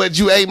shit, but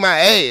you ate my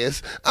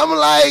ass. I'm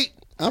like,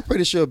 I'm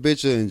pretty sure a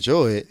bitch will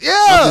enjoy it.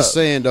 Yeah. I'm just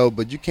saying though,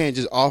 but you can't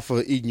just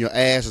offer eating your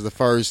ass as the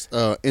first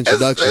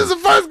introduction. It's the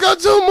first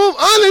go-to move.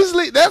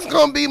 Honestly, that's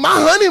gonna be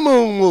my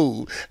honeymoon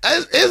move.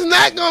 It's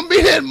not gonna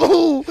be that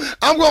move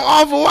I'm gonna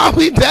offer while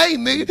we date,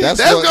 nigga. That's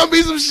gonna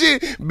be some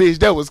shit, bitch.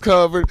 That was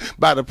covered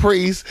by the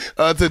priest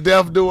to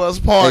death do us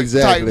part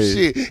type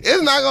shit.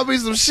 It's not gonna be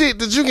some shit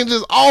that you can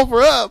just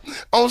offer up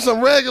on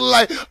some regular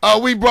like,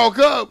 we broke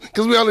up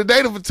because we only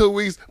dated for 2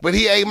 weeks, but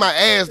he ate my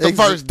ass the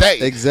first day.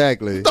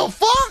 Exactly. The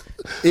fuck?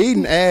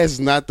 Eating ass is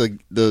not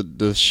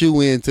the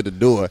shoe in to the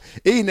door.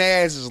 Eating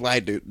ass is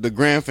like the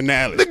grand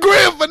finale. The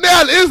grand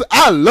finale is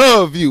I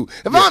love you.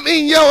 If I'm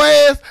eating your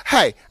ass,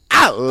 hey,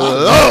 I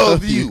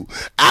love you.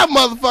 I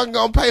motherfucking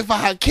gonna pay for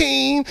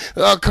Hakeem,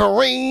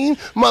 Kareem,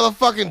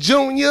 motherfucking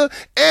Junior,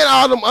 and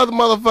all them other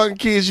motherfucking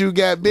kids you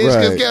got, bitch.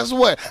 Right. Cause guess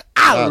what?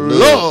 I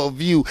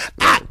love you.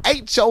 I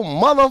ate your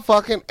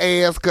motherfucking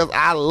ass cause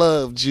I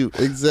loved you.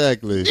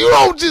 Exactly. You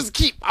don't just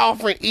keep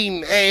offering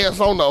eating ass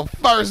on the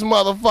first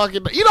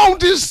motherfucking day. You don't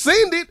just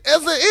send it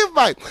as an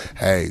invite.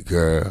 Hey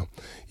girl,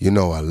 you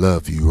know I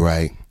love you,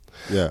 right?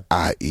 Yeah.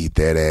 I eat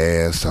that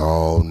ass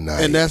all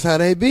night. And that's how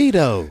they be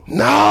though.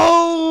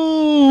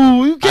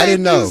 No, you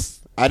can't.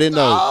 I didn't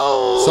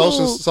know.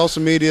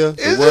 Social media,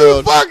 the it's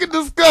world. Fucking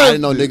disgusting. I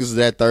didn't know niggas was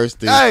that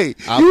thirsty. Hey,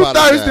 you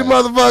thirsty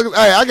motherfuckers.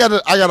 Hey, I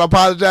gotta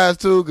apologize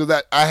too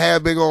because I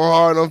have been going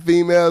hard on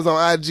females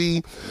on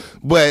IG,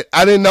 but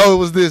I didn't know it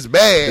was this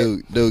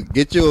bad. Dude,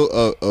 get you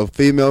a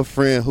female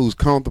friend who's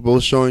comfortable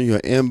showing you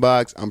an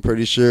inbox. I'm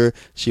pretty sure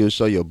she'll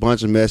show you a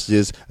bunch of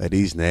messages of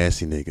these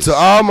nasty niggas. To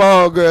all my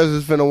homegirls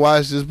that's finna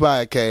watch this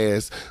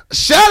podcast,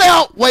 shout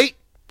out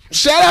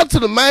to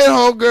the main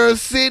homegirls,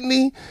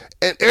 Sydney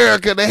and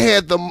Erica. They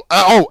had the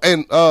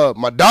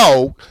my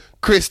dog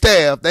Chris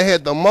Staff. They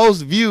had the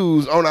most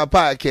views on our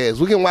podcast.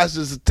 We can watch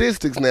the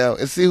statistics now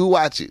and see who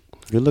watch it.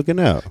 Good looking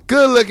out.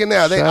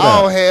 They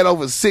all had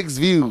over 6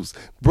 views.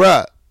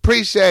 Bruh,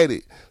 appreciate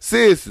it.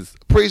 Sisters,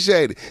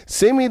 appreciate it.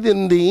 Send me the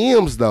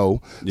DMs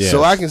though,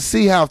 so I can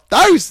see how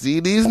thirsty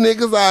these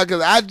niggas are.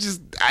 Cause I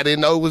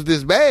didn't know it was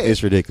this bad.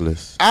 It's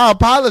ridiculous. I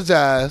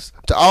apologize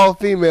to all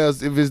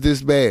females if it's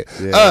this bad.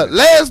 Yeah.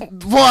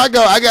 Before I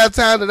go, I got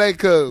time today,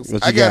 cuz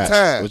I got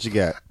time. What you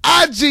got?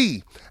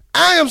 IG,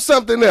 I am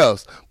something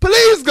else.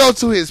 Please go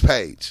to his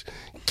page.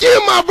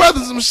 Give my brother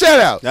some shout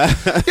out.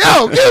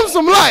 Yo, give him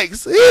some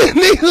likes. He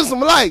needs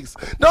some likes.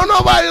 Don't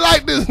nobody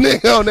like this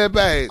nigga on that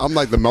page. I'm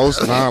like the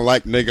most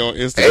non-like nigga on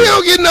Instagram. He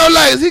don't get no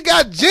likes. He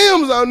got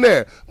gems on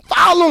there.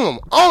 Follow him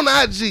on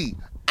IG.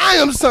 I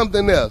am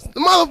something else.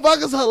 The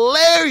motherfucker's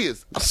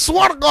hilarious. I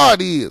swear to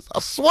God he is. I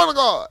swear to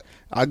God.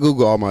 I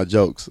Google all my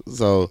jokes,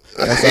 so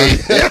that's so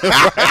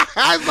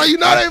you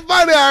know they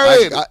funny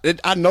already.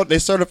 I know they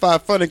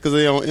certified funny because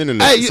they on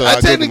internet. Hey, so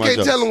I technically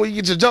can't tell them where you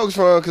get your jokes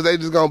from because they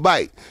just gonna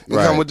bite and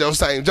come with your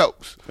same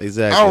jokes.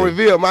 Exactly. I don't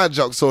reveal my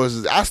joke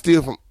sources. I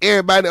steal from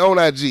everybody on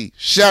IG.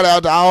 Shout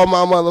out to all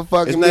my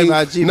motherfucking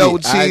IG, No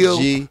Chill,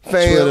 IG, fam.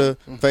 Twitter,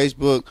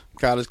 Facebook,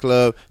 College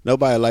Club.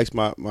 Nobody likes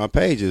my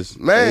pages.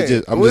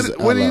 Man,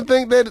 where do you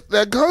think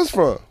that comes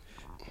from?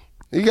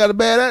 You got a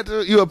bad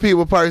attitude. You a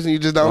people person. You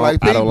just don't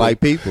like people. I don't like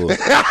people.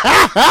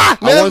 I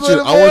want you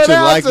to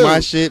like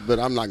my shit, but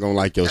I'm not gonna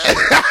like your shit.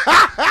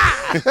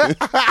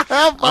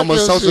 I'm a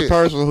social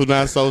person who's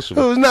not social.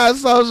 Who's not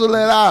social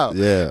at all.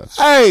 Yeah.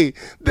 Hey,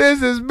 this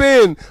has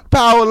been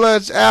Power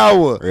Lunch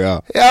Hour. Yeah.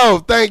 Yo,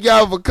 thank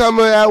y'all for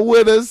coming out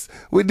with us.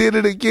 We did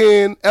it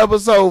again.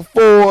 Episode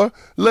 4.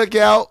 Look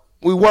out.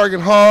 We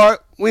working hard.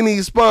 We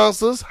need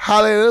sponsors.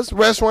 Holler at us.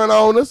 Restaurant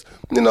owners.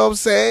 You know what I'm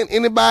saying?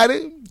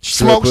 Anybody?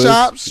 Smoke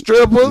shops,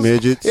 strippers,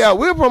 midgets. Yeah,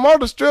 we'll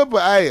promote a stripper.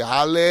 Hey,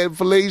 holla at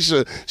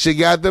Felicia. She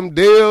got them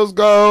deals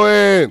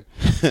going.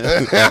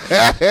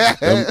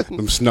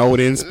 them snowed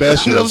in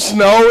specials. Them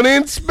snowed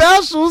in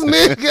specials,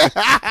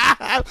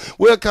 nigga.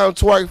 We'll come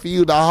twerk for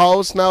you the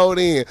whole snowed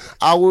in.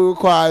 All we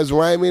require is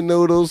ramen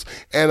noodles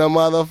and a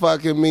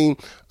motherfucking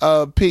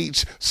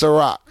peach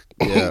Ciroc.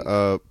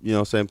 Yeah, you know what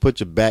I'm saying?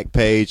 Put your back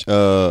page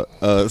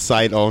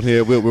site on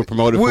here. We'll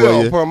promote it for you.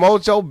 We'll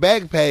promote your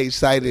back page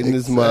site in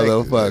this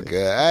motherfucker.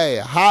 Hey,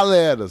 holler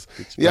at us.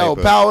 Yo,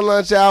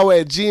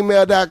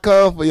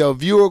 powerlunchhour@gmail.com for your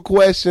viewer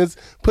questions.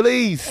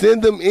 Please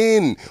send them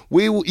in.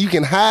 You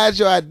can hide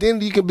your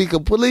identity. You can be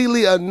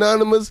completely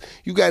anonymous.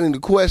 You got any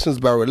questions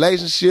about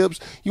relationships?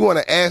 You want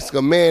to ask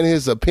a man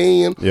his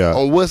opinion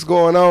on what's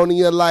going on in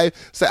your life?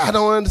 Say, I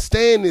don't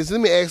understand this. Let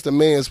me ask the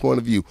man's point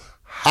of view.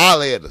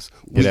 Holler at us.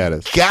 Get at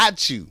us.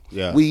 Got you.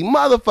 Yeah. We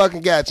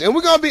motherfucking got you. And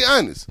we're going to be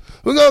honest.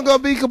 We're going to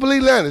be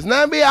completely honest.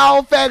 Not be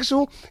all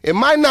factual. It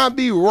might not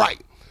be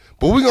right.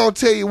 But we're going to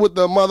tell you what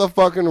the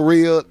motherfucking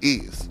real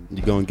is.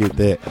 You're going to get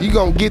that. You're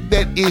going to get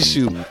that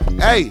issue.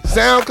 Hey,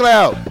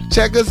 SoundCloud.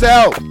 Check us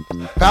out.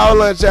 Power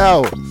Lunch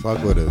Hour.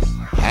 Fuck with us.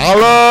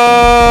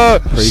 Holla.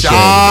 Appreciate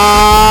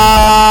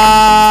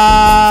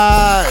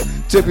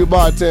Shine. Tip your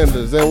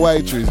bartenders and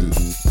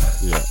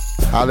waitresses. Yeah.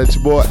 Holla at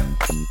your boy.